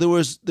panels. So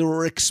there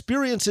were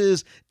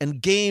experiences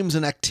and games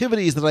and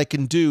activities that I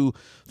can do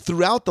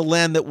throughout the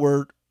land that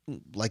were,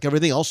 like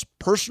everything else,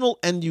 personal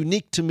and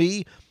unique to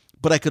me,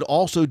 but I could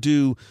also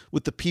do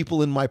with the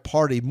people in my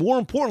party. More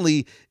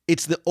importantly,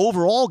 it's the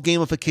overall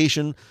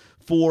gamification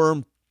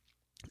for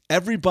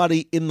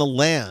everybody in the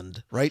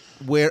land, right?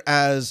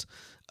 Whereas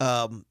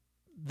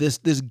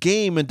this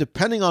game, and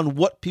depending on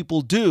what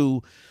people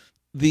do,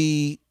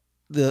 the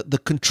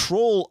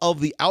control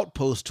of the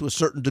outpost to a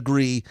certain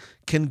degree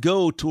can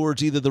go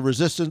towards either the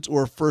Resistance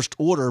or First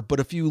Order. But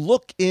if you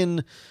look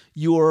in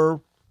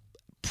your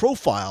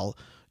profile,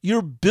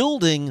 you're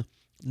building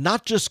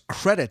not just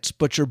credits,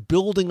 but you're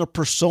building a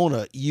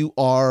persona. You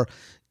are,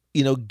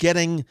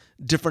 getting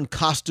different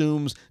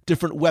costumes,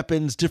 different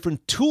weapons,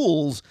 different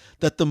tools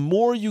that the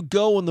more you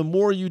go and the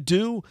more you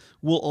do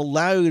will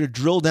allow you to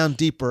drill down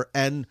deeper,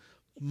 and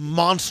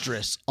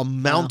monstrous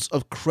amounts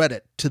of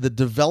credit to the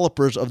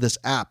developers of this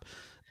app.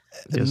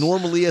 Yes.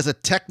 Normally, as a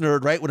tech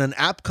nerd, right, when an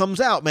app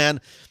comes out,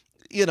 man,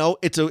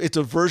 it's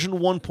a version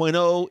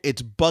 1.0,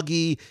 it's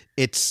buggy,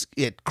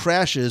 it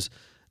crashes.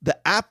 The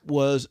app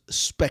was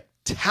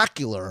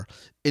spectacular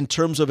in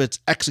terms of its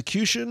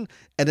execution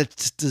and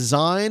its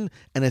design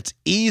and its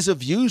ease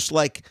of use.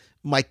 Like,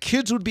 my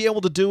kids would be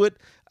able to do it.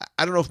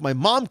 I don't know if my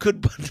mom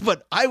could,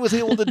 but I was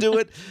able to do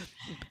it.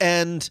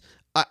 And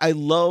I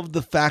love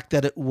the fact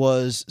that it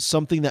was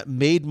something that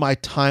made my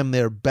time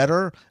there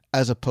better,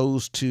 as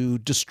opposed to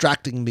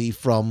distracting me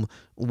from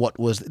what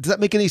was. Does that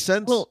make any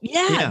sense? Well,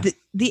 yeah.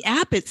 The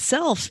app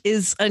itself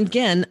is,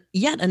 again,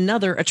 yet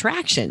another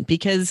attraction,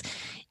 because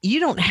you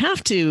don't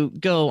have to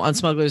go on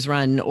Smuggler's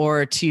Run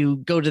or to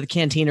go to the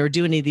canteen or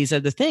do any of these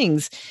other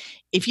things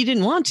if you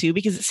didn't want to,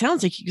 because it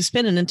sounds like you could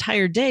spend an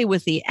entire day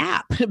with the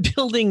app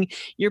building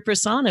your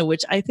persona,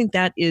 which I think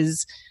that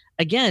is,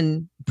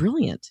 again,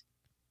 brilliant.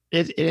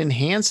 It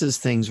enhances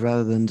things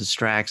rather than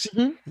distracts.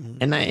 Mm-hmm.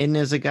 And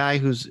as a guy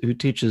who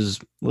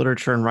teaches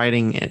literature and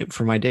writing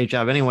for my day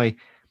job anyway,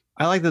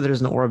 I like that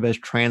there's an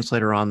Aurebesh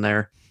translator on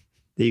there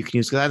that you can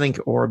use, because I think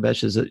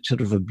Aurebesh is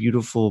sort of a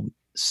beautiful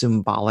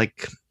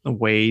symbolic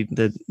way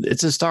that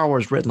it's a Star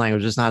Wars written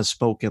language. It's not a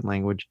spoken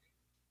language.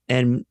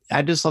 And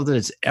I just love that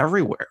it's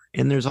everywhere.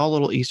 And there's all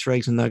little Easter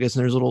eggs and nuggets,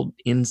 and there's little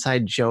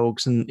inside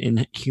jokes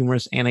and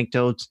humorous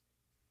anecdotes.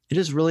 It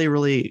is really,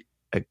 really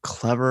a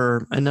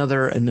clever,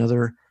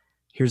 another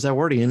here's that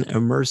word again,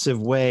 immersive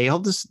way. I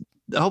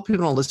hope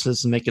people don't listen to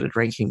this and make it a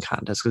drinking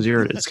contest, because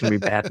it's going to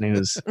be bad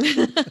news. I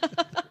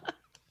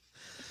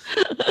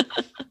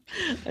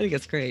think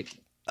it's great.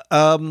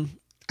 I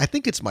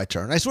think it's my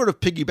turn. I sort of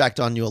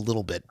piggybacked on you a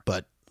little bit,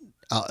 but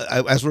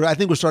I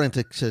think we're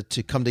starting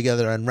to come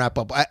together and wrap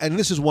up. And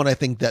this is one I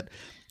think that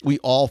we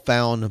all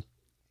found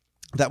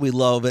that we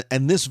love,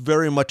 and this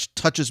very much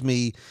touches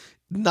me,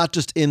 not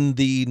just in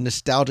the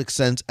nostalgic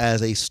sense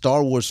as a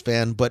Star Wars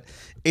fan, but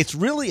it's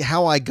really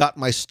how I got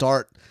my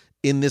start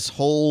in this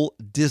whole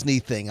Disney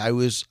thing.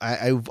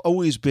 I've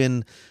always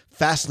been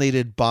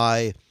fascinated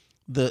by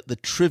the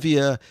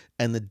trivia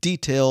and the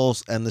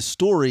details and the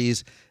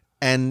stories.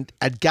 And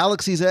at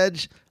Galaxy's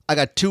Edge, I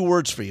got 2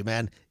 words for you,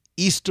 man: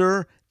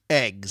 Easter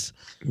eggs.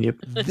 Yep.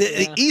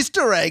 The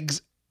Easter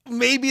eggs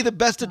may be the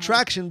best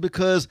attraction,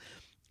 because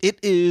it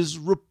is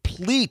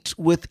replete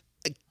with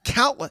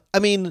countless. I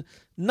mean,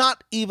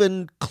 not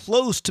even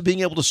close to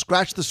being able to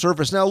scratch the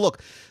surface. Now, look,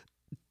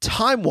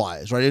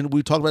 time-wise, right? And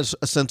we talked about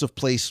a sense of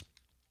place.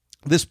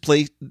 This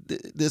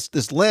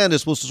land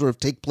is supposed to sort of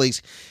take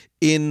place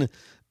in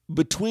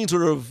between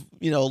sort of,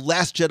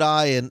 Last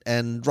Jedi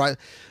and right.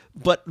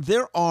 But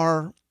there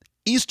are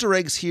Easter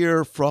eggs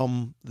here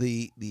from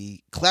the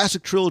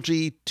classic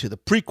trilogy to the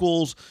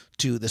prequels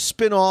to the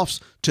spin-offs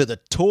to the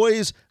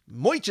toys,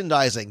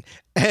 merchandising,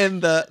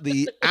 and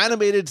the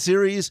animated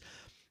series.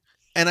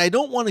 And I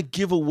don't want to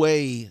give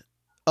away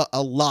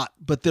a lot,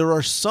 but there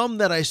are some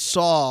that I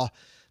saw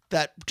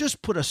that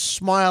just put a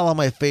smile on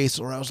my face,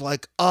 where I was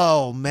like,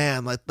 oh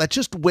man, that's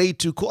just way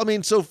too cool. I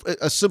mean, so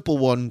a simple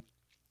one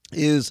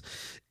is,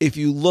 if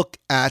you look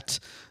at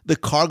the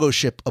cargo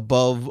ship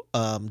above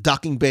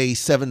Docking Bay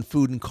 7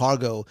 Food and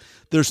Cargo,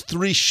 there's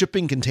 3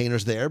 shipping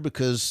containers there,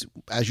 because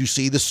as you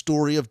see, the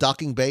story of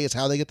Docking Bay is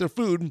how they get their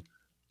food.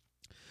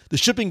 The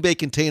shipping bay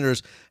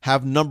containers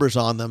have numbers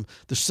on them.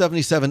 The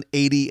 77,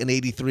 80, and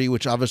 83,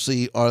 which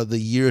obviously are the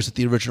years that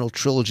the original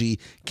trilogy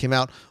came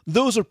out.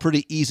 Those are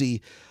pretty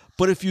easy.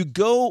 But if you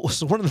go,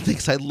 so one of the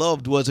things I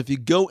loved was, if you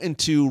go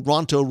into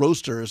Ronto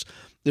Roasters,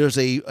 there's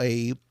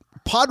a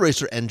pod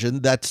racer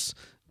engine that's,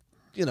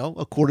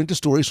 according to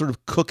story, sort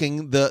of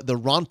cooking the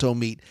Ronto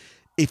meat.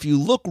 If you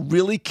look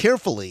really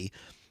carefully,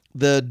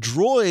 the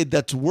droid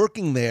that's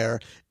working there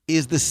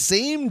is the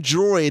same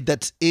droid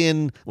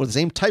the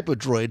same type of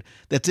droid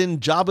that's in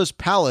Jabba's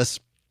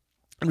palace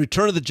in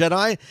Return of the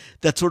Jedi,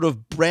 that's sort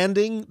of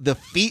branding the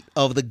feet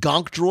of the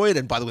Gonk droid.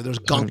 And by the way, there's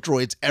Gonk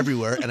droids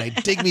everywhere, and I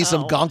dig me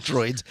some Gonk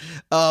droids.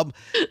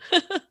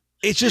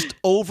 It's just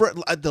over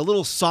the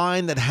little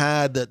sign that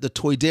had the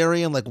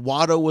Toydarian, like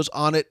Watto was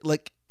on it.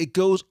 Like, it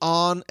goes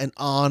on and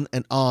on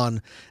and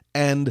on.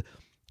 And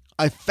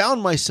I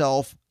found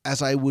myself,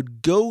 as I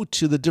would go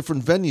to the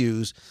different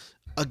venues,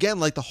 again,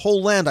 like the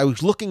whole land, I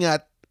was looking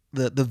at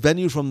the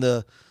venue from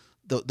the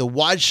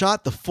wide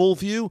shot, the full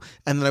view,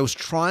 and then I was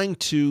trying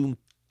to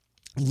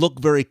look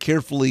very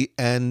carefully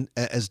and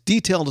as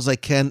detailed as I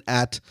can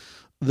at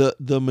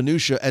the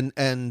minutia.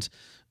 And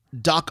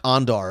Doc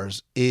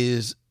Ondar's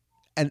is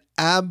an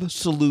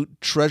absolute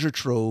treasure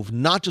trove,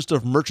 not just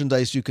of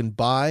merchandise you can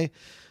buy,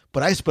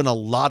 but I spent a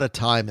lot of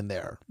time in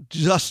there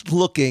just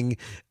looking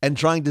and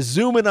trying to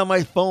zoom in on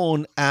my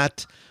phone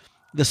at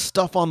the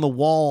stuff on the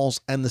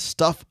walls and the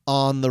stuff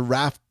on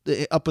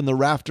the up in the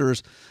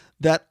rafters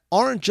that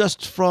aren't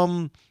just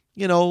from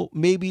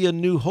maybe A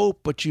New Hope,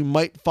 but you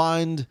might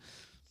find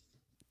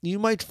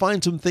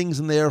some things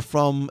in there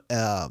from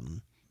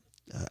an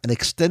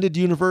extended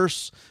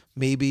universe,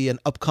 maybe an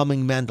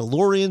upcoming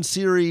Mandalorian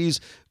series,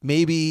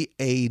 maybe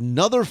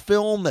another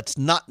film that's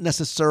not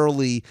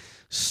necessarily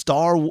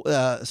Star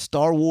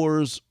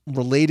Wars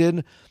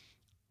related.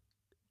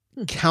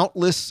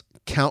 Countless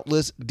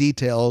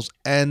details.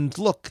 And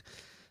look,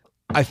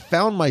 I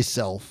found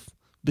myself,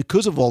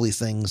 because of all these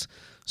things,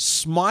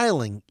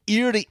 smiling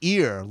ear to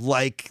ear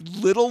like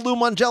little Lou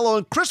Mongello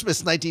in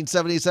Christmas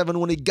 1977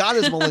 when he got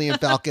his Millennium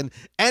Falcon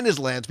and his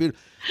land speed.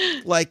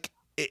 Like,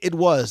 it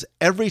was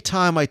every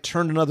time I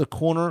turned another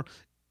corner,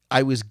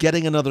 I was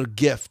getting another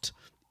gift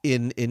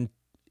in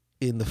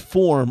the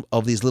form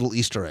of these little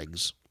Easter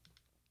eggs.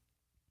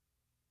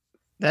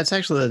 That's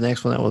actually the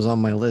next one that was on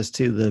my list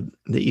too.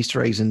 The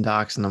Easter eggs and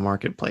docks in the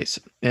marketplace,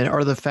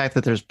 or the fact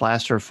that there's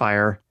blaster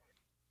fire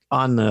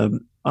on the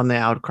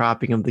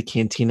outcropping of the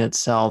cantina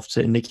itself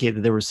to indicate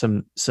that there were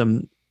some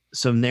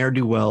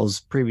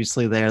ne'er-do-wells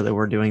previously there that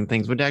were doing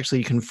things. But actually,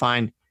 you can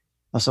find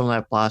how some of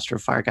that blaster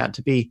fire got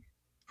to be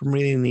from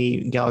reading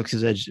the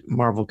Galaxy's Edge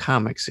Marvel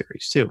Comics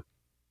series too,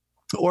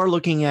 or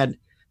looking at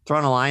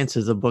Thrawn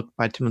Alliances, a book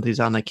by Timothy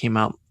Zahn that came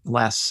out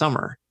last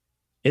summer.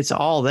 It's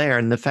all there,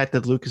 and the fact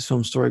that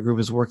Lucasfilm Story Group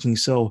is working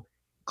so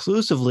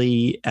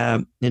exclusively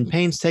and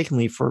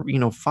painstakingly for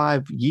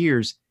 5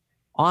 years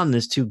on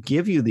this to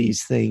give you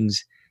these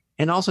things,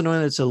 and also knowing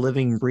that it's a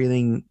living,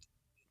 breathing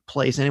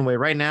place. Anyway,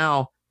 right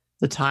now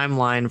the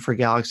timeline for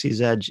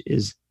Galaxy's Edge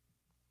is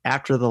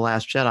after The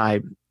Last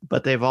Jedi,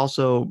 but they've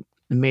also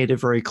made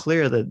it very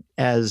clear that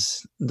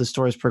as the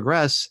stories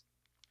progress,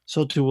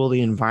 so too will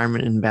the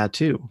environment in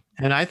Batuu,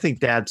 and I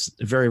think that's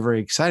very, very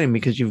exciting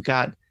because you've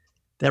got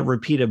that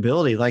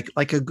repeatability,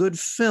 like a good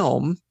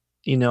film,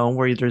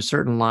 where there's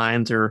certain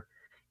lines or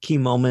key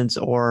moments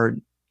or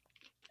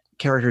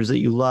characters that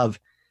you love.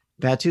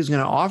 Batuu is going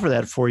to offer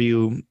that for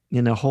you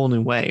in a whole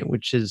new way,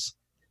 which is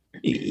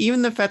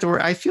even the fact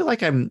that I feel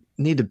like I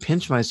need to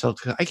pinch myself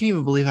because I can't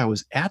even believe I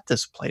was at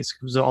this place.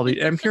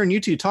 I'm hearing you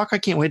two talk. I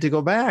can't wait to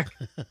go back.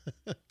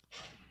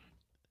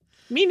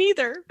 Me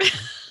neither.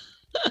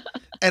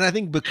 And I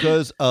think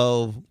because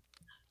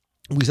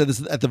we said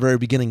this at the very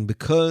beginning,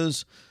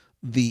 because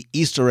the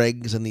Easter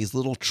eggs and these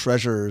little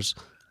treasures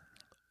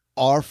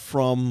are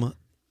from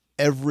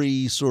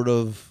every sort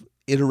of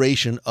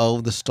iteration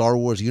of the Star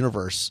Wars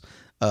universe.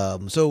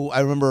 So I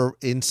remember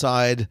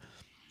inside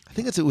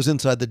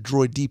the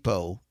Droid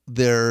Depot,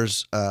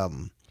 there's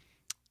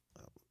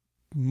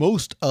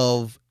most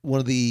of one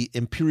of the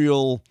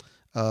Imperial,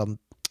 what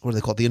are they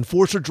called? The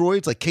Enforcer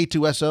droids, like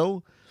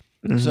K2SO.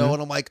 Mm-hmm. So,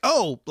 and I'm like,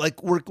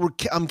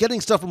 I'm getting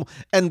stuff from,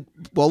 and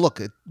well,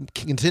 look,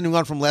 continuing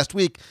on from last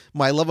week,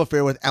 my love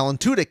affair with Alan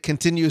Tudyk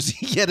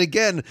continues yet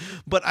again.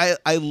 But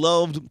I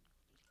loved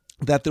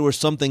that there was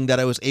something that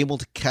I was able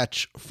to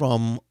catch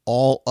from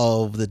all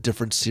of the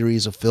different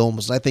series of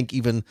films. And I think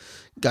even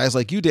guys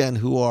like you, Dan,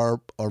 who are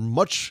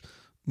much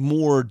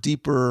more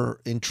deeper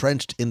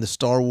entrenched in the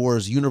Star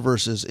Wars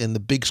universes, in the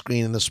big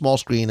screen and the small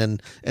screen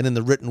and in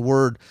the written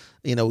word,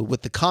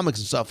 with the comics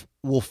and stuff,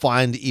 will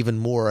find even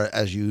more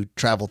as you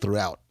travel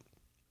throughout.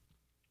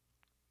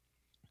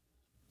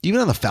 Even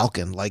on the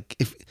Falcon, like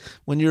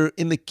when you're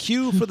in the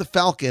queue for the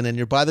Falcon and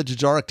you're by the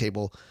Jajaric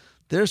table,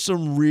 there's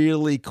some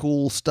really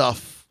cool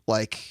stuff.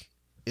 Like,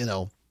 I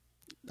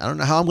don't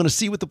know how I'm going to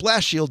see with the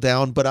blast shield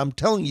down, but I'm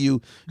telling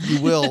you,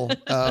 you will.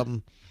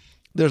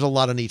 There's a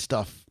lot of neat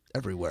stuff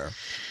everywhere.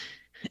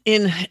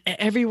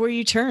 Everywhere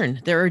you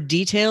turn, there are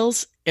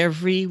details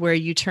everywhere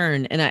you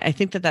turn, and I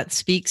think that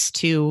speaks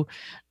to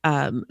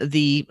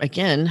the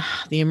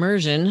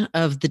immersion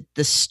of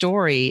the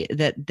story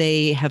that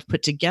they have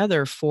put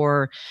together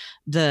for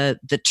the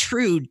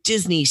true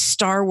Disney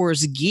Star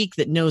Wars geek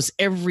that knows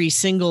every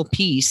single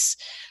piece.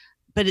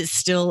 But it's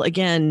still,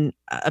 again,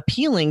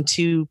 appealing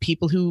to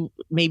people who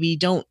maybe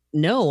don't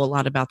know a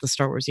lot about the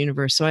Star Wars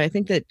universe. So I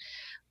think that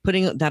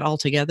putting that all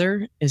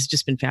together has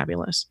just been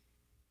fabulous.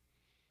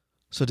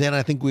 So, Dan,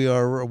 I think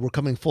we're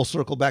coming full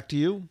circle back to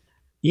you.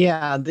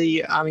 Yeah, I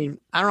don't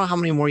know how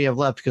many more you have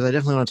left because I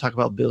definitely want to talk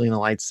about building a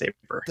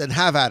lightsaber. Then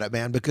have at it,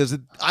 man, because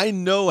I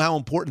know how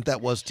important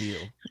that was to you.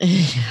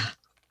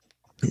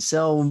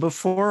 So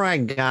before I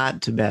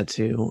got to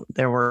Batuu,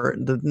 there were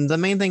the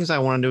main things I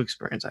wanted to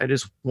experience. I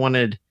just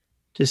wanted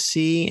to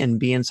see and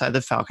be inside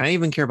the Falcon. I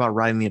didn't even care about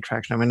riding the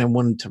attraction. I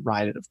wanted to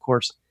ride it, of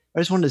course. I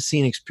just wanted to see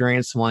and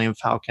experience the Millennium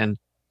Falcon.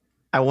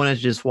 I wanted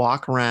to just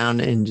walk around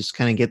and just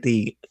kind of get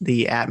the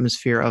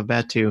atmosphere of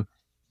Batuu.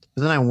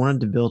 But then I wanted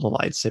to build a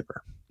lightsaber.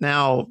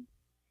 Now,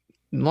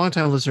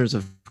 longtime listeners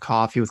of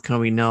Coffee with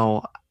Kenobi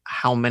know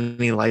how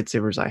many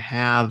lightsabers I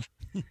have.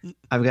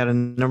 I've got a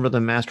number of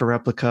the master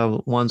replica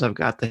ones. I've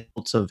got the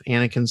hilts of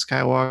Anakin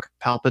Skywalker,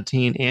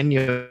 Palpatine, and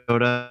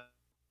Yoda.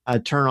 I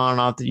turn on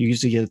and off that you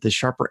usually get the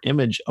sharper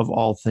image of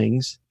all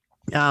things.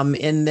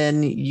 And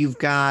then you've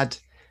got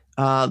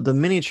the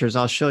miniatures.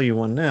 I'll show you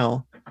one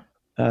now.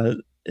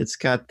 It's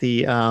got this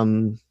is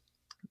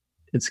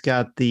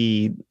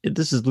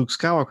Luke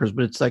Skywalker's,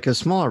 but it's like a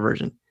smaller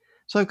version.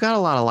 So I've got a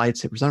lot of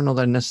lightsabers. I don't know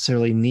that I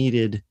necessarily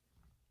needed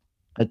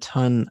a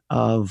ton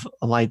of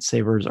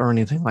lightsabers or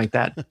anything like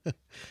that.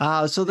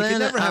 So then you can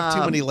never have too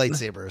many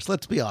lightsabers.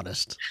 Let's be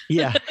honest.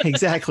 Yeah,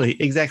 exactly.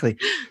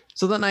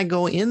 So then I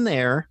go in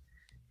there,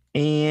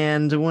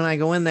 and when I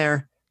go in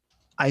there,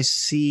 I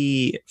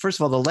see, first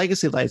of all, the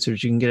legacy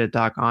lightsabers you can get at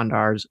Doc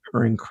Ondar's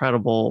are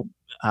incredible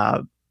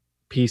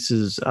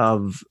pieces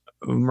of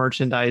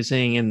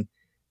merchandising, and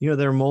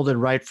they're molded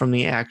right from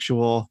the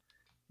actual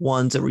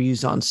ones that were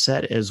used on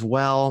set as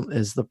well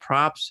as the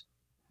props.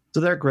 So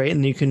they're great,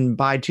 and you can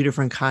buy two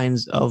different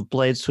kinds of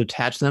blades to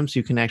attach them, so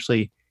you can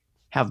actually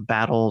have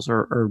battles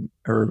or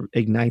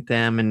ignite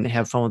them and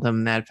have fun with them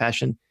in that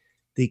fashion.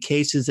 The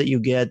cases that you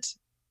get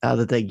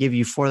that they give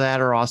you for that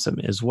are awesome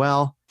as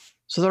well.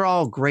 So they're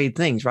all great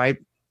things, right?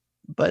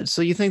 But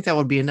so you think that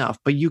would be enough,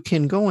 but you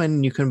can go in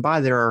and you can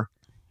buy, there are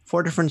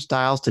 4 different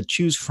styles to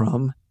choose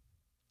from.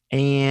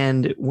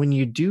 And when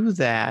you do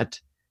that,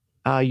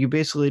 you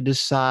basically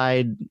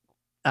decide,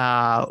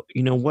 what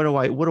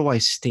do I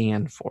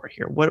stand for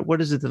here?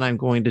 What is it that I'm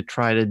going to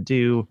try to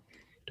do?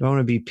 Do I want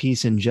to be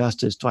peace and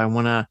justice? Do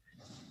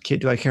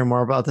I care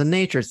more about the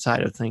nature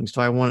side of things?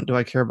 Do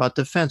I care about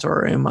defense,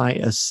 or am I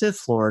a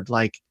Sith Lord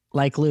like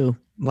Lou?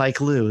 Like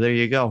Lou, there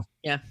you go.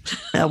 Yeah.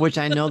 Which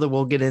I know that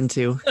we'll get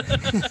into.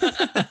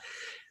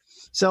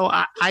 So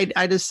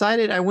I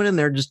decided, I went in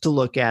there just to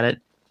look at it.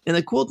 And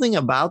the cool thing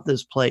about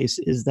this place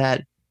is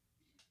that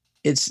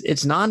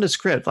it's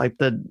nondescript. Like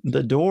the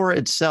door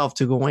itself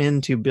to go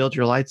in to build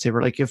your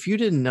lightsaber, like if you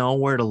didn't know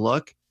where to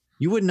look,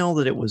 you would know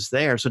that it was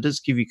there. So it does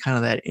give you kind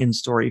of that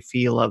in-story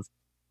feel of,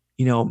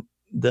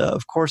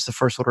 of course, the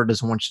First Order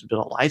doesn't want you to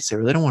build a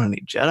lightsaber. They don't want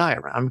any Jedi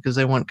around because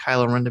they want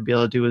Kylo Ren to be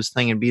able to do his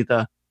thing and be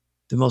the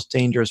most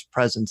dangerous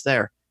presence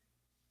there.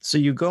 So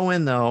you go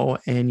in, though,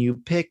 and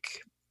you pick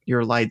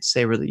your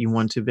lightsaber that you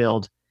want to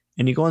build,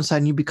 and you go inside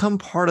and you become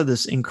part of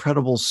this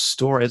incredible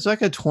story. It's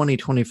like a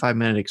 25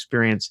 minute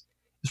experience.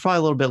 It's probably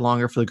a little bit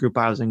longer for the group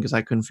I was in because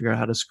I couldn't figure out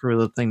how to screw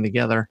the thing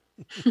together.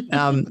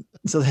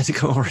 So they had to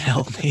come over and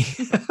help me,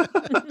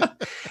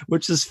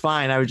 which is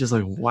fine. I was just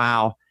like,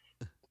 wow.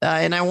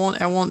 And I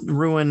won't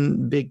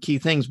ruin big key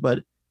things, but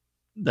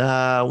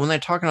when they're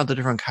talking about the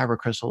different kyber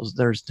crystals,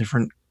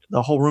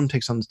 the whole room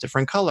takes on this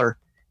different color,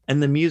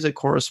 and the music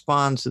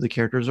corresponds to the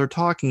characters they're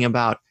talking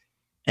about.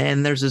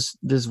 And there's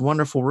this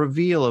wonderful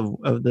reveal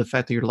of the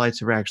fact that your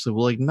lightsaber actually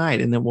will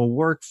ignite and it will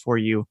work for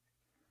you.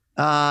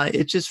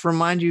 It just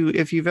reminds you,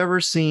 if you've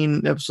ever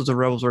seen episodes of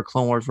Rebels or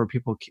Clone Wars where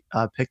people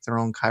pick their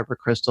own kyber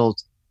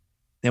crystals,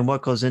 and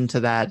what goes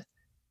into that,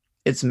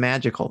 it's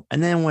magical.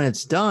 And then when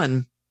it's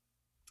done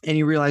and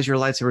you realize your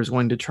lightsaber is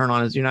going to turn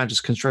on, as you're not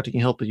just constructing a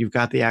hilt, but you've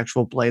got the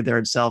actual blade there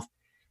itself.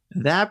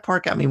 That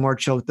part got me more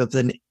choked up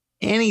than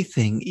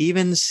anything,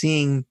 even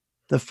seeing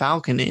the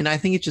Falcon. And I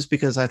think it's just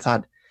because I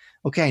thought,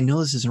 okay, I know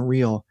this isn't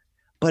real,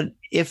 but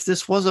if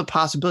this was a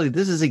possibility,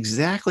 this is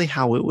exactly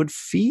how it would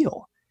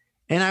feel.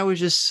 And I was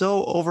just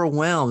so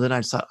overwhelmed. And I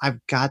just thought, I've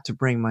got to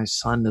bring my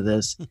son to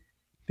this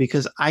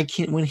because I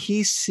can't, when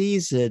he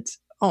sees it,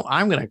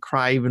 I'm going to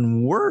cry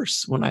even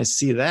worse when I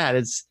see that.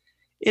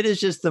 It is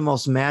just the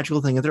most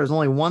magical thing. If there was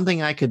only one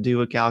thing I could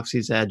do at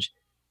Galaxy's Edge,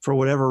 for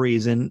whatever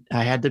reason,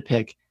 I had to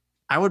pick,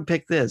 I would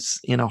pick this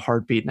in a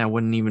heartbeat, and I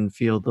wouldn't even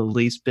feel the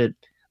least bit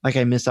like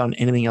I missed out on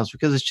anything else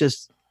because it's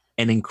just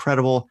an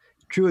incredible,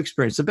 true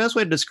experience. The best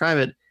way to describe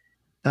it,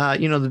 the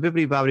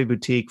Bibbidi Bobbidi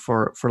Boutique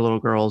for little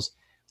girls,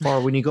 or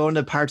when you go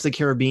into Pirates of the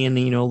Caribbean,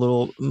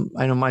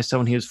 I know my son,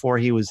 when he was 4,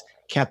 he was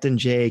Captain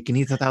Jake, and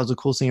he thought that was the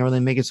coolest thing ever. They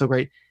make it so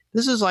great.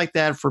 This is like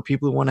that for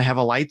people who want to have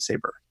a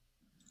lightsaber,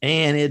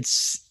 and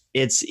it's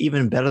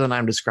even better than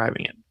I'm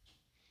describing it.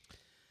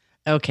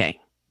 Okay.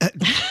 Go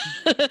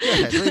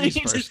ahead, ladies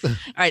first. All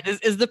right.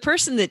 Is the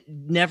person that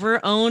never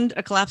owned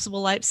a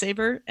collapsible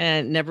lightsaber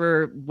and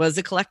never was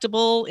a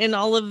collector in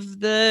all of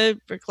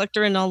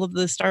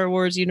the Star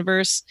Wars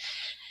universe.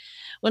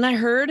 When I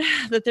heard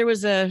that there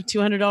was a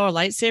 $200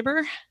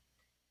 lightsaber,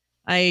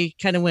 I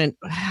kind of went,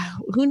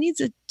 who needs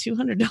a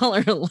 $200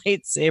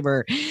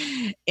 lightsaber?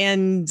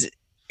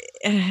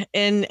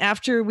 And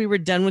after we were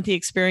done with the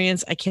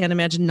experience, I can't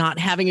imagine not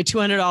having a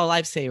 $200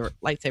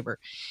 lightsaber.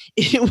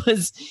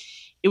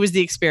 It was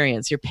the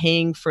experience. You're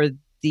paying for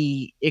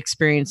the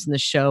experience in the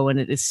show, and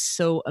it is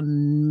so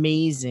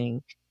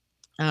amazing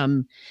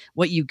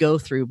what you go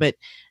through. But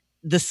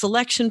the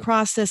selection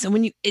process, and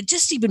when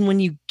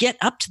you get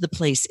up to the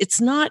place,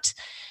 it's not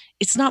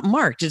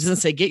marked. It doesn't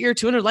say get your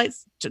 $200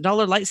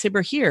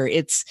 lightsaber here.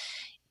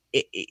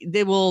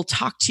 They will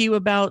talk to you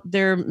about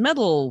their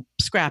metal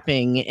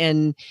scrapping,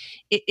 and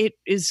it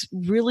is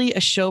really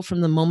a show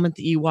from the moment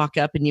that you walk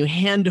up and you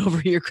hand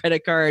over your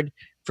credit card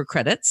for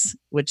credits,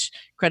 which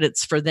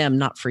credits for them,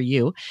 not for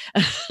you.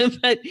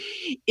 But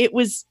it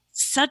was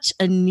such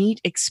a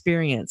neat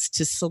experience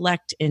to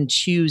select and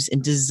choose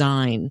and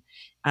design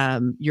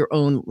your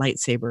own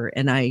lightsaber.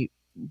 And I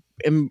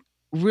am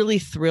really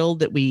thrilled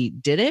that we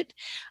did it.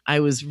 I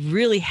was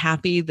really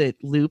happy that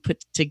Lou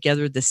put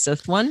together the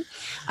Sith one.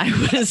 I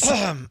was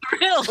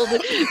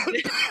thrilled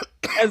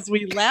as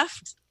we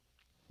left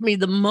I mean,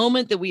 the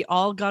moment that we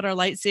all got our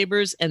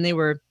lightsabers and they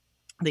were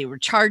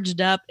charged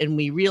up and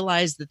we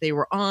realized that they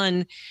were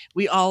on,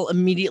 we all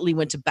immediately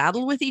went to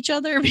battle with each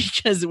other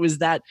because it was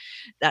that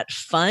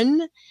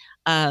fun.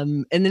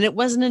 And then it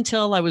wasn't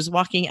until I was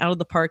walking out of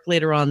the park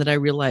later on that I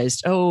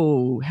realized,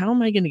 oh, how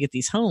am I going to get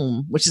these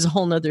home? Which is a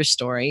whole nother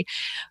story.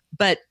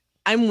 But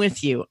I'm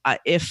with you.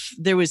 If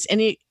there was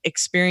any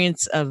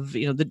experience of,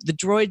 the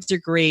droids are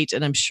great,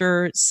 and I'm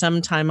sure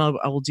sometime I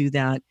will do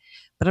that.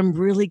 But I'm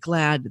really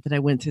glad that I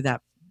went through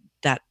that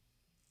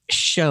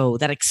show,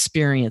 that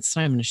experience.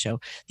 Sorry, I'm going to show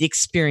the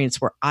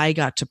experience where I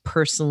got to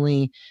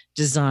personally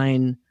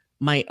design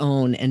my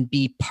own and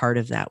be part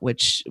of that,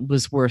 which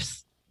was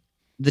worth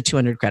the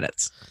 200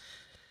 credits.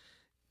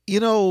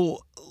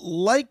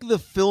 Like the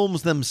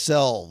films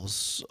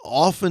themselves,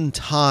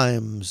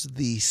 oftentimes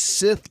the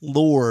Sith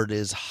Lord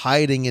is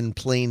hiding in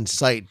plain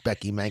sight,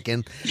 Becky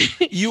Mencken.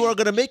 You are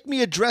going to make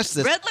me address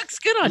this. Red looks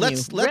good on you.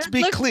 Let's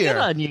be clear.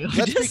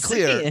 Let's be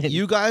clear. Saying.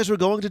 You guys were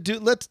going to do,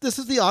 this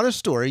is the honest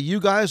story. You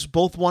guys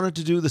both wanted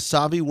to do the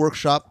Savi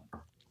workshop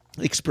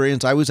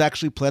experience. I was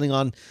actually planning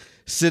on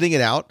sitting it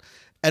out.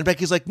 And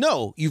Becky's like,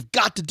 no, you've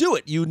got to do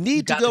it. You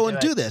need to go and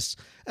do this.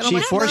 And she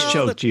force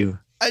choked you.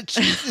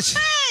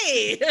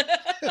 Hey!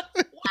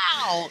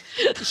 Wow.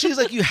 She's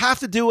like, you have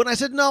to do it. And I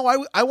said, no,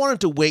 I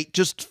wanted to wait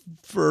just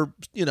for,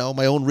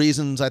 my own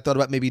reasons. I thought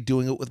about maybe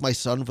doing it with my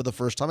son for the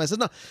first time. I said,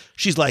 no.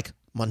 She's like,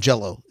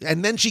 Mangello.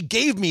 And then she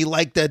gave me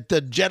like the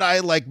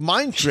Jedi like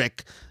mind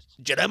trick.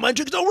 Jedi mind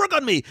tricks don't work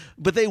on me.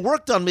 But they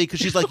worked on me because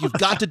she's like, you've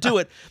got to do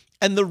it.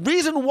 And the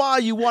reason why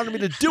you wanted me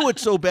to do it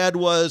so bad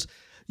was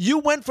you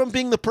went from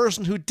being the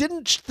person who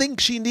didn't think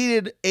she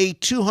needed a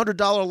 $200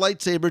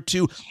 lightsaber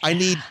to I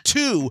need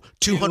two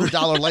 $200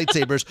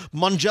 lightsabers.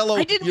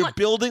 Mangello,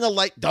 building a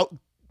light.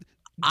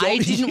 I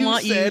didn't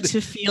want you to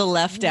feel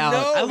left out.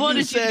 No, I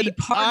wanted you to be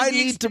part of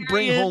the experience. To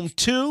bring home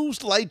two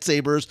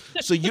lightsabers.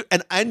 So you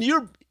and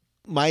your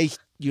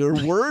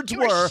words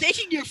were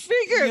shaking your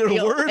finger.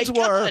 Your words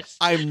were,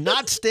 I'm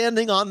not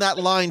standing on that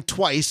line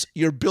twice.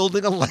 You're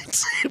building a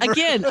lightsaber.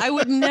 Again, I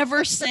would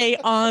never say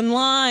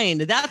online.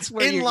 That's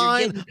where you're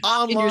getting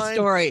online, in your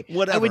story.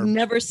 Whatever. I would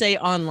never say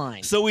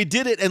online. So we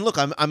did it, and look,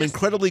 I'm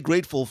incredibly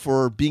grateful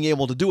for being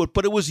able to do it.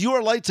 But it was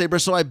your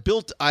lightsaber, so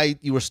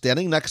you were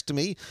standing next to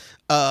me,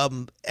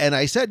 and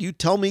I said, "You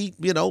tell me,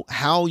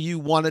 how you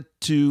want it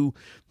to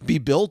be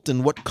built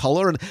and what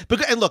color and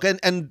look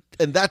and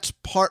that's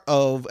part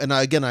of, and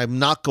again, I'm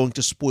not going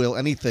to spoil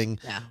anything,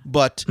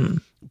 but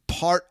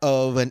part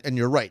of, and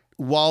you're right,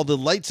 while the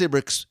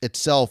lightsaber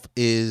itself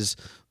is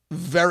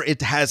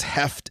it has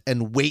heft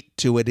and weight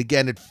to it.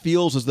 Again, it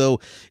feels as though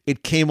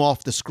it came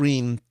off the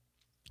screen.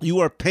 You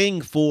are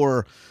paying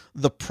for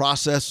the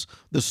process,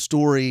 the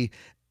story,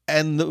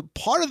 and the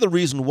part of the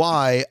reason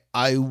why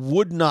I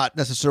would not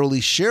necessarily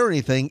share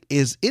anything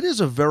is it is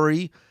a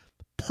very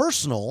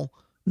personal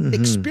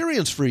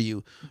experience for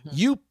you.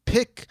 You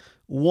pick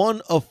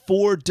one of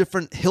 4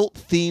 different hilt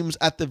themes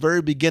at the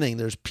very beginning.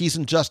 There's peace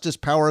and justice,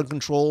 power and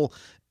control,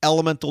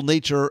 elemental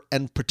nature,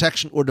 and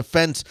protection or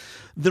defense.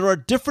 There are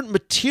different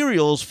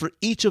materials for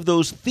each of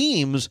those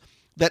themes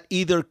that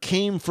either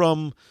came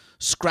from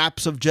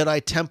scraps of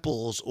Jedi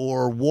temples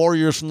or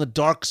warriors from the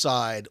dark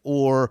side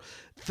or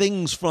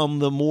things from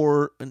the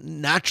more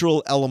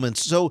natural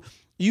elements. So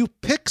you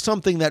pick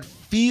something that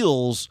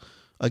feels,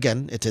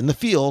 again, it's in the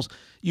feels,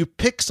 you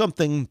pick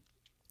something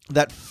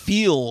that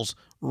feels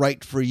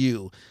right for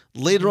you.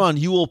 Later on,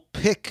 you will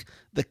pick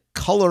the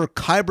color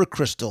kyber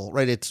crystal,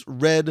 right? It's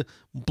red,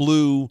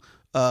 blue,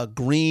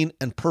 green,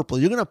 and purple.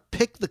 You're going to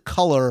pick the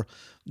color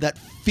that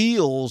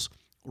feels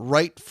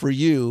right for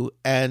you.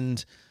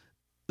 And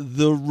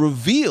the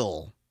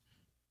reveal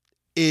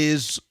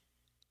is,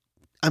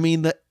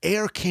 the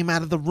air came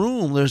out of the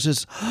room. There's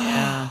this,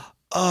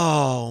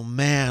 oh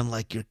man,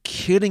 like you're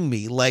kidding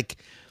me. Like,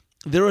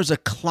 there is a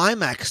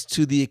climax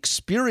to the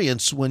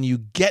experience when you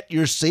get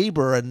your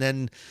saber and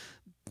then,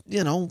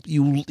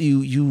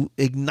 you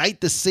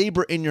ignite the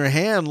saber in your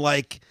hand.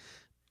 Like,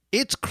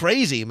 it's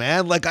crazy,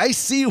 man. Like, I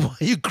see why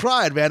you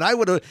cried, man. I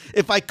would have,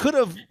 if I could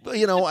have,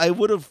 I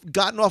would have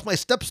gotten off my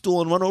step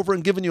stool and run over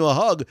and given you a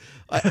hug.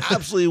 I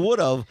absolutely would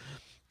have.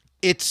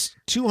 It's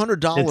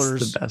 $200.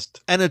 It's the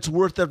best. And it's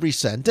worth every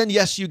cent. And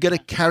yes, you get a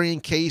carrying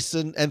case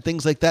and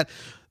things like that.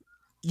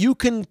 You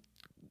can,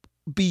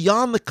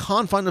 beyond the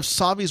confine of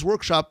Savi's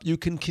workshop, you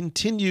can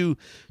continue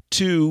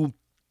to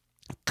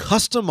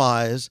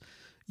customize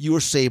your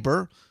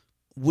saber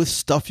with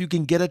stuff you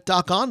can get at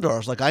Doc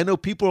Ondar's. Like, I know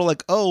people are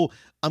like, oh,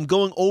 I'm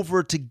going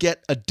over to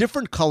get a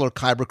different color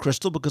kyber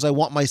crystal because I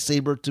want my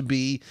saber to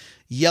be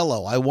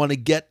yellow. I want to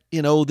get,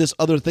 this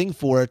other thing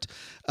for it.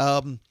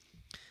 I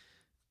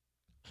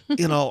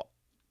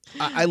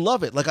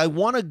love it. Like, I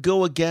want to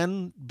go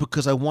again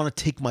because I want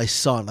to take my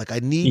son. Like, I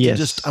need to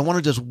just, I want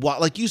to just watch,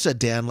 like you said,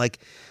 Dan, like,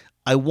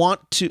 I want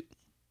to,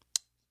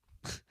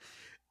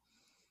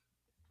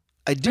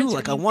 I do,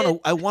 like, I want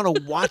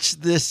to watch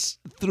this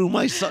through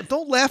my son.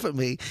 Don't laugh at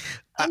me.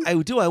 I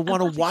do. I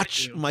want to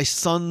watch my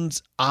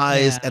son's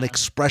eyes and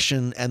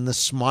expression and the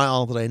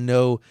smile that I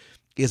know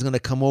is going to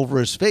come over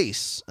his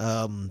face.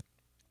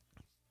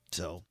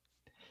 So.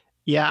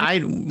 Yeah,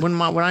 when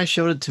I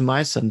showed it to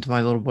my son, to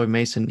my little boy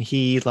Mason,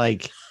 he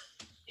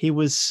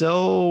was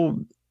so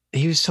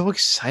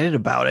excited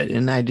about it,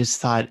 and I just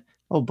thought,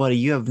 oh, buddy,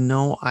 you have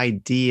no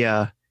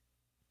idea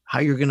how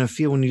you're gonna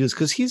feel when you do this,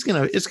 because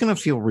it's gonna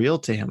feel real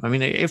to him. I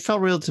mean, it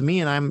felt real to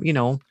me, and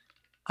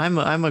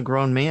I'm a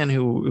grown man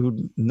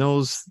who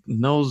knows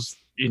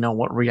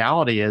what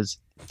reality is,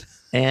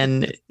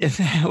 and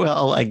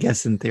well, I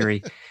guess in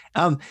theory.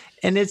 And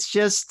it's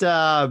just,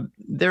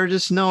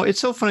 it's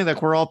so funny.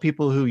 Like, we're all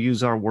people who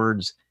use our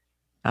words,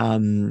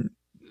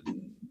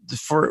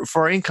 for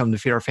our income to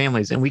feed our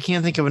families. And we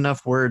can't think of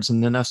enough words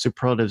and enough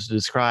superlatives to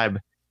describe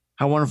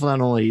how wonderful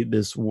not only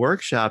this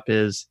workshop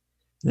is,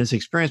 this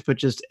experience, but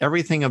just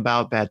everything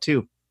about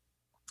Batu.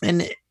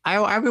 And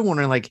I've been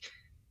wondering, like,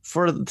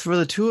 for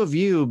the two of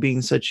you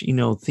being such,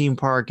 theme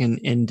park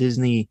and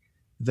Disney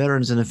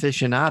veterans and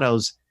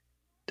aficionados,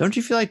 don't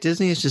you feel like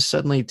Disney has just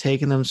suddenly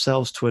taken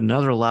themselves to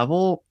another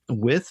level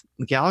with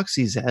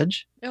Galaxy's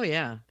Edge? Oh,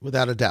 yeah.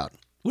 Without a doubt.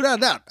 Without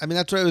a doubt. I mean,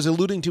 that's what I was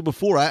alluding to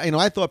before.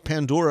 I thought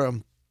Pandora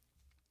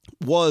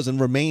was and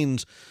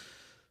remains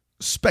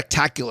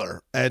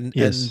spectacular. And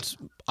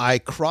I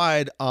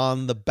cried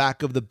on the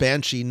back of the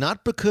Banshee,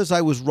 not because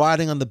I was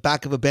riding on the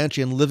back of a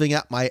Banshee and living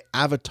out my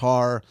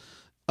Avatar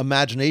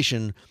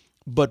imagination,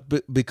 but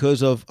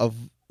because of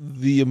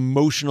the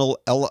emotional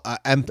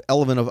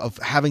element of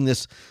having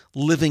this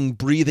living,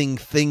 breathing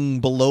thing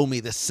below me,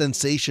 this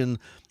sensation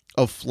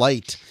of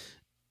flight.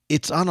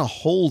 It's on a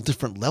whole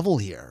different level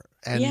here.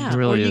 And it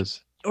really is.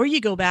 Or you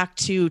go back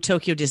to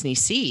Tokyo Disney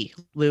Sea,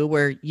 Lou,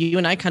 where you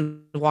and I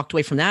kind of walked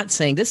away from that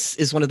saying this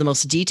is one of the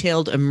most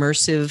detailed,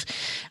 immersive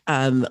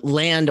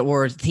land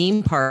or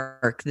theme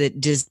park that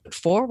Disney put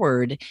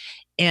forward.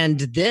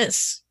 And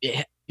this,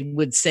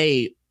 would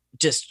say,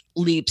 just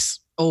leaps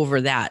over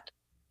that.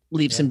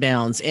 Leaps and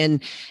bounds.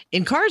 And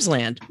in Cars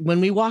Land, when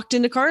we walked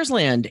into Cars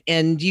Land,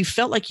 and you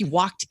felt like you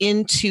walked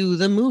into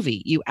the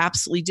movie, you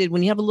absolutely did.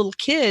 When you have a little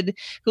kid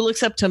who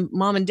looks up to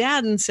mom and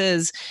dad and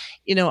says,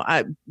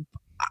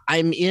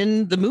 I'm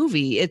in the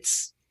movie.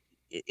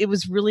 It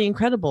was really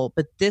incredible,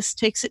 but this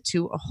takes it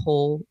to a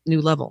whole new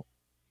level.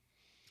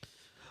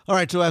 All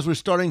right. So as we're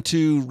starting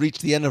to reach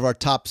the end of our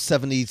top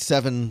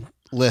 77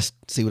 list,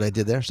 see what I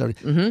did there? Sorry.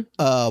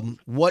 Mm-hmm.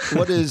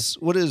 What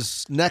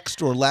is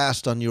next or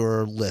last on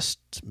your list,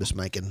 Miss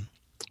Menken?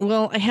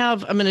 Well, I'm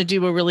going to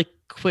do a really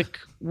quick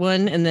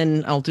one, and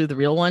then I'll do the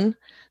real one.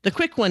 The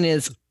quick one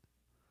is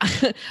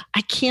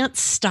I can't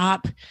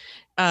stop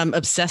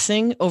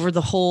obsessing over the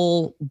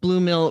whole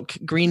blue milk,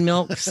 green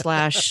milk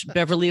 /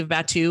 Beverly of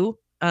Batu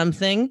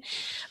thing.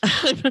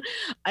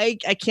 I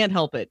can't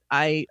help it.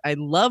 I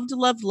loved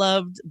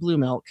blue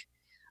milk,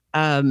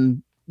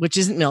 which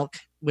isn't milk,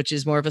 which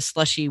is more of a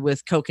slushy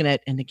with coconut.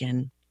 And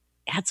again,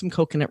 add some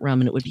coconut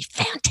rum and it would be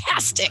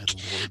fantastic.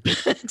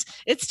 But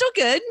it's still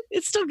good.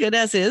 It's still good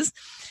as is.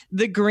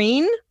 The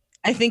green,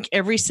 I think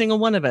every single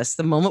one of us,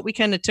 the moment we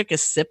kind of took a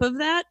sip of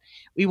that,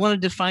 we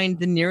wanted to find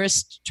the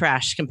nearest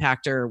trash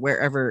compactor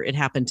wherever it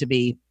happened to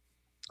be.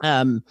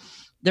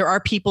 There are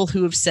people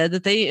who have said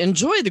that they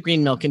enjoy the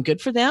green milk, and good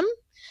for them.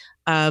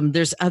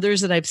 There's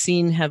others that I've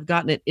seen have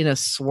gotten it in a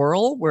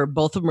swirl where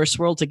both of them are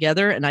swirled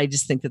together. And I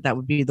just think that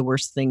would be the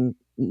worst thing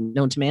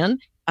known to man.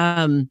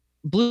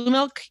 Blue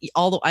milk,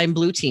 although I'm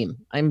blue team,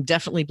 I'm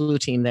definitely blue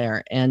team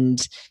there.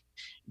 And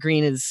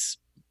green is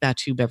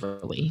Batu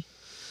Beverly.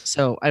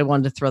 So I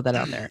wanted to throw that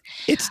out there.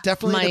 It's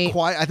definitely an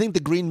acquired. I think the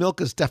green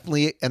milk is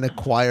definitely an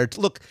acquired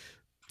look.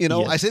 Yes.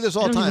 I say this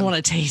all the time. I don't even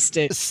want to taste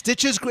it.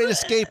 Stitch's Great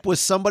Escape was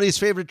somebody's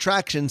favorite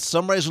attraction.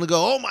 Somebody's going to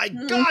go, oh my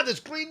God, this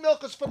green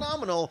milk is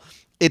phenomenal.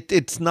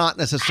 It's not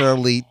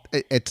necessarily.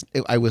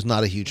 I was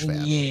not a huge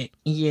fan.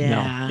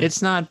 Yeah. No,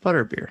 it's not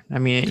butterbeer. I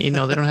mean, they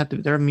don't have to.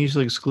 They're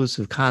mutually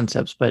exclusive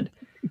concepts, but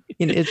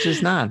it's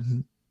just not.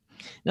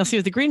 Now, see,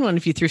 with the green one,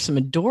 if you threw some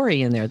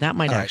Midori in there, that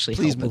might actually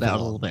help it out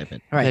a little bit. All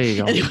right, there you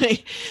go.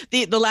 Anyway,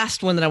 the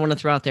last one that I want to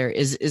throw out there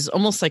is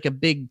almost like a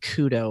big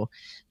kudo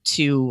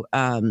to.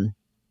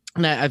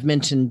 And I've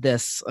mentioned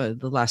this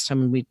the last time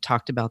when we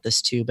talked about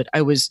this too, but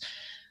I was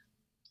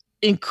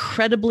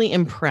incredibly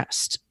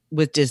impressed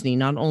with Disney,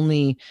 not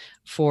only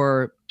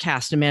for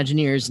cast,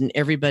 Imagineers, and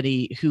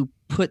everybody who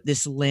put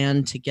this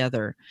land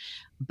together,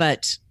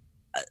 but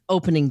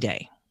opening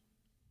day.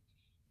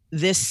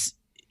 This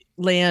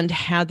land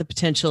had the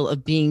potential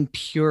of being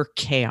pure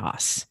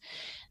chaos,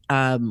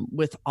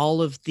 with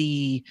all of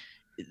the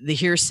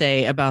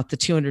hearsay about the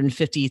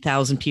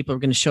 250,000 people were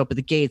going to show up at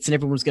the gates and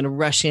everyone was going to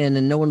rush in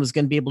and no one was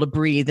going to be able to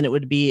breathe. And it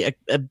would be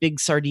a big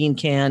sardine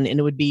can and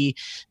it would be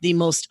the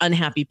most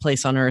unhappy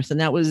place on earth.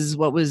 And that was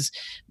what was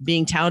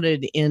being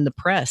touted in the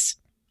press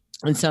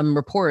and some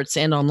reports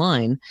and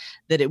online,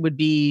 that it would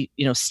be,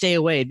 stay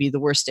away, it'd be the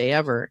worst day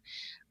ever.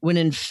 When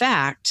in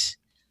fact,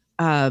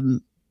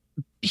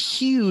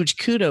 huge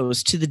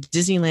kudos to the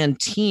Disneyland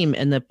team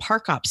and the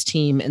park ops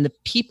team and the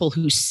people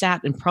who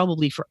sat and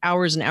probably for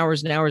hours and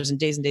hours and hours and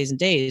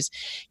days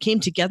came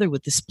together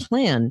with this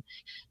plan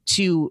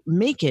to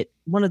make it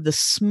one of the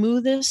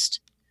smoothest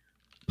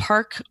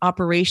park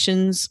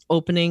operations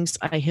openings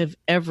I have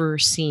ever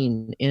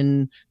seen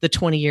in the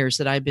 20 years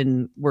that I've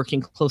been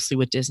working closely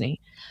with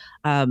Disney.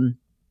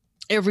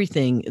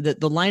 Everything, the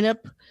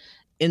lineup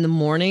in the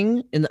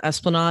morning in the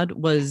Esplanade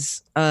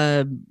was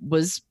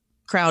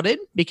crowded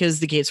because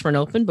the gates weren't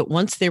open. But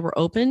once they were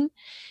open,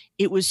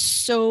 it was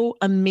so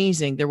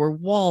amazing. There were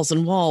walls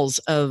and walls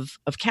of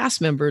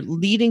cast member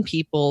leading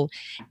people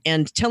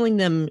and telling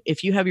them,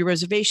 if you have your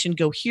reservation,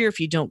 go here. If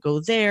you don't, go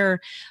there.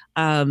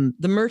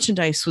 The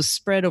merchandise was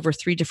spread over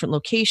 3 different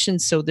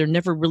locations, so there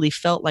never really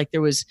felt like there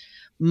was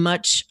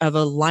much of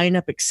a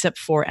lineup except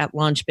for at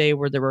Launch Bay,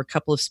 where there were a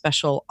couple of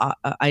special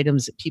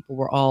items that people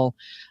were all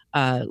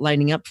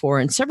lining up for.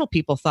 And several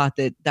people thought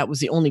that that was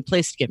the only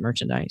place to get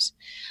merchandise.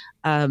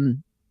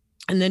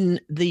 And then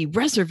the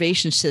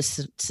reservation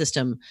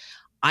system,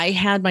 I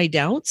had my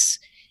doubts.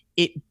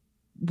 It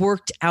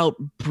worked out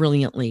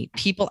brilliantly.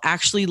 People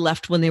actually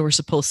left when they were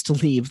supposed to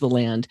leave the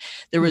land.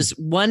 There was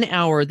 1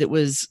 hour that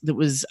was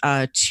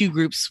 2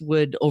 groups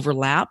would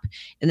overlap,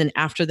 and then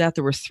after that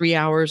there were 3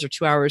 hours or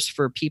 2 hours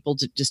for people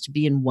to just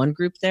be in one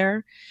group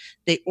there.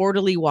 They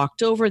orderly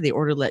walked over. They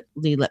orderly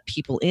let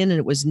people in, and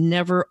it was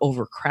never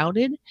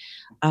overcrowded.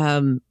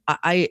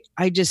 I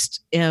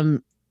just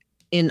am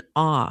in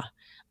awe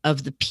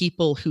of the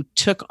people who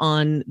took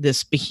on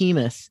this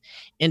behemoth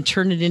and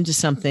turned it into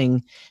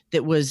something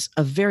that was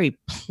a very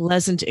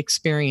pleasant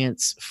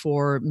experience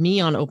for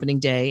me on opening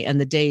day and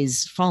the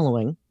days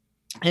following.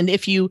 And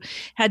if you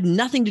had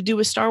nothing to do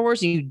with Star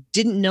Wars and you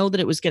didn't know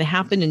that it was going to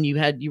happen and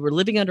you were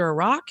living under a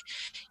rock,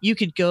 you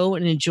could go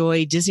and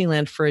enjoy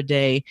Disneyland for a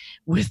day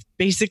with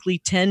basically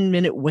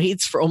 10-minute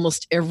waits for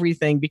almost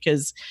everything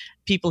because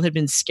people had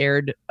been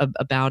scared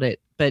about it.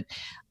 But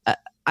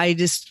I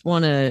just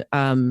want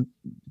to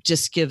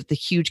just give the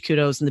huge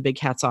kudos and the big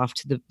hats off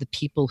to the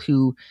people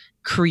who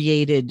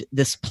created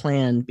this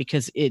plan,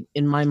 because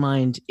in my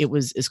mind, it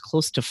was as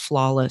close to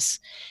flawless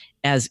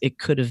as it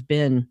could have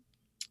been.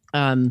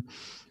 The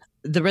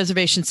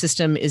reservation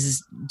system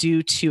is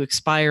due to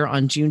expire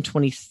on June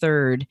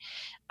 23rd.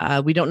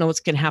 We don't know what's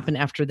going to happen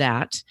after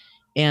that.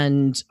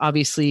 And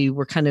obviously,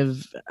 we're kind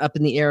of up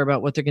in the air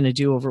about what they're going to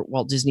do over at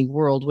Walt Disney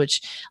World,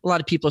 which a lot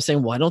of people are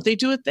saying, why don't they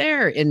do it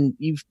there? And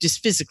you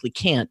just physically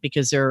can't,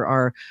 because there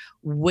are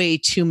way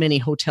too many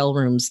hotel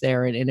rooms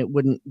there and it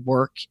wouldn't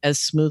work as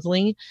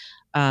smoothly.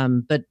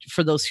 But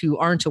for those who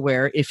aren't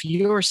aware, if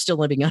you're still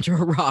living under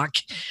a rock,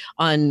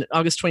 on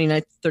August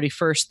 29th,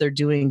 31st, they're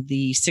doing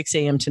the 6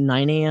 a.m. to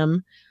 9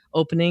 a.m.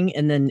 opening,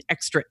 and then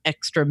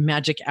extra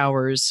magic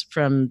hours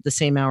from the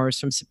same hours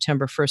from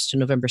September 1st to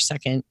November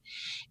 2nd.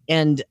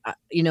 And,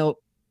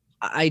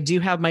 I do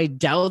have my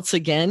doubts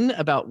again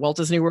about Walt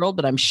Disney World,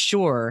 but I'm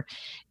sure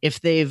if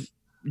they've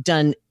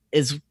done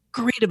as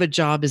great of a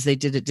job as they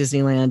did at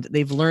Disneyland,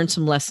 they've learned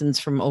some lessons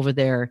from over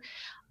there.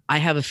 I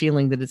have a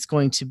feeling that it's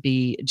going to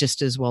be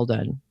just as well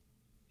done.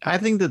 I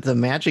think that the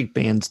magic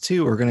bands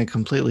too are going to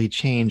completely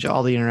change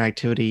all the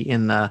interactivity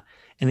in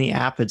the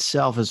app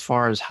itself, as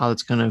far as how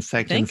it's going to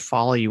affect and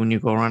follow you when you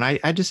go around.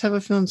 I just have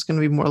a feeling it's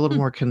going to be a little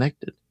more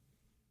connected.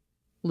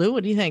 Lou,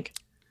 what do you think?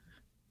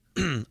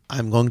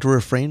 I'm going to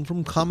refrain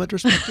from comment or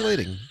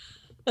speculating.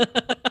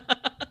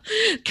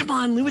 Come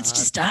on, Lou, it's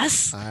just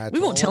us. We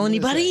won't tell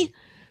anybody.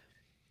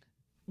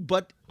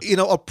 But,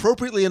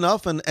 appropriately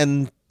enough,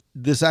 and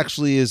this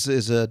actually is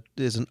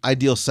an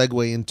ideal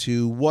segue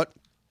into what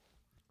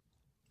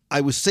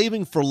I was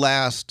saving for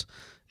last,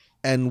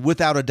 and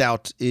without a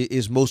doubt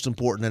is most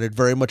important, and it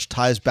very much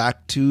ties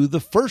back to the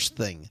first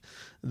thing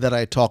that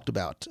I talked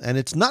about. And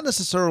it's not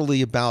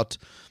necessarily about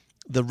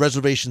the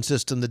reservation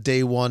system, the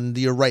day one.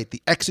 You're right,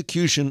 the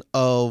execution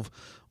of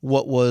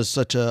what was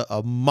such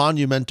a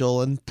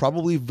monumental and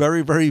probably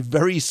very, very,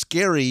 very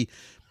scary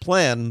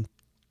plan.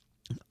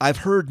 I've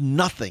heard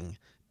nothing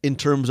in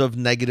terms of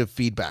negative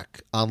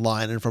feedback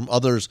online and from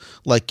others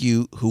like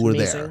you who were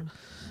there.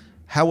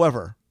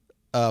 However,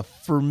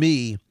 for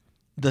me,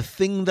 the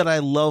thing that I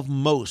love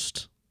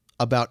most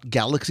about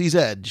Galaxy's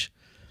Edge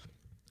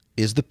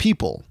is the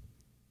people.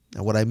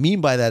 And what I mean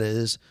by that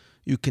is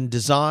you can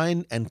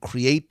design and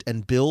create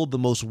and build the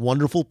most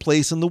wonderful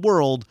place in the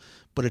world,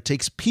 but it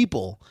takes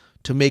people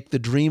to make the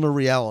dream a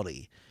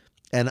reality.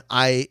 And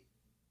I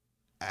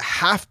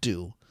have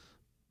to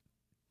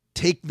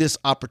take this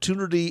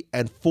opportunity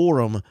and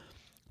forum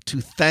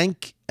to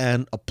thank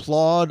and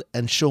applaud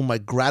and show my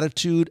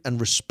gratitude and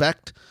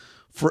respect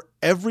for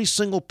every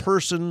single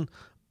person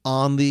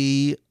on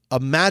the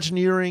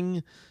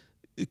Imagineering,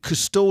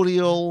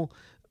 custodial,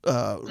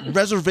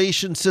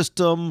 reservation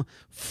system,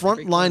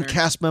 frontline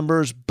cast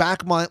members,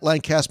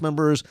 backline cast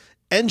members,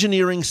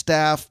 engineering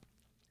staff,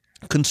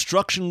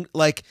 construction,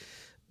 like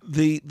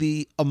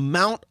the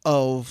amount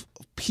of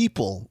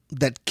people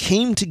that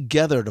came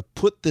together to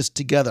put this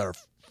together.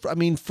 I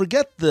mean,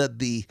 forget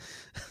the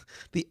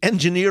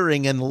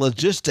engineering and the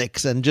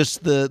logistics and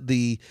just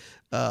the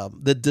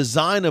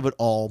design of it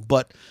all,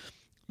 but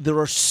there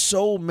are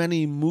so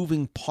many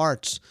moving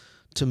parts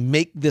to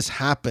make this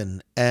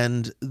happen,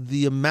 and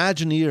the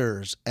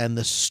Imagineers and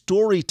the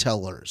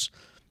storytellers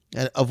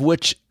and of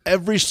which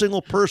every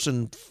single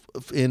person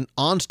in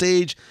on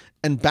stage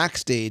and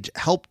backstage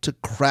helped to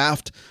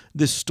craft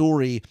this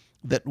story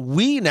that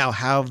we now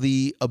have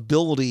the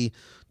ability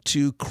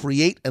to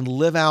create and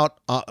live out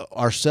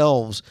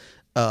ourselves,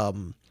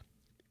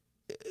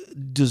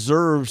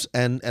 deserves.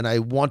 And I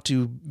want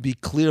to be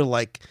clear,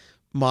 like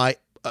my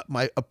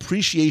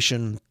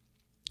appreciation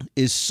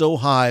is so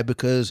high,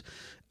 because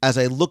as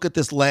I look at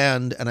this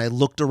land and I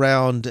looked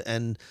around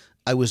and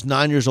I was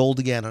 9 years old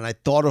again, and I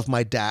thought of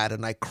my dad,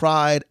 and I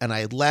cried and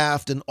I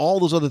laughed and all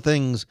those other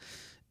things.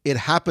 It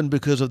happened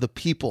because of the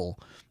people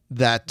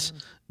that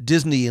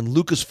Disney and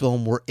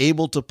Lucasfilm were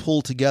able to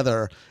pull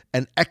together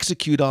and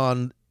execute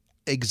on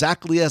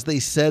exactly as they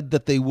said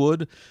that they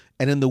would.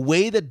 And in the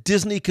way that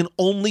Disney can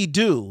only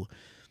do,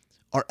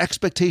 our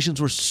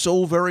expectations were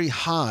so very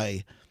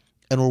high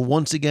and were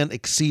once again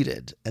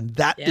exceeded. And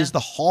that is the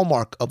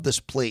hallmark of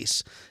this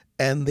place.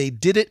 And they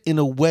did it in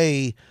a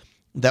way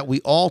that we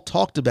all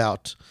talked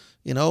about.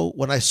 You know,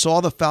 when I saw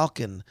the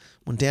Falcon,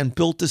 when Dan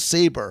built his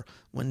saber,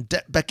 when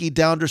Becky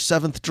downed her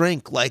 7th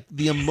drink, like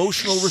the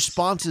emotional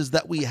responses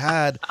that we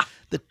had,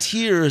 the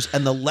tears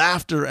and the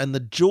laughter and the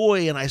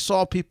joy. And I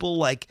saw people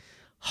like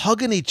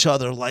hugging each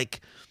other,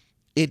 like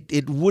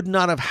it would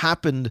not have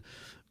happened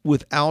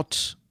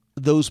without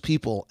those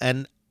people.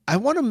 And I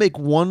want to make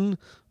one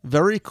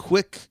very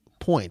quick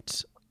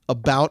point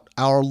about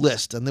our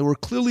list. And there were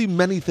clearly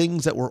many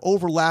things that were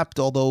overlapped,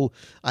 although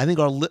I think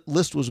our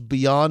list was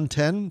beyond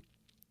 10.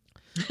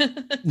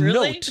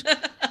 Note,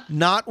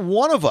 not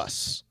one of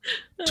us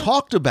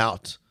talked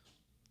about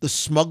the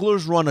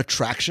Smuggler's Run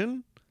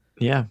attraction.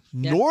 Yeah.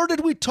 Nor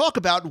did we talk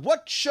about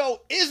what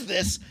show is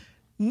this.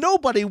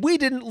 Nobody, we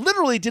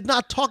literally did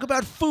not talk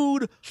about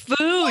food.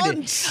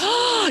 Once.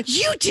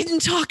 You didn't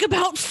talk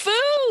about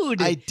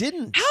food. I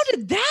didn't. How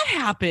did that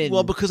happen?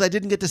 Well, because I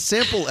didn't get to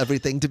sample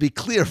everything, to be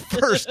clear,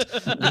 first.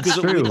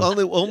 Because we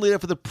only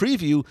for the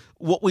preview.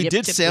 What we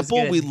did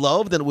sample, we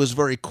loved, and it was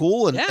very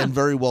cool and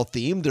very well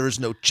themed. There is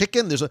no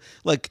chicken. There's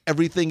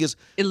everything is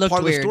part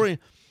of the story.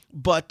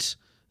 But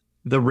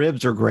the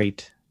ribs are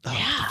great. The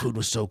food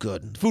was so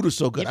good.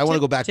 I want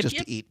to go back just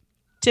to eat.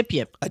 Tip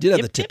yip. I did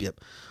have the tip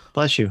yip.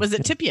 Bless you. Was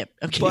it tip yip?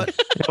 Okay. But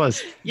it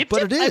was.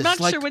 But it is. I'm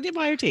not sure what you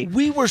buy your teeth.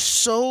 We were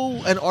so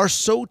and are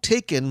so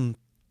taken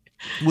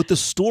with the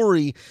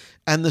story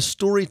and the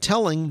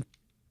storytelling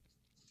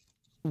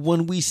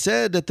when we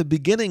said at the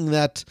beginning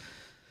that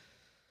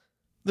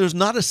there's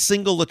not a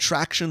single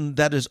attraction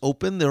that is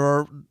open.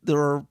 There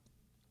are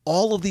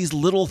all of these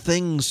little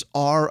things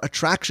are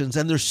attractions,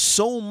 and there's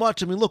so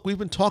much. I mean, look, we've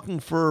been talking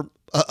for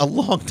a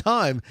long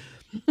time.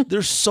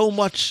 There's so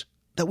much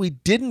that we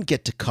didn't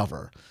get to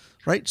cover.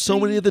 Right? So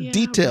many of the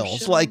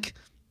details, like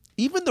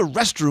even the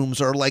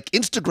restrooms are like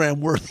Instagram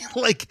worthy.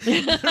 Like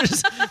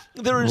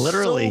there is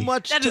literally so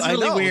much. That is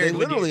really weird. They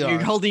literally you're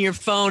holding your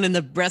phone in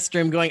the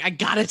restroom going, I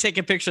got to take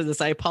a picture of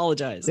this. I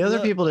apologize. The other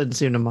people didn't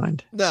seem to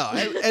mind. No.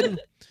 And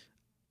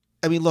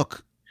I mean,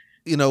 look,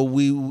 you know,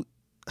 we,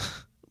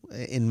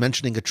 in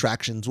mentioning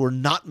attractions, we're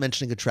not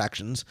mentioning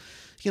attractions.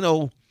 You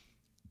know,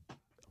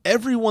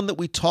 everyone that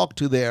we talked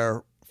to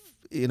there,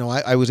 you know,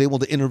 I was able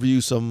to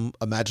interview some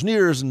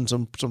Imagineers and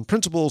some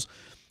principals.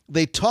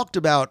 They talked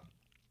about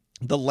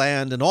the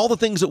land and all the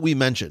things that we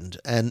mentioned,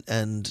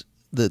 and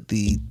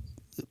the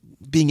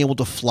being able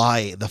to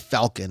fly the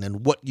Falcon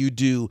and what you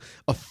do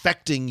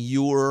affecting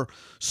your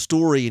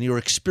story and your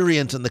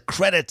experience and the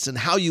credits and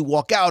how you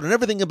walk out and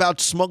everything about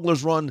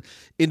Smuggler's Run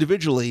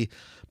individually.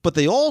 But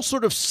they all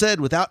sort of said,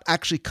 without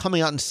actually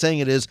coming out and saying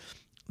it, is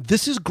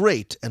this is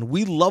great and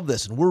we love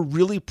this and we're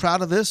really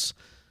proud of this,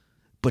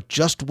 but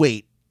just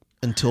wait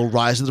until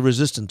Rise of the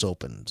Resistance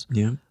opens.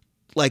 Yeah.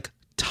 Like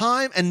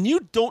time, and you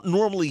don't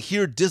normally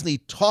hear Disney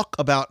talk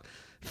about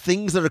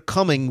things that are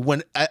coming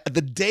when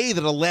the day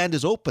that a land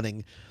is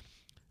opening.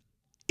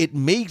 It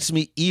makes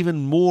me even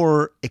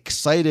more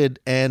excited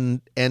and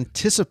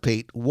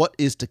anticipate what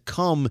is to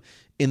come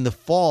in the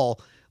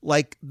fall.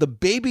 Like the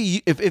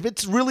baby, if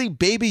it's really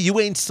baby, you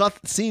ain't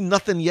seen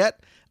nothing yet.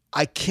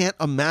 I can't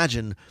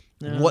imagine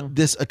what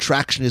this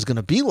attraction is going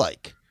to be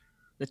like.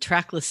 The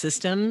trackless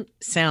system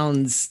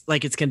sounds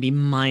like it's going to be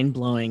mind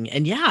blowing.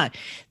 And yeah,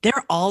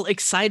 they're all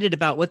excited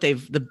about what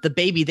the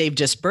baby they've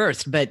just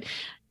birthed, but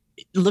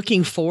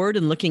looking forward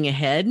and looking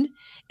ahead,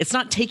 it's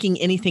not taking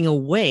anything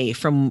away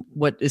from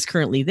what is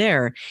currently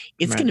there.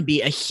 It's going to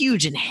be a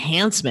huge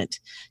enhancement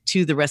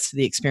to the rest of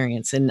the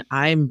experience. And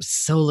I'm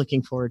so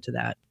looking forward to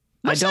that.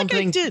 I don't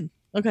think I did.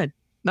 Okay.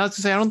 Not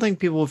to say, I don't think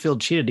people will feel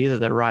cheated either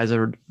that Rise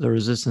of the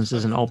Resistance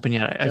isn't open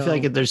yet. I feel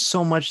like there's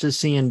so much to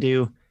see and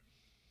do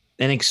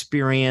and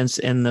experience,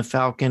 and the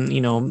Falcon,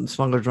 you know,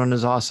 Smuggler's Run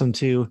is awesome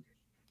too.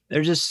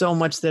 There's just so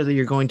much there that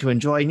you're going to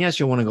enjoy. And yes,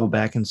 you'll want to go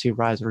back and see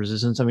Rise of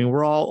Resistance. I mean,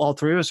 we're all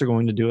three of us are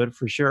going to do it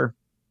for sure.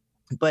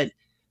 But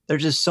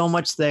there's just so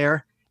much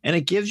there, and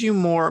it gives you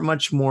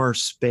much more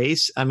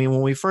space. I mean,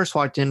 when we first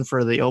walked in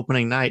for the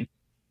opening night,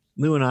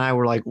 Lou and I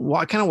were like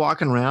kind of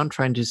walking around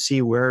trying to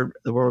see where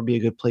would be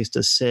a good place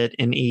to sit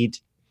and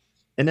eat.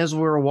 And as we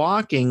were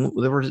walking,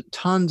 there were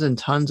tons and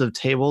tons of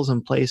tables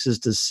and places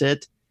to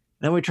sit.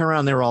 then we turn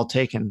around, they were all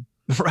taken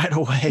right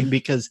away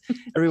because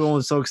everyone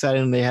was so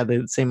excited and they had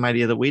the same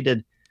idea that we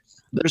did.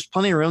 There's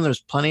plenty of room. There's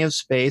plenty of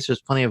space.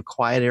 There's plenty of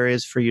quiet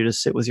areas for you to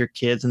sit with your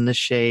kids in the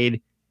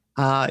shade.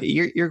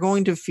 You're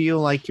going to feel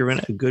like you're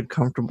in a good,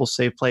 comfortable,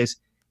 safe place.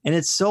 And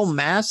it's so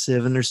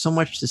massive and there's so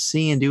much to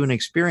see and do and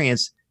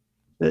experience.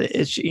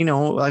 It's,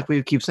 like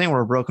we keep saying,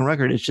 we're a broken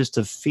record. It's just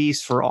a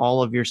feast for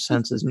all of your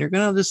senses and you're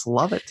going to just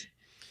love it.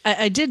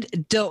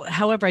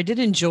 However, I did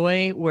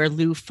enjoy where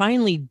Lou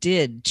finally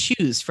did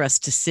choose for us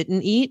to sit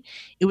and eat.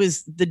 It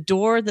was the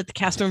door that the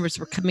cast members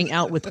were coming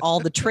out with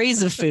all the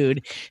trays of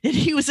food, and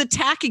he was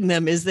attacking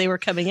them as they were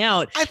coming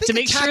out I think to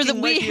make sure that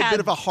we had a bit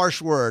of a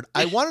harsh word.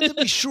 I wanted to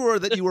be sure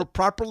that you were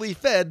properly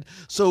fed,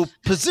 so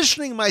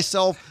positioning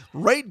myself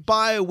right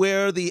by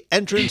where the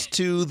entrance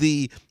to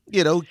the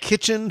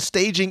kitchen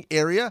staging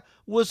area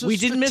was. We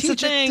didn't miss a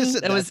thing.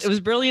 It was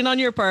brilliant on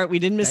your part. We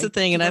didn't miss a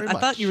thing, and I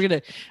thought you were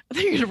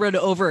gonna run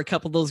over a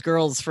couple of those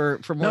girls for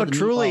more. No, than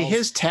truly, meatballs.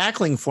 His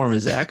tackling form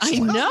is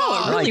excellent. I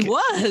know, it really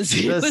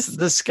was.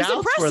 The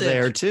scouts were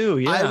there too.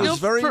 Yeah, I was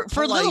very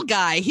for a little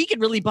guy. He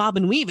could really bob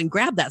and weave and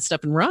grab that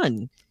stuff and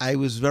run. I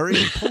was very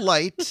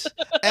polite,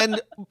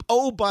 and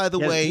by the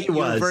way, you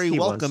were very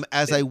welcome.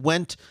 As I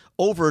went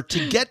over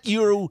to get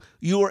your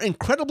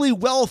incredibly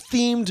well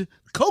themed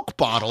Coke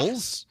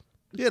bottles.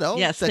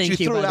 Yes, that you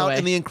threw out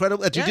in the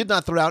incredible that you did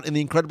not throw out in the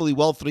incredibly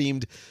well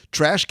themed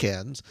trash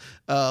cans.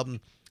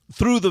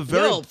 Through the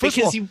very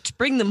because you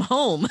bring them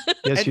home.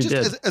 Yes, and you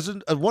just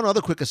did. As one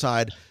other quick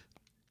aside,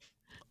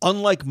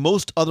 unlike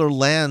most other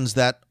lands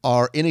that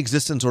are in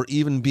existence or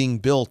even being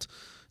built,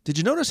 did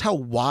you notice how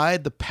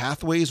wide the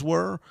pathways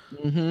were?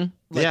 Mm-hmm.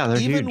 They're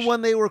even huge.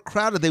 when they were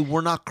crowded, they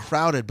were not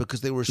crowded because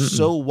they were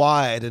so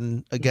wide.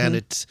 And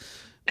again,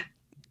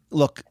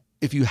 look,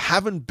 if you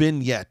haven't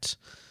been yet.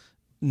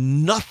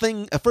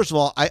 Nothing. First of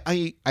all,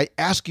 I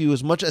ask you,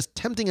 as much as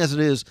tempting as it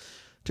is,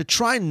 to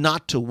try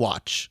not to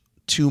watch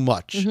too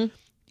much.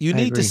 You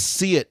need to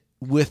see it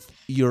with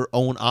your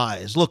own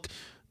eyes. Look,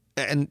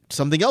 and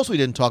something else we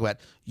didn't talk about.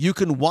 You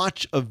can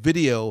watch a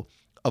video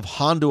of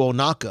Hondo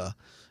Onaka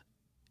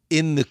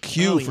in the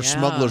queue for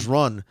Smuggler's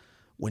Run.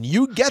 When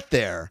you get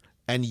there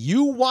and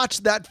you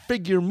watch that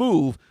figure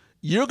move,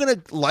 you're gonna,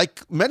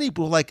 like many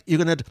people,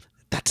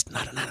 that's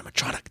not an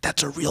animatronic.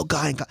 That's a real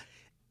guy.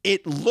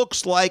 It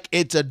looks like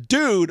it's a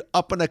dude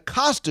up in a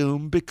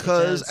costume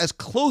because as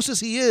close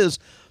as he is,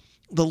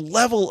 the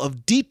level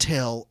of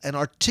detail and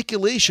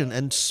articulation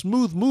and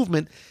smooth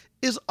movement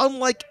is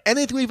unlike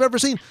anything we've ever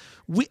seen.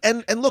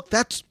 And look,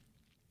 that's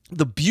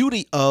the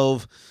beauty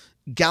of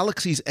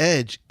Galaxy's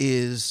Edge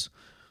is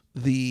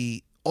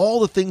all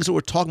the things that we're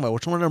talking about. We're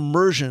talking about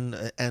immersion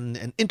and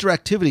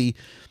interactivity.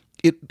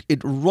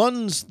 It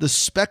runs the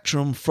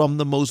spectrum from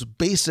the most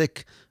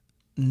basic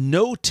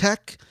no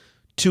tech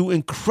to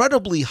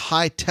incredibly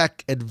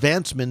high-tech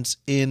advancements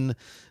in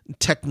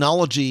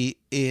technology,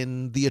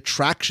 in the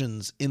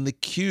attractions, in the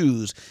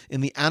queues,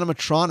 in the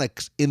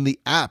animatronics, in the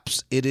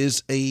apps. It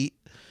is it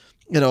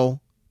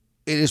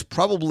is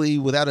probably,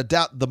 without a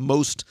doubt, the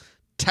most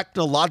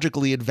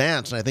technologically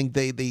advanced, and I think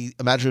the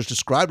Imagineers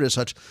described it as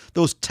such,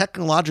 those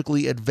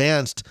technologically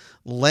advanced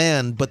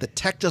land, but the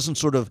tech doesn't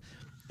sort of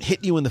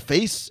hit you in the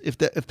face, if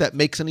that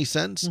makes any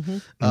sense.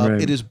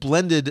 Right. It is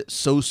blended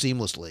so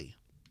seamlessly.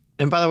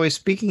 And by the way,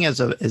 speaking as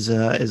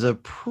a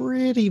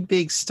pretty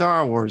big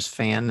Star Wars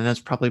fan, and that's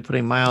probably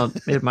putting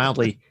it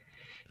mildly,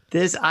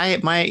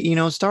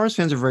 Star Wars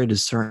fans are very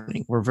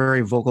discerning. We're a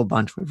very vocal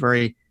bunch. We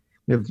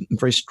have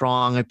very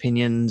strong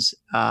opinions.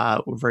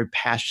 We're very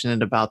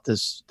passionate about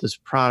this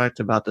product,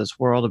 about this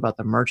world, about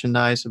the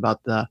merchandise,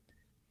 about the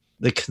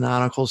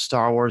canonical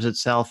Star Wars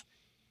itself.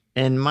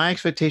 And my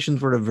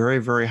expectations were at a very,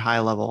 very high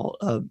level.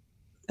 And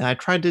I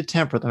tried to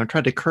temper them. I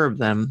tried to curb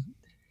them,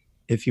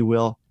 if you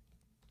will.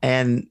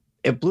 And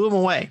it blew them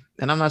away.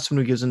 And I'm not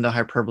someone who gives into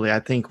hyperbole. I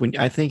think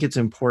it's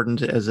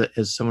important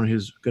as someone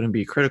who's going to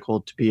be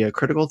critical to be a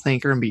critical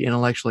thinker and be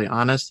intellectually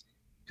honest.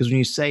 Because when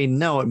you say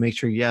no, it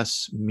makes your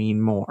yes mean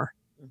more.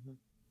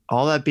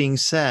 All that being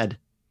said,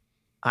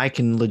 I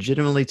can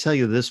legitimately tell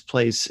you this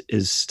place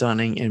is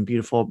stunning and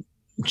beautiful.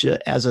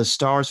 As a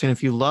Star Wars fan,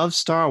 if you love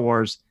Star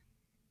Wars,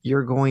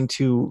 you're going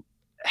to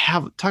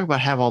have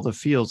all the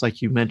feels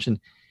like you mentioned.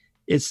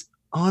 It's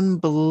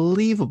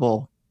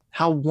unbelievable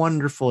how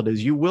wonderful it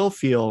is. You will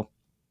feel,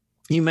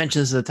 you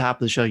mentioned this at the top of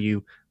the show,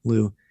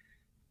 Lou,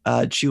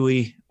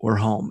 Chewie, we're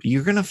home.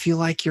 You're going to feel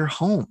like you're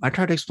home. I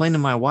tried to explain to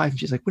my wife, and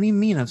she's like, what do you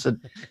mean? I said,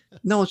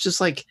 no, it's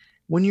just like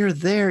when you're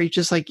there,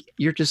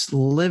 you're just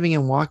living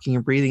and walking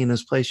and breathing in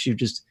this place you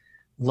just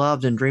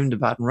loved and dreamed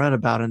about and read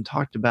about and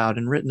talked about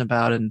and written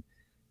about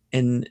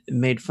and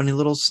made funny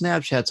little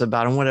Snapchats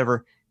about and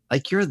whatever.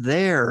 Like you're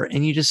there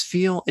and it just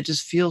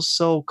feels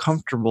so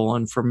comfortable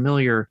and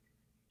familiar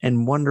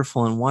and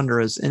wonderful and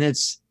wondrous. And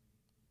it's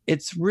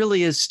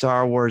really is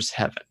Star Wars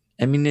heaven.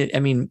 I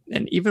mean,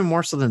 and even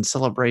more so than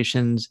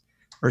celebrations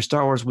or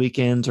Star Wars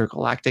weekends or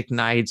galactic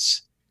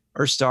nights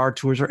or Star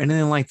Tours or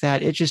anything like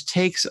that. It just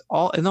takes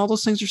all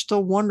those things are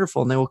still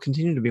wonderful and they will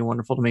continue to be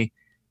wonderful to me.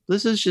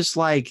 This is just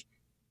like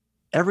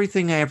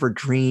everything I ever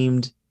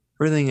dreamed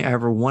everything I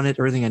ever wanted,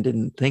 everything I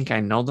didn't think I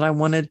know that I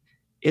wanted.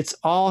 It's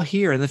all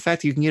here. And the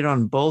fact that you can get it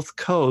on both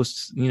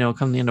coasts,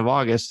 come the end of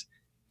August,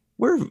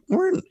 we're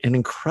living in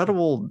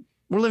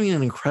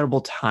an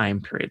incredible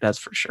time period. That's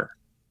for sure.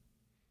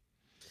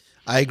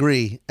 I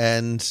agree.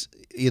 And,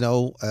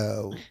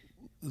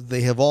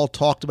 they have all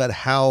talked about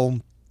how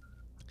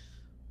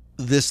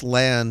this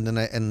land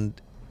and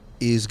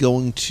is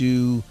going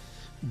to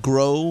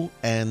grow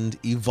and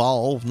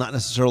evolve, not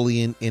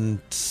necessarily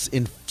in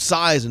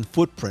size and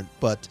footprint,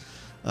 but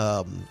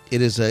it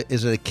is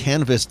a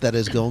canvas that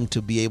is going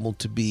to be able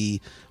to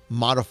be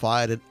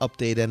modified and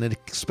updated and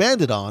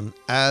expanded on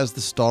as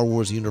the Star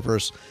Wars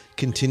universe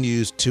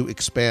continues to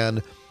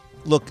expand.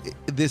 Look,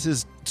 this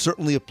is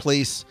certainly a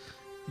place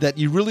that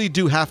you really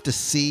do have to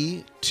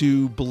see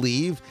to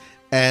believe.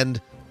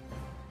 And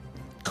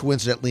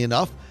coincidentally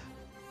enough,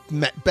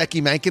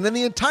 Becky Mankin and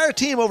the entire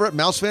team over at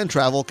Mouse Fan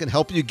Travel can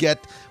help you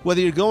get, whether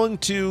you're going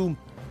to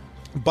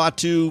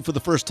Batu for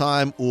the first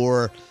time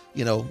or,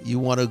 you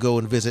want to go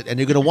and visit, and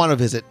you're going to want to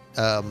visit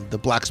the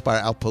Black Spire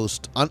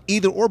Outpost on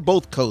either or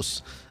both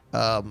coasts.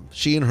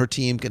 She and her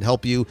team can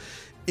help you.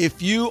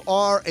 If you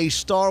are a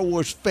Star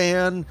Wars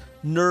fan,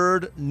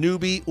 nerd,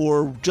 newbie,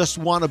 or just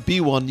want to be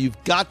one,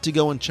 you've got to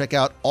go and check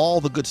out all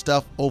the good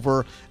stuff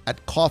over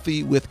at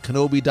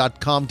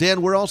coffeewithkenobi.com.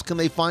 Dan, where else can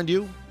they find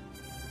you?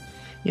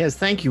 Yes,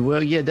 thank you.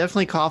 Well, yeah,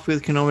 definitely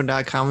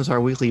coffeewithkenobi.com is our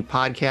weekly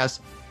podcast.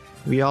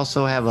 We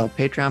also have a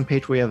Patreon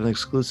page where we have an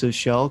exclusive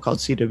show called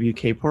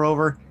CWK Pour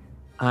Over.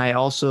 I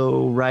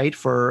also write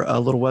for a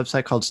little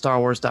website called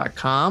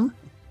StarWars.com,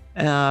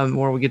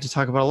 where we get to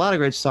talk about a lot of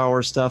great Star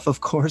Wars stuff,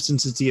 of course,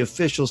 since it's the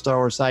official Star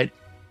Wars site.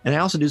 And I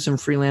also do some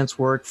freelance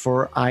work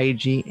for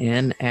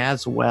IGN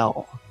as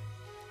well.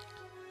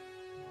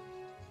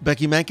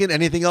 Becky Mankin,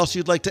 anything else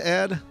you'd like to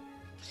add?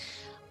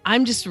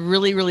 I'm just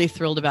really, really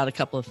thrilled about a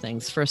couple of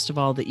things. First of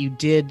all, that you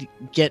did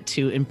get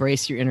to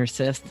embrace your inner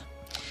Sith.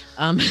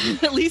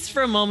 At least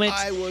for a moment.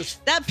 I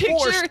was that picture.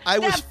 Forced.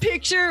 That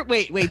picture.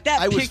 Wait.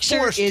 That picture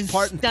forced, is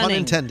pun stunning.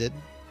 intended.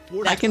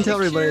 I can tell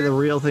everybody the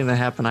real thing that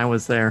happened. I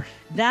was there.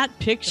 That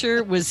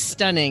picture was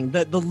stunning.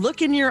 The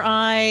look in your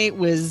eye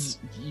was.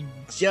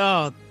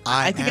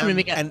 I think I'm gonna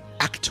make an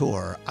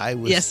actor.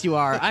 Yes, you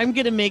are. I'm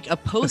gonna make a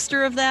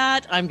poster of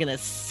that. I'm gonna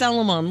sell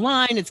them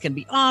online. It's gonna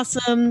be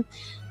awesome.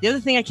 The other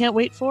thing I can't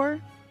wait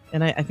for,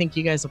 and I think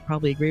you guys will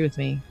probably agree with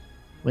me,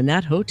 when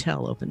that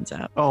hotel opens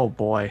up. Oh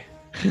boy.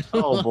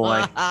 Oh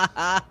boy.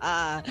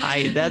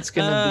 That's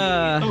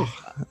gonna be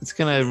it's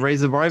gonna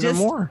raise the bar even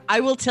more. I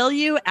will tell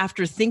you,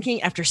 after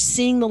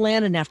seeing the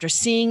land and after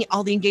seeing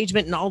all the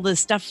engagement and all the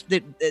stuff,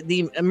 that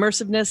the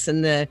immersiveness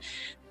and the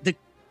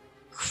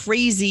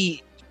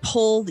crazy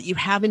pull that you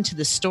have into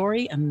the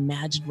story,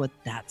 imagine what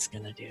that's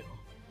gonna do.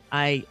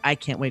 I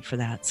can't wait for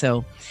that.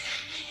 So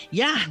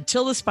yeah,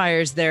 till the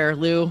Spire's there,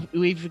 Lou.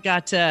 We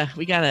got a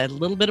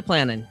little bit of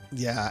planning.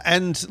 Yeah,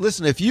 and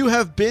listen, if you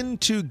have been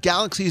to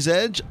Galaxy's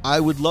Edge, I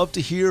would love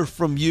to hear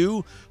from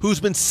you, who's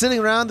been sitting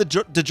around the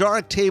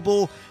Dejaric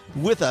table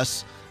with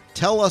us.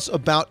 Tell us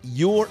about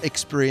your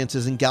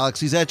experiences in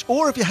Galaxy's Edge,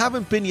 or if you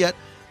haven't been yet,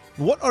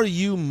 what are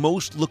you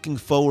most looking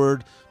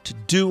forward to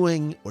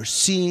doing or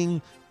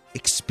seeing,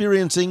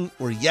 experiencing,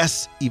 or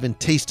yes, even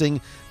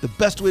tasting? The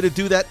best way to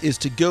do that is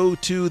to go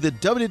to the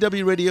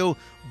WDW Radio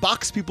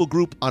Box People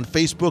group on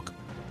Facebook.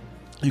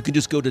 You can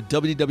just go to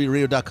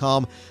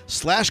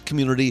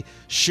wdwradio.com/community,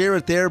 share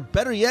it there.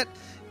 Better yet,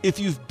 if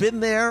you've been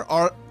there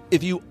or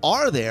if you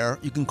are there,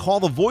 you can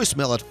call the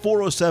voicemail at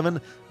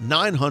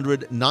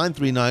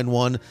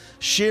 407-900-9391.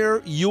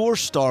 Share your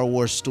Star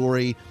Wars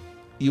story,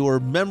 your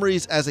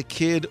memories as a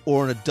kid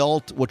or an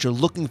adult, what you're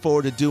looking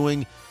forward to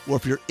doing, or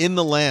if you're in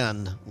the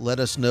land, let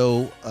us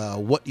know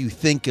what you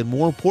think, and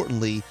more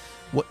importantly,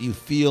 what you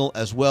feel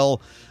as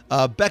well.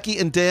 Becky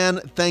and Dan,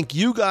 thank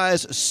you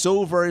guys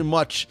so very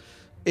much.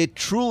 It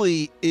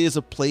truly is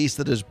a place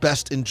that is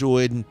best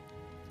enjoyed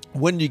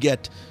when you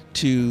get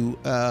to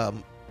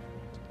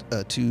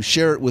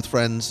share it with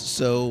friends.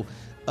 So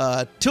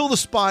till the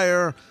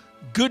Spire,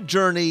 good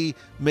journey.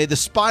 May the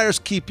Spires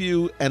keep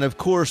you, and of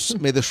course,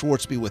 may the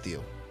Schwartz be with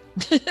you.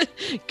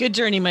 Good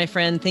journey, my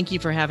friend. Thank you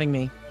for having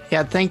me.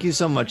 Yeah, thank you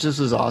so much. This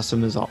was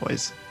awesome as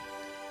always.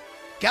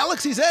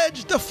 Galaxy's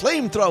Edge, the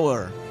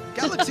flamethrower.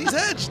 Galaxy's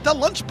Edge, the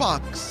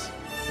lunchbox.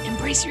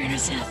 Embrace your inner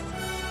Sith.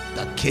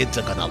 The kids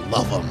are gonna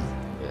love them.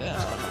 Yeah.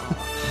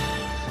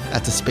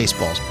 That's a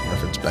Spaceballs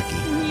reference, Becky.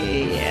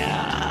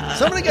 Yeah.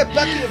 Somebody get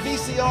Becky a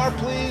VCR,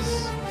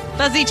 please.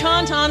 Fuzzy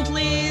Tauntaun,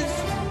 please.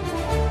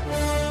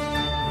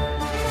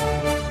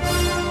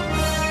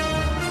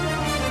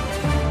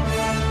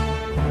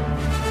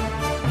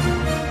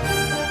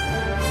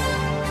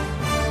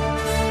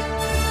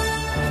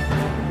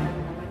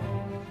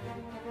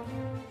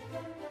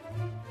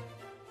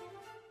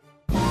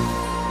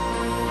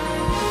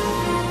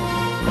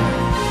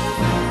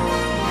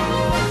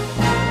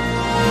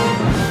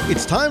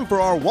 It's time for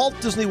our Walt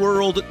Disney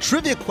World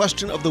Trivia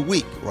Question of the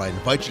Week, where I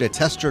invite you to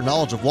test your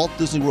knowledge of Walt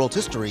Disney World's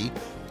history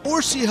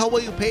or see how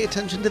well you pay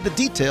attention to the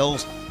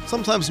details,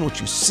 sometimes in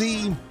what you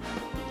see,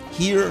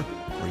 hear,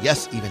 or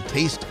yes, even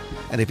taste.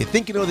 And if you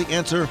think you know the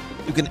answer,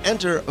 you can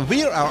enter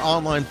via our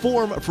online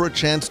form for a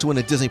chance to win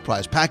a Disney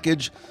Prize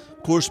package.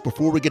 Of course,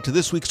 before we get to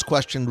this week's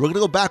question, we're going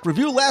to go back,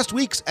 review last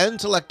week's, and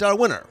select our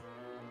winner.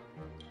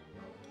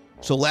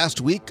 So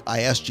last week,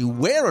 I asked you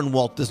where in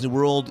Walt Disney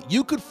World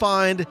you could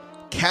find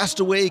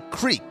Castaway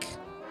Creek.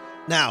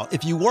 Now,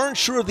 if you weren't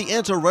sure of the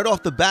answer right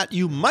off the bat,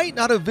 you might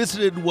not have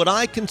visited what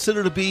I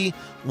consider to be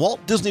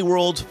Walt Disney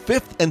World's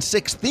 5th and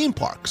 6th theme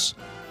parks.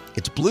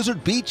 It's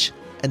Blizzard Beach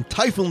and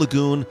Typhoon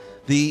Lagoon,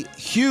 the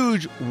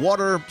huge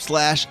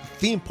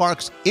water/theme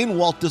parks in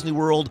Walt Disney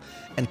World.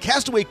 And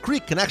Castaway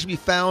Creek can actually be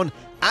found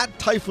at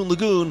Typhoon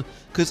Lagoon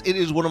because it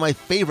is one of my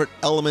favorite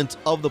elements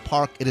of the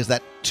park. It is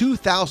that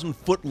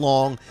 2,000-foot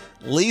long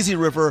lazy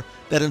river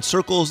that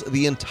encircles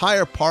the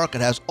entire park.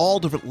 It has all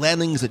different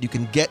landings that you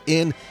can get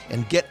in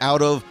and get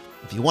out of.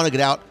 If you want to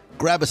get out,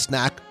 grab a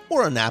snack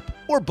or a nap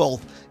or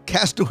both.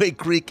 Castaway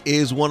Creek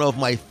is one of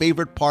my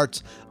favorite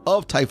parts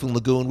of Typhoon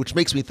Lagoon, which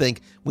makes me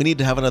think we need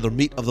to have another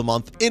Meet of the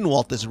Month in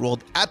Walt Disney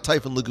World at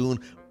Typhoon Lagoon,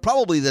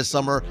 probably this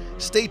summer.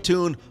 Stay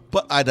tuned,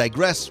 but I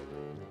digress.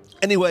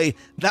 Anyway,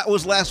 that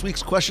was last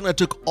week's question. I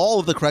took all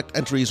of the correct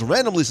entries,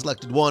 randomly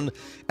selected one.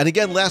 And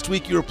again, last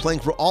week you were playing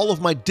for all of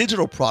my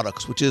digital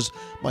products, which is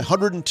my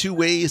 102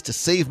 Ways to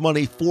Save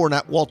Money for an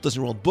at Walt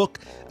Disney World book,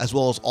 as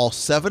well as all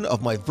 7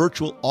 of my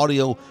virtual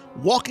audio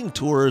walking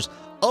tours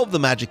of the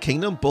Magic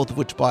Kingdom, both of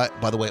which, by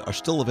the way, are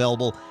still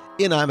available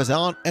in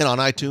Amazon and on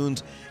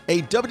iTunes,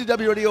 a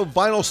WDW Radio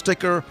vinyl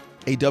sticker,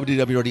 a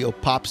WDW Radio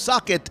pop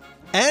socket,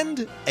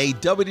 and a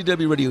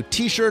WDW Radio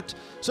t-shirt.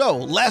 So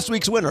last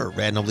week's winner,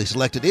 randomly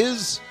selected,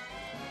 is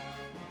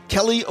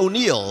Kelly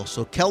O'Neill.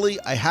 So Kelly,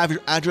 I have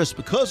your address.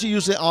 Because you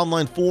used the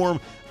online form,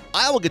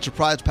 I will get your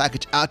prize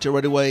package out to you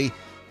right away.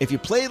 If you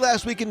played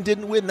last week and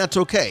didn't win, that's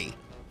okay,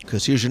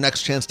 because here's your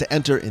next chance to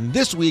enter in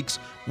this week's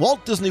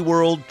Walt Disney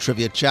World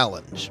Trivia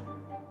Challenge.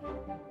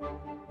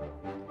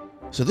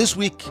 So this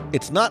week,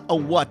 it's not a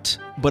what,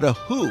 but a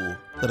who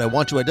that I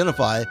want you to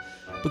identify,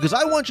 because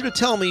I want you to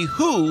tell me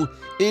who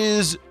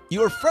is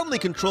your friendly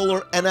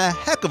controller and a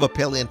heck of a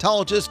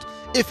paleontologist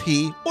if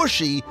he or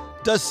she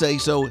does say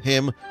so,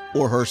 him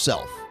or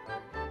herself.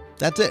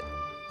 That's it.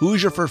 Who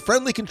is your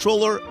friendly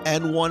controller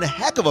and one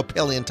heck of a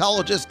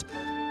paleontologist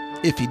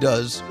if he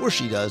does or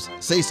she does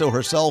say so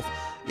herself?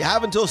 You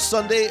have until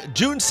Sunday,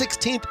 June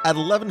 16th at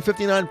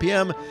 11:59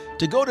 p.m.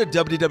 to go to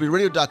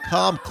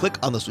WDWRadio.com, click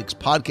on this week's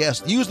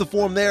podcast, use the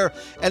form there,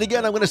 and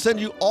again, I'm going to send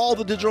you all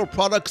the digital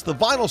products, the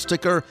vinyl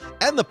sticker,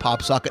 and the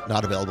pop socket,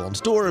 not available in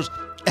stores,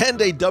 and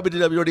a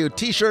WDW Radio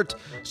t-shirt.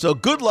 So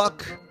good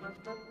luck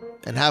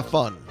and have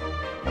fun.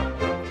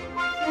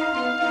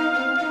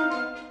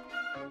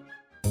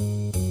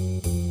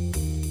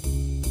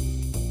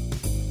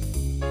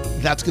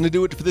 That's going to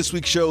do it for this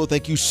week's show.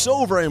 Thank you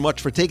so very much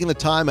for taking the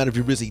time out of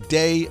your busy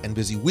day and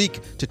busy week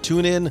to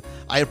tune in.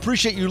 I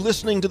appreciate you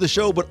listening to the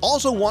show, but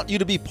also want you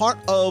to be part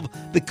of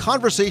the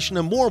conversation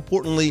and, more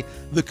importantly,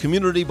 the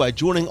community by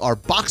joining our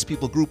Box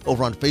People group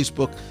over on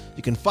Facebook.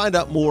 You can find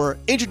out more,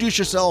 introduce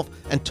yourself,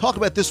 and talk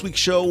about this week's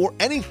show or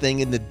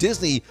anything in the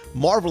Disney,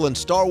 Marvel, and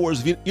Star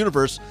Wars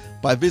universe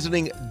by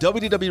visiting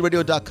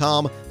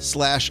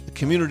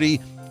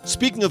wdwradio.com/community.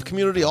 Speaking of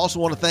community, I also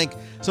want to thank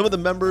some of the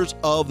members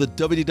of the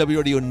WDW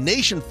Radio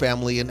Nation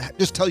family and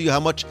just tell you how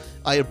much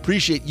I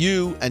appreciate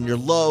you and your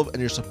love and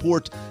your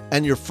support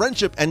and your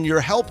friendship and your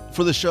help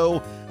for the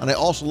show. And I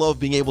also love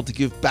being able to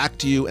give back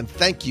to you and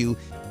thank you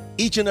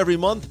each and every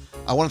month.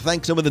 I want to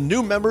thank some of the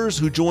new members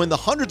who joined, the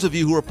hundreds of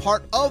you who are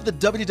part of the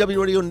WDW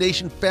Radio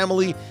Nation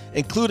family,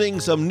 including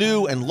some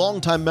new and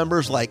longtime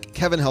members like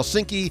Kevin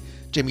Helsinki,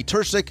 Jamie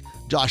Tursick,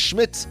 Josh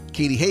Schmitz,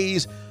 Katie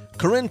Hayes,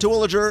 Corinne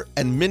Terwilliger,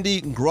 and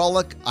Mindy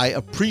Grolick. I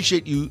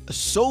appreciate you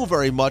so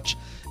very much.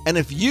 And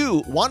if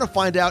you want to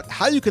find out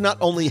how you can not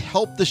only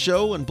help the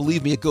show, and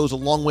believe me, it goes a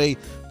long way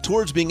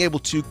towards being able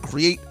to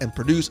create and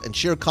produce and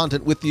share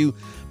content with you,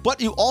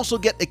 but you also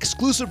get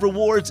exclusive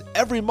rewards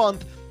every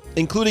month,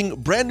 including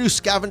brand new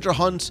scavenger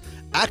hunts,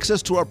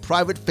 access to our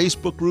private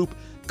Facebook group,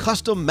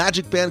 custom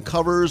Magic Band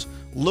covers,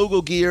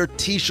 logo gear,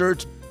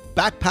 t-shirts,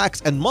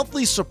 backpacks, and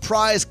monthly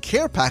surprise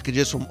care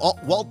packages from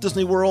Walt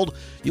Disney World.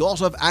 You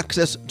also have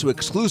access to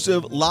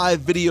exclusive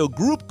live video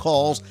group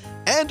calls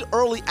and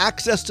early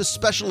access to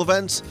special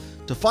events.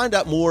 To find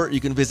out more, you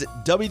can visit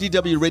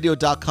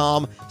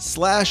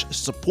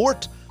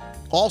wdwradio.com/support.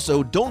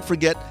 Also, don't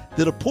forget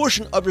that a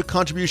portion of your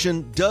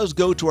contribution does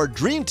go to our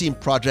Dream Team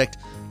project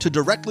to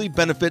directly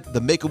benefit the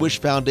Make-A-Wish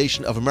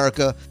Foundation of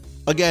America.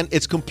 Again,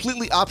 it's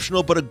completely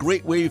optional, but a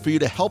great way for you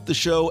to help the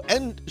show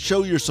and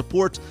show your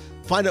support.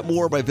 Find out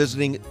more by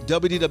visiting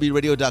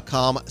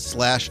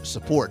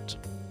wdwradio.com/support.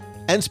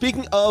 And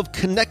speaking of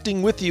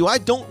connecting with you, I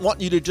don't want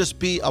you to just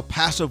be a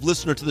passive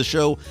listener to the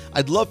show.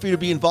 I'd love for you to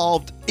be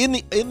involved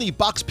in the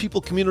Box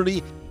People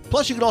community.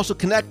 Plus, you can also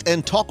connect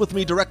and talk with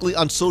me directly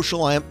on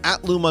social. I am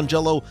at Lou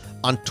Mongello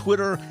on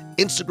Twitter,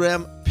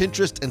 Instagram,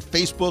 Pinterest, and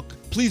Facebook.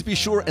 Please be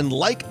sure and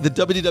like the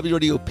WDW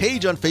Radio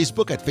page on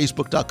Facebook at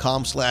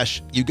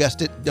facebook.com/you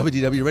guessed it,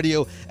 WDW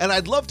Radio. And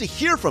I'd love to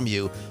hear from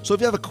you. So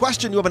if you have a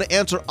question you want to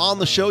answer on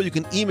the show, you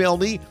can email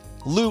me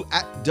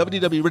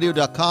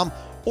lou@wdwradio.com,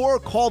 or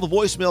call the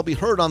voicemail, be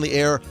heard on the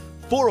air,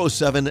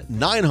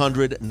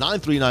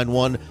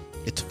 407-900-9391.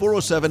 It's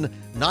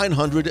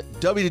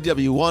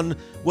 407-900-WDW1.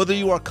 Whether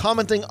you are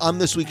commenting on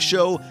this week's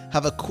show,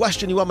 have a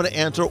question you want me to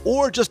answer,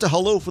 or just a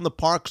hello from the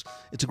parks,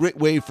 it's a great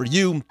way for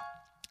you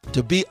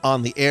to be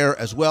on the air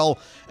as well.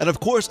 And of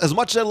course, as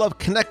much as I love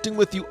connecting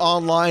with you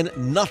online,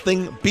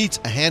 nothing beats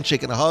a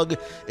handshake and a hug.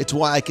 It's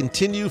why I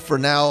continue for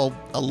now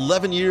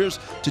 11 years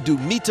to do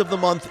Meet of the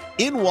Month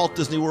in Walt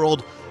Disney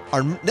World.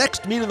 Our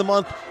next Meet of the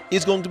Month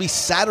is going to be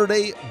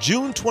Saturday,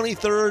 June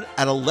 23rd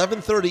at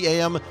 11:30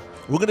 a.m.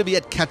 We're going to be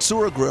at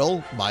Katsura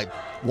Grill,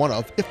 one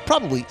of, if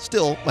probably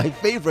still, my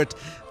favorite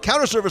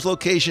counter service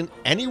location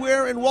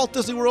anywhere in Walt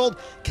Disney World.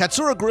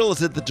 Katsura Grill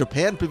is at the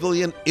Japan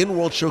Pavilion in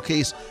World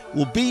Showcase.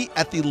 We'll be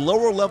at the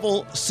lower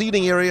level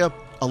seating area,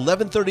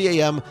 11:30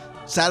 a.m.,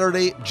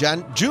 Saturday,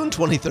 June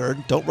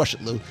 23rd. Don't rush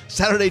it, Lou.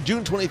 Saturday,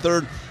 June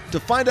 23rd. To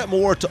find out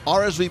more, to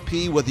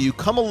RSVP, whether you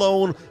come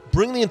alone,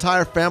 bring the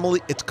entire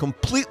family, it's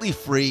completely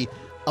free,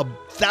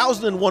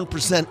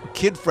 1,001%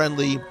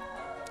 kid-friendly.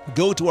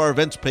 Go to our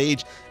events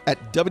page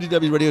at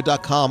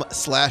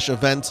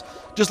wdwradio.com/events.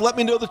 Just let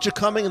me know that you're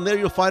coming, and there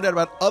you'll find out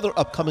about other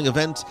upcoming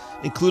events,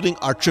 including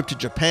our trip to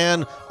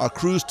Japan, our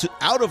cruise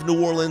out of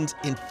New Orleans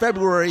in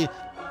February,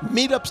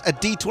 meetups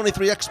at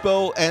D23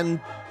 Expo,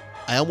 and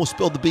I almost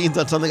spilled the beans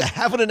on something I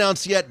haven't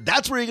announced yet.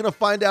 That's where you're going to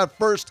find out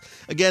first.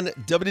 Again,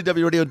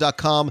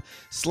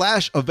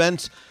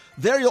 wdwradio.com/events.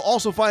 There you'll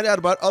also find out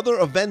about other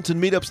events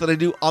and meetups that I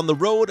do on the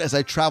road as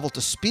I travel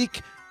to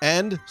speak.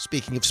 And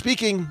speaking of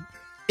speaking,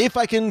 if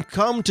I can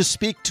come to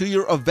speak to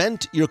your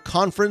event, your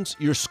conference,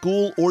 your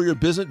school, or your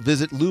business,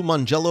 visit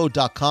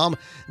LouMangello.com.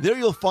 There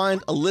you'll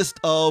find a list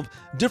of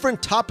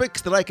different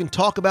topics that I can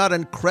talk about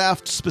and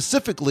craft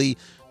specifically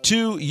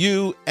to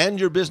you and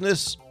your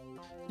business.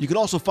 You can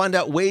also find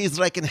out ways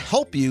that I can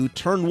help you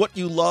turn what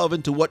you love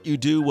into what you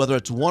do, whether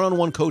it's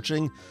one-on-one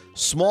coaching,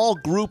 small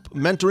group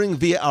mentoring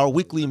via our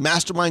weekly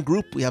mastermind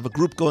group. We have a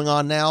group going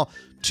on now,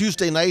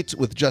 Tuesday nights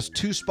with just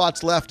 2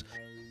 spots left,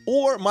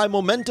 or my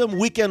Momentum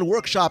Weekend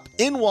Workshop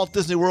in Walt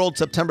Disney World,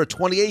 September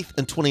 28th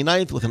and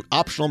 29th, with an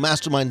optional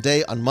mastermind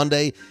day on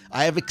Monday.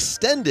 I have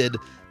extended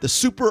the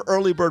super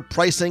early bird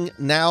pricing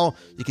now.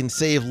 You can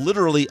save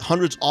literally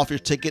hundreds off your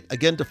ticket.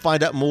 Again, to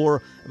find out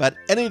more about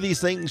any of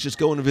these things, just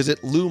go and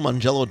visit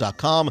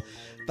LouMangello.com.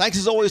 Thanks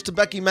as always to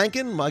Becky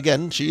Menken.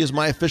 Again, she is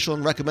my official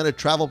and recommended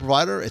travel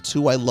provider. It's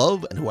who I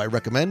love and who I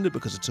recommend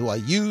because it's who I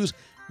use.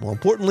 More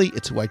importantly,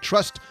 it's who I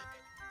trust.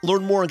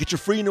 Learn more and get your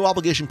free no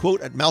obligation quote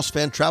at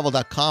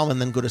mousefantravel.com,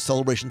 and then go to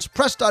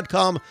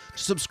celebrationspress.com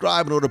to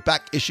subscribe and order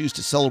back issues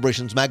to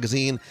Celebrations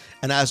magazine.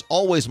 And as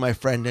always, my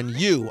friend, and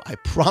you, I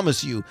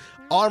promise you,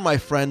 are my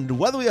friend,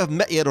 whether we have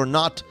met yet or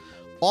not.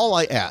 All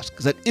I ask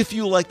is that if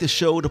you like the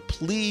show, to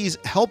please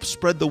help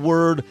spread the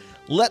word,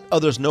 let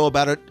others know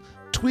about it,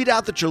 tweet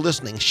out that you're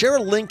listening, share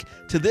a link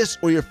to this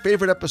or your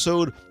favorite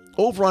episode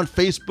over on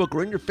Facebook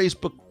or in your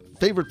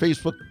favorite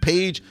Facebook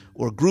page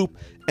or group.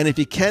 And if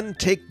you can,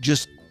 take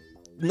just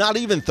not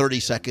even 30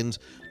 seconds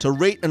to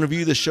rate and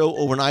review the show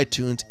over on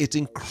iTunes. It's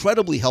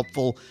incredibly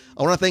helpful.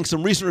 I want to thank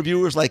some recent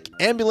reviewers like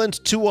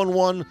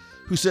Ambulance211,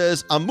 who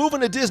says, I'm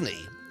moving to Disney.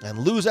 And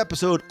Lou's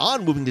episode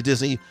on moving to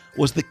Disney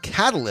was the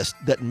catalyst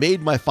that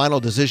made my final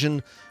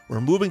decision.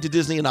 We're moving to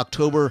Disney in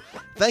October.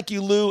 Thank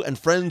you, Lou and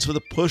friends, for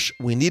the push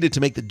we needed to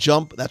make the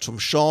jump. That's from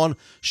Sean.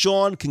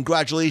 Sean,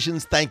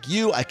 congratulations. Thank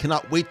you. I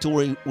cannot wait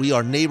till we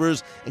are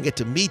neighbors and get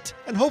to meet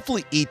and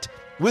hopefully eat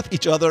with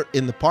each other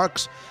in the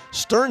parks.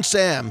 Stern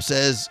Sam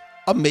says,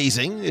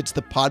 amazing. It's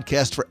the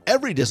podcast for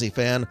every Disney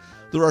fan.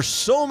 There are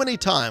so many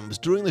times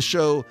during the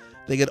show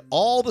they get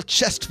all the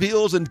chest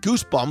feels and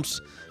goosebumps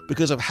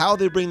because of how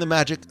they bring the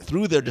magic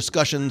through their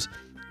discussions.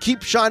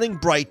 Keep shining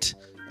bright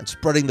and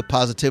spreading the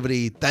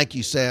positivity. Thank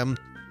you, Sam.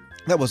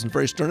 That wasn't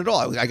very stern at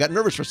all. I got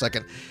nervous for a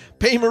second.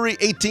 Pay Marie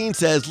 18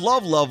 says,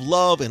 love, love,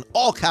 love in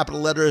all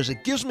capital letters.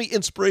 It gives me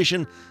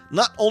inspiration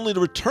not only to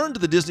return to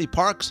the Disney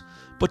parks,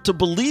 but to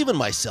believe in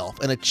myself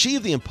and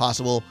achieve the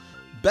impossible.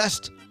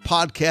 Best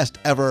podcast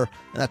ever.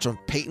 And that's from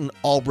Peyton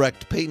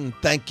Albrecht. Peyton,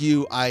 thank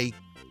you. I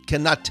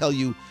cannot tell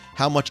you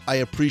how much I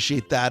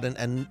appreciate that.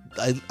 And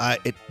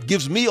it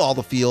gives me all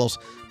the feels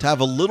to have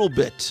a little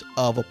bit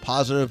of a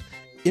positive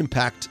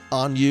impact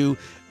on you.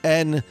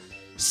 And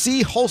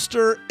C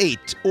Holster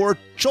 8 or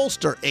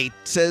Cholster 8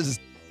 says,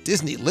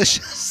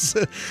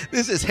 Disneylicious.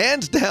 This is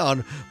hands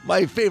down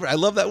my favorite. I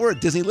love that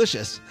word,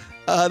 Disneylicious.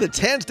 That's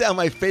hands down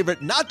my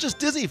favorite, not just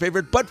Disney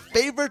favorite, but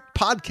favorite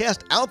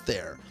podcast out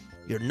there.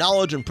 Your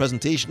knowledge and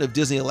presentation of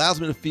Disney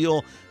allows me to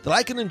feel that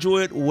I can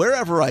enjoy it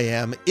wherever I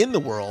am in the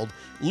world.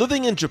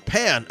 Living in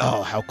Japan,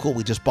 oh, how cool,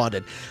 we just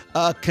bonded,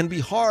 can be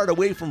hard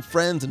away from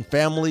friends and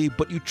family,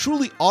 but you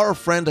truly are a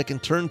friend I can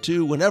turn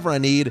to whenever I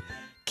need.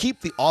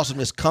 Keep the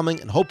awesomeness coming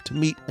and hope to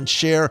meet and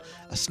share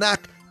a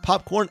snack,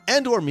 popcorn,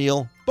 and or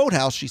meal,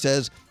 Boathouse,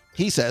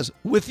 he says,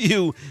 with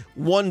you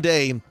one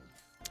day.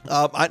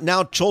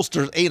 Now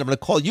Cholster 8, I'm going to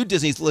call you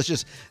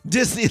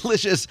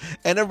Disneylicious,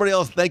 and everybody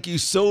else, thank you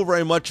so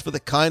very much for the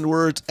kind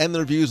words and the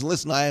reviews. And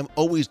listen, I am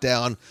always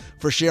down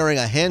for sharing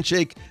a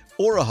handshake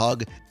or a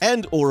hug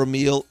and or a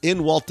meal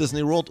in Walt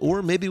Disney World,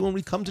 or maybe when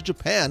we come to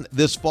Japan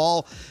this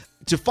fall.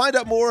 To find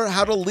out more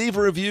how to leave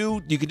a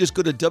review, you can just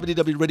go to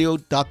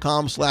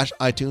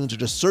wdwradio.com/iTunes or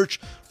just search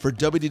for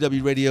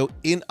WDW Radio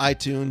in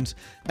iTunes.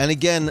 And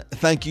again,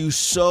 thank you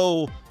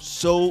so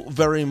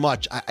very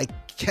much. I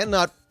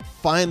cannot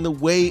find the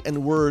way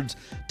and words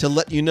to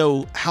let you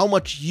know how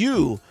much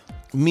you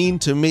mean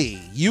to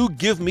me. You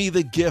give me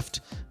the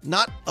gift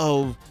not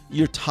of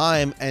your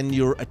time and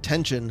your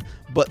attention,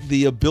 but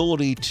the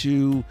ability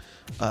to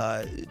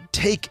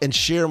take and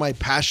share my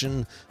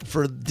passion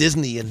for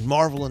Disney and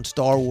Marvel and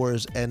Star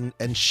Wars and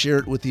share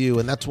it with you.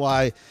 And that's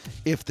why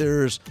if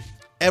there's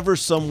ever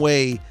some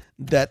way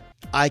that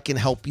I can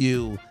help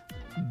you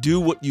do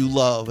what you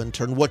love and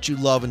turn what you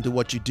love into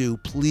what you do,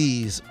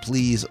 please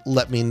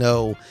let me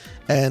know.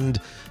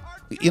 And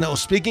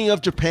speaking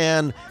of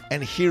Japan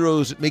and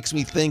heroes, it makes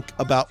me think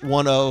about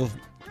one of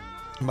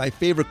my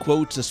favorite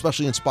quotes,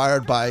 especially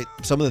inspired by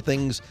some of the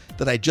things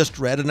that I just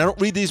read. And I don't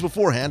read these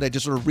beforehand. I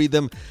just sort of read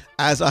them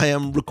as I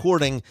am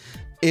recording.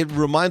 It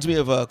reminds me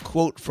of a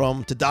quote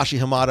from Tadashi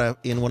Hamada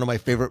in one of my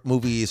favorite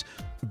movies,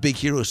 Big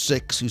Hero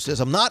 6, who says,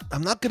 I'm not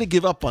going to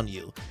give up on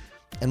you.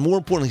 And more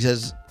importantly, he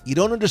says, you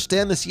don't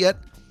understand this yet,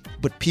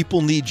 but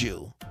people need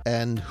you.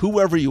 And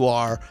whoever you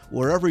are,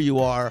 wherever you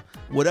are,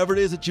 whatever it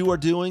is that you are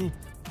doing,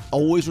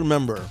 always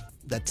remember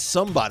that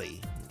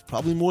somebody,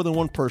 probably more than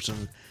one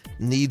person,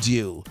 needs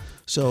you.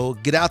 So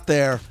get out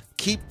there,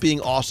 keep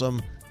being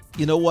awesome.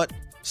 You know what?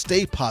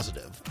 Stay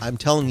positive. I'm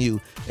telling you,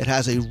 it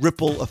has a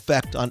ripple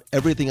effect on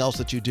everything else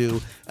that you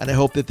do. And I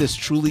hope that this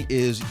truly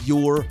is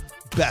your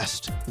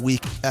best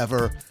week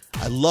ever.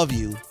 I love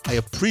you. I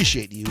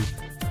appreciate you.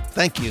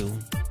 Thank you.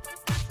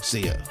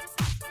 See ya.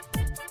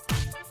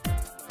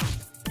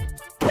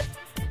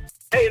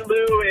 Hey,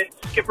 Lou, it's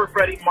Skipper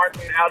Freddie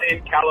Martin out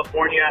in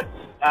California.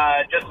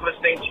 Just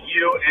listening to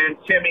you and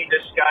Timmy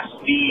discuss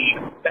the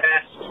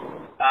best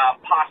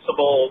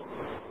possible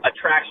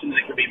attractions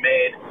that can be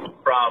made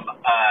from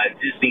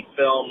Disney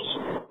films.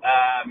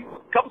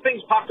 A couple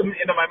things popped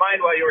into my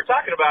mind while you were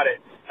talking about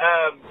it.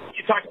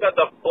 You talked about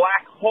the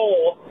black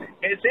hole,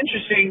 and it's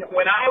interesting.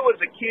 When I was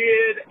a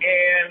kid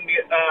and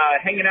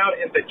hanging out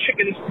at the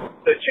chicken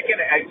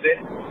exit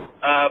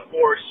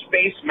for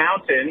Space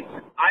Mountain,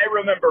 I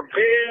remember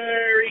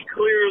very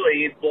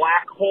clearly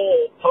black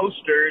hole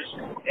posters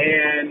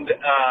and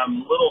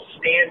little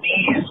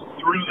standees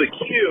through the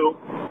queue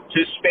to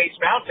Space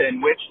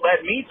Mountain, which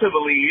led me to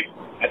believe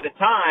at the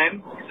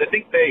time, because I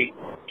think they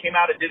came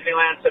out at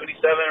Disneyland 77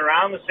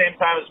 around the same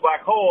time as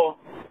Black Hole,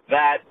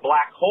 that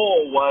Black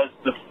Hole was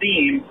the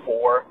theme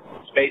for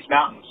Space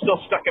Mountain. Still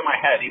stuck in my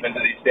head even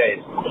to these days.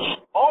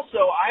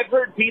 Also, I've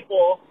heard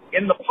people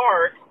in the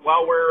park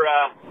while we're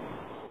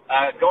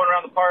going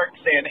around the park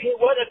saying, hey,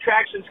 what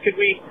attractions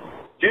could we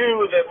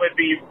do that would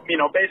be,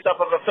 based off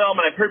of a film?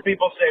 And I've heard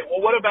people say,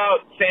 well, what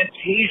about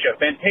Fantasia?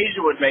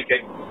 Fantasia would make a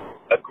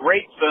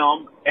great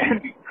film,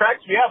 and it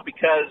cracks me up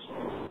because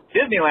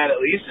Disneyland,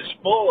 at least, is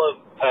full of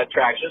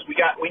attractions. We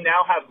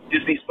now have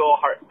Mickey's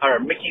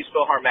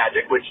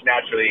PhilharMagic, which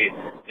naturally,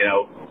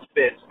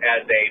 fits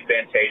as a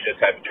Fantasia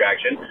type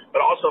attraction,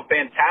 but also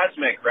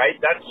Fantasmic, right?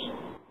 That's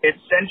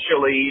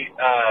essentially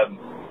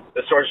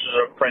the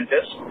Sorcerer's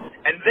Apprentice.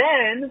 And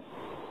then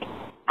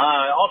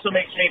also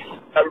makes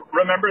me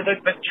remember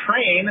that the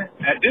train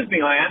at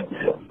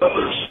Disneyland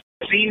goes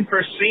scene for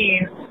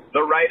scene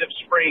the Rite of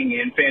Spring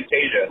in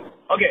Fantasia.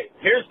 Okay,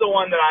 here's the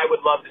one that I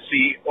would love to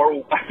see,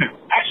 or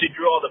actually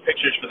drew all the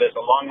pictures for this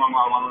a long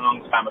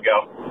time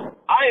ago.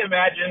 I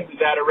imagined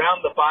that around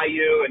the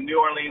Bayou in New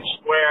Orleans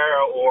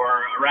Square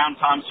or around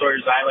Tom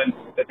Sawyer's Island,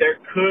 that there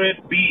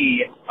could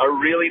be a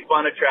really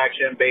fun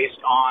attraction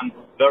based on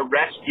the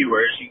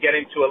Rescuers. You get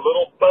into a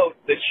little boat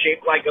that's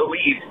shaped like a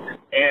leaf,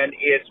 and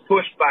it's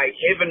pushed by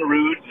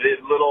Evinrude,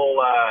 the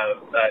little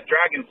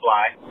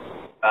dragonfly.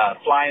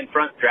 Fly in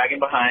front, dragon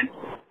behind.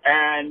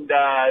 And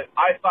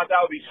I thought that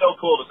would be so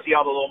cool to see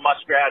all the little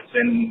muskrats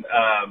and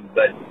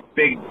the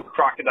big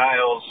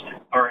crocodiles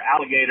or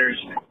alligators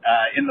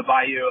in the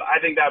bayou. I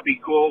think that would be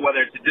cool,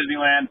 whether it's at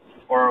Disneyland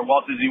or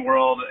Walt Disney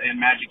World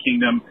and Magic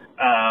Kingdom.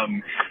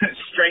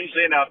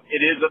 Strangely enough,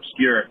 it is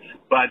obscure,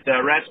 but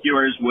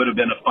Rescuers would have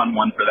been a fun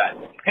one for that.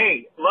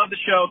 Hey, love the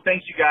show.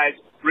 Thanks, you guys.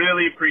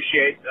 Really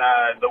appreciate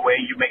the way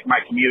you make my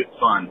commute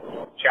fun.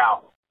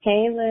 Ciao.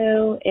 Hey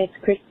Lou, it's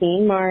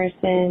Christine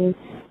Morrison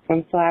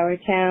from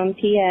Flowertown,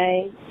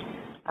 PA.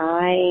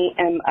 I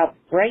am up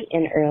bright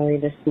and early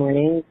this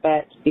morning,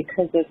 but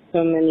because of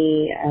so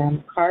many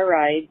car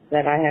rides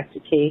that I have to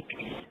take,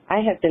 I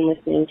have been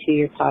listening to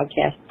your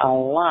podcast a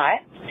lot,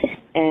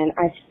 and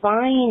I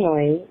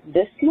finally,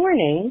 this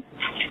morning,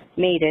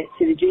 made it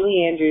to the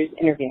Julie Andrews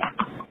interview.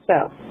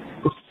 So,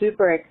 I'm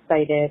super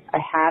excited.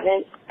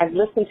 I've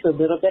listened to a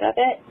little bit of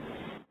it,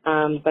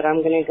 but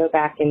I'm going to go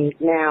back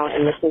now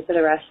and listen to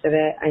the rest of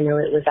it. I know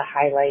it was a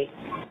highlight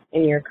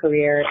in your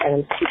career, and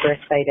I'm super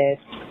excited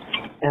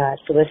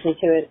to listen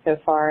to it so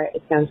far.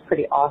 It sounds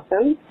pretty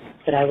awesome,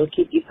 but I will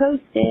keep you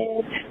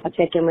posted. I'll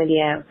check in with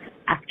you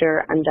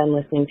after I'm done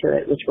listening to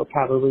it, which will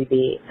probably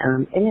be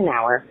in an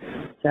hour.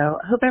 So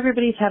I hope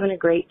everybody's having a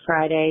great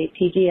Friday.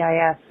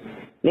 TGIF,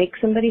 make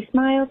somebody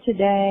smile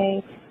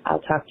today.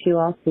 I'll talk to you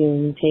all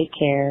soon. Take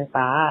care.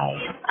 Bye.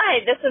 Hi,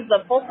 this is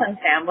the Fulton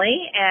family,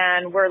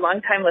 and we're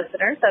longtime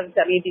listeners of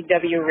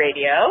WDW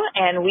Radio,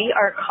 and we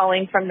are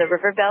calling from the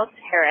Riverbell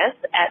Terrace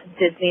at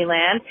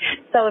Disneyland,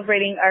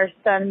 celebrating our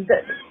son's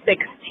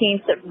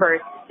 16th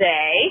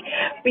birthday.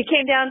 We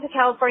came down to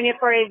California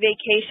for a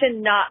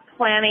vacation, not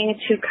planning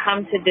to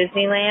come to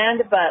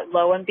Disneyland, but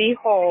lo and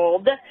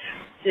behold,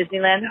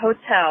 Disneyland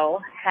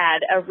Hotel had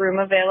a room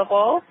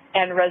available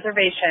and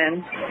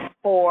reservations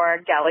for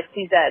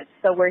Galaxy's Edge.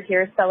 So we're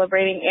here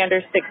celebrating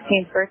Anders'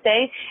 16th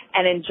birthday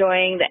and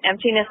enjoying the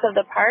emptiness of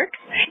the parks,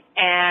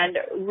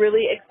 and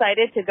really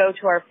excited to go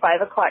to our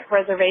 5 o'clock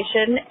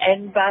reservation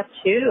in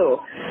Batu.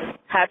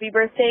 Happy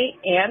birthday,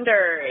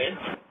 Anders.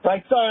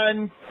 My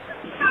son.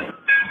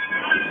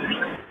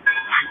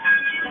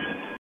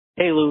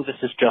 Hey Lou, this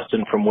is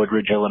Justin from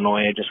Woodridge,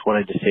 Illinois. I just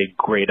wanted to say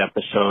great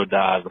episode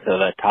with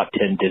the top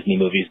 10 Disney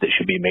movies that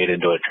should be made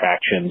into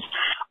attractions.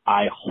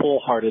 I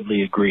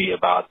wholeheartedly agree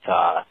about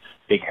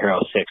Big Hero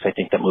 6. I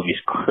think that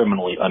movie's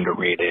criminally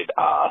underrated.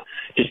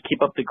 Just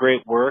keep up the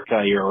great work.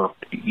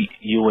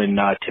 You and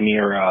Timmy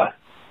are a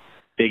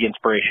big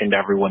inspiration to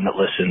everyone that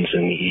listens,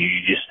 and you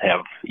just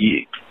have...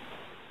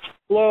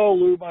 Hello,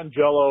 Lou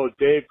Mangello,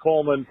 Dave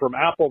Coleman from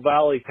Apple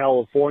Valley,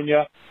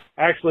 California.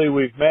 Actually,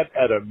 we've met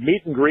at a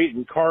meet and greet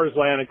in Cars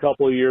Land a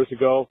couple of years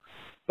ago,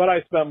 but I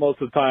spent most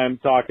of the time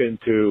talking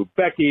to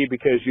Becky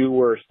because you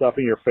were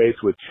stuffing your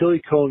face with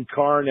chili con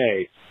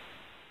carne.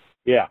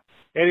 Yeah.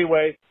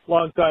 Anyway,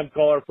 long-time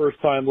caller,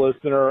 first-time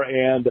listener,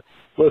 and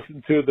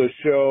listened to the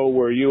show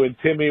where you and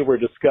Timmy were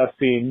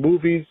discussing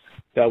movies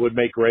that would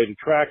make great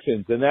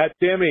attractions. And that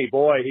Timmy,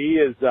 boy, he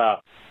is a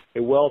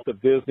wealth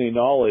of Disney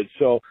knowledge.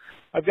 So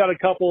I've got a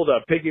couple to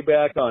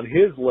piggyback on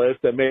his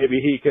list that maybe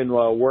he can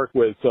work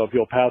with. So if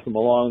you'll pass them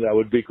along, that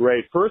would be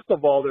great. First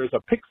of all, there's a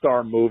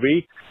Pixar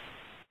movie.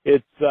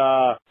 It's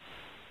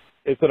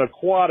an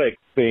aquatic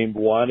themed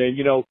one. And,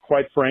 you know,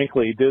 quite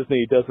frankly,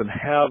 Disney doesn't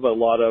have a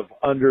lot of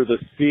under the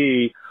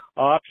sea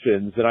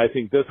options. And I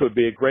think this would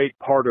be a great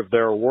part of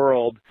their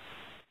world.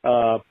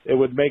 It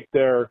would make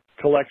their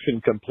collection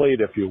complete,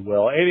 if you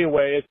will.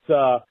 Anyway,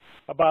 it's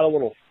about a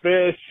little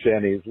fish,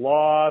 and he's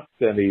lost,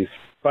 and he's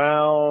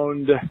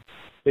found.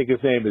 I think his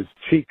name is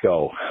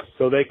Chico.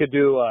 So they could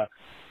do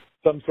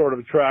some sort of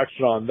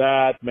attraction on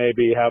that,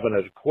 maybe have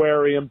an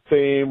aquarium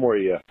theme where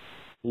you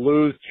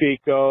lose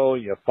Chico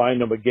and you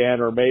find him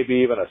again, or maybe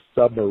even a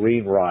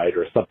submarine ride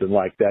or something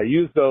like that.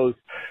 Use those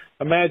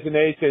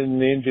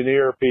imagination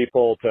engineer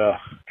people to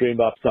dream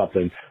up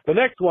something. The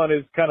next one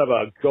is kind of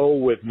a go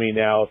with me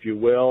now, if you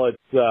will.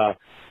 It's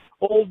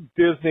old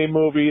Disney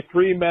movie,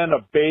 Three Men,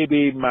 a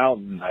Baby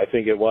Mountain, I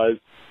think it was.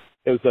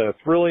 It was a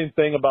thrilling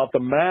thing about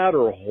the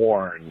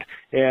Matterhorn.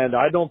 And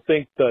I don't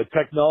think the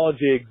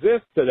technology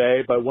exists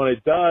today, but when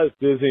it does,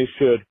 Disney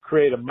should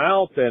create a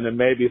mountain and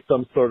maybe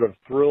some sort of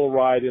thrill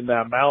ride in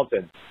that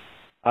mountain.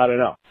 I don't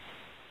know.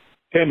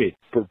 Timmy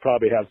would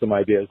probably have some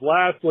ideas.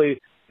 Lastly,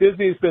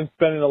 Disney's been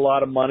spending a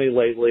lot of money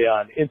lately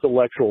on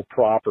intellectual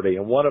property,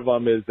 and one of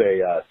them is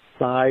a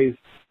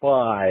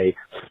sci-fi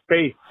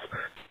space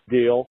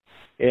deal.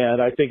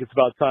 And I think it's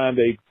about time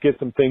they get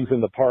some things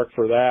in the park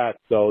for that.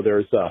 So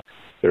there's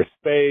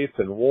space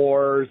and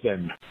wars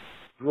and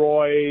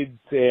droids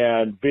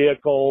and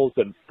vehicles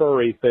and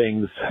furry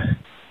things.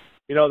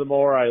 You know, the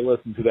more I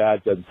listen to that,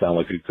 it doesn't sound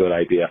like a good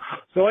idea.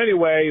 So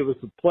anyway, it was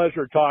a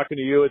pleasure talking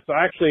to you. It's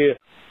actually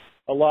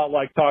a lot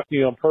like talking to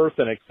you in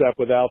person, except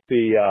without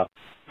the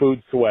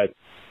food sweat.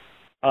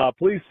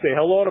 Please say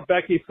hello to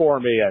Becky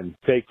for me, and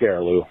take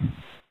care, Lou.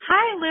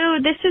 Hi,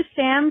 Lou. This is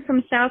Sam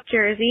from South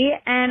Jersey,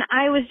 and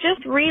I was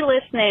just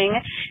re-listening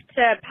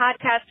to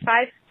podcast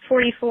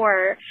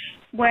 544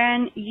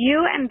 when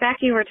you and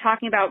Becky were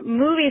talking about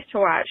movies to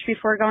watch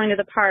before going to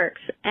the parks,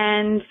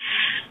 and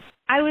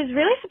I was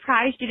really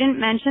surprised you didn't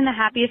mention The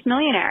Happiest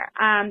Millionaire,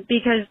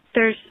 because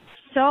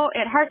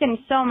it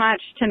harkens so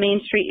much to Main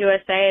Street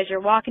USA as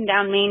you're walking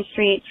down Main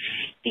Street,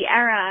 the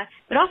era,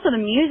 but also the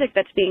music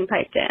that's being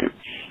piped in.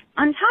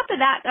 On top of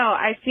that, though,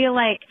 I feel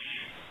like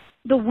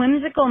the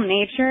whimsical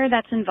nature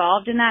that's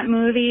involved in that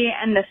movie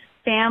and the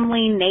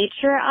family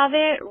nature of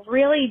it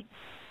really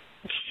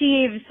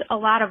achieves a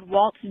lot of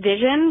Walt's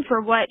vision for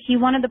what he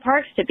wanted the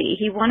parks to be.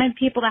 He wanted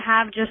people to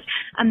have just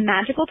a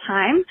magical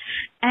time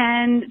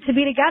and to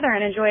be together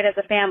and enjoy it as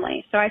a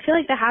family. So I feel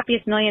like The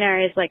Happiest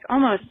Millionaire is like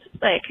almost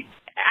like,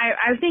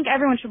 I think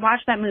everyone should watch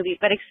that movie,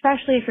 but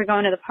especially if you're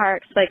going to the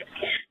parks, like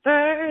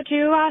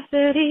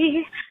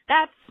virtuosity,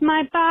 that's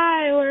my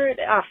byword.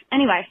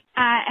 Anyway,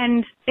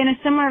 and in a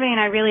similar vein,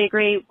 I really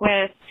agree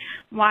with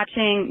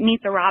watching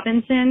Meet the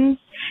Robinsons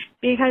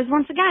because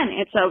once again,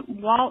 it's a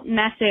Walt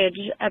message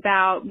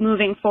about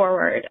moving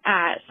forward.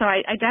 So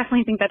I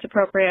definitely think that's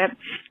appropriate.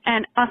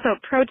 And also,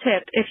 pro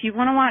tip, if you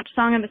want to watch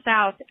Song of the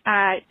South,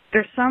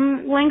 there's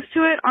some links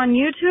to it on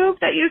YouTube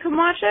that you can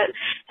watch it.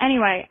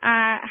 Anyway,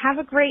 have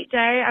a great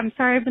day. I'm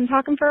sorry I've been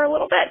talking for a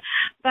little bit,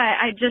 but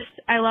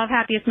I love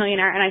Happiest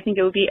Millionaire, and I think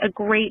it would be a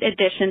great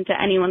addition to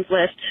anyone's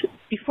list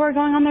before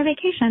going on their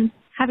vacation.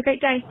 Have a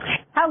great day.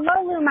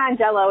 Hello, Lou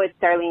Mongello. It's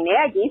Darlene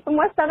Nagy from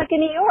West Seneca,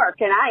 New York,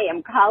 and I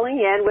am calling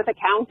in with a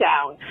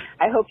countdown.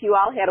 I hope you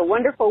all had a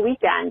wonderful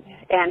weekend,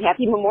 and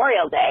happy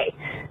Memorial Day.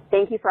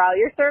 Thank you for all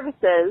your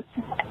services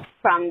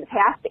from the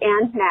past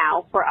and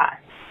now for us.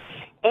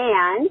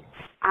 And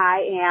I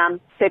am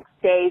 6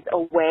 days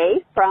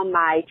away from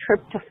my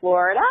trip to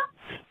Florida,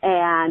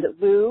 and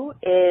Lou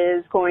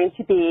is going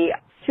to be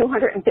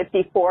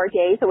 254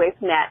 days away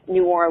from that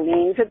New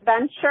Orleans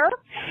adventure.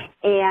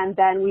 And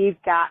then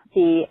we've got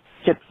the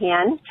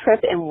Japan trip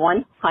in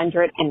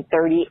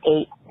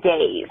 138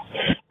 days.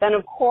 Then,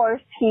 of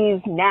course,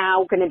 he's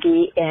now going to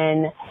be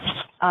in,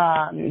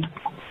 coming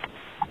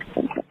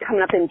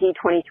up in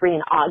D23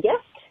 in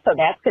August. So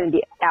that's going to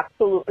be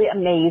absolutely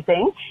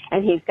amazing.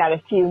 And he's got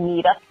a few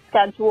meetups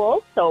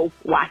scheduled. So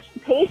watch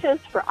the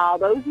pages for all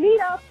those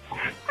meetups.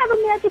 Have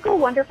a magical,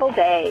 wonderful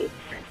day.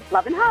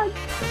 Love and hugs.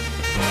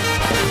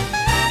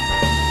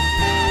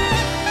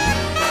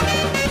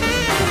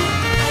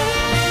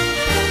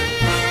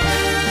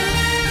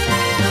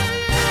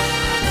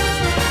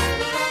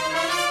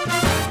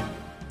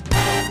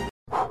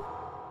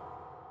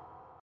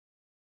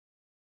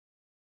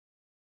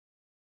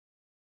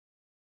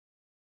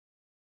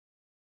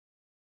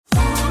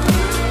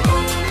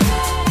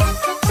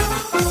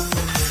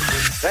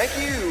 Thank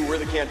you. We're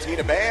the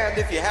Cantina Band.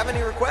 If you have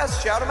any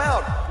requests, shout them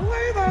out.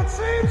 Play that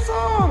same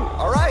song.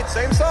 All right,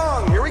 same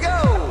song. Here we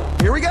go.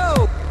 Here we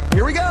go.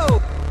 Here we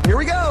go. Here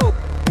we go.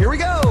 Here we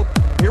go.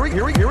 Here we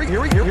go. Here we go. Here we go.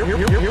 Here we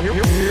go. Here we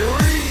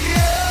go.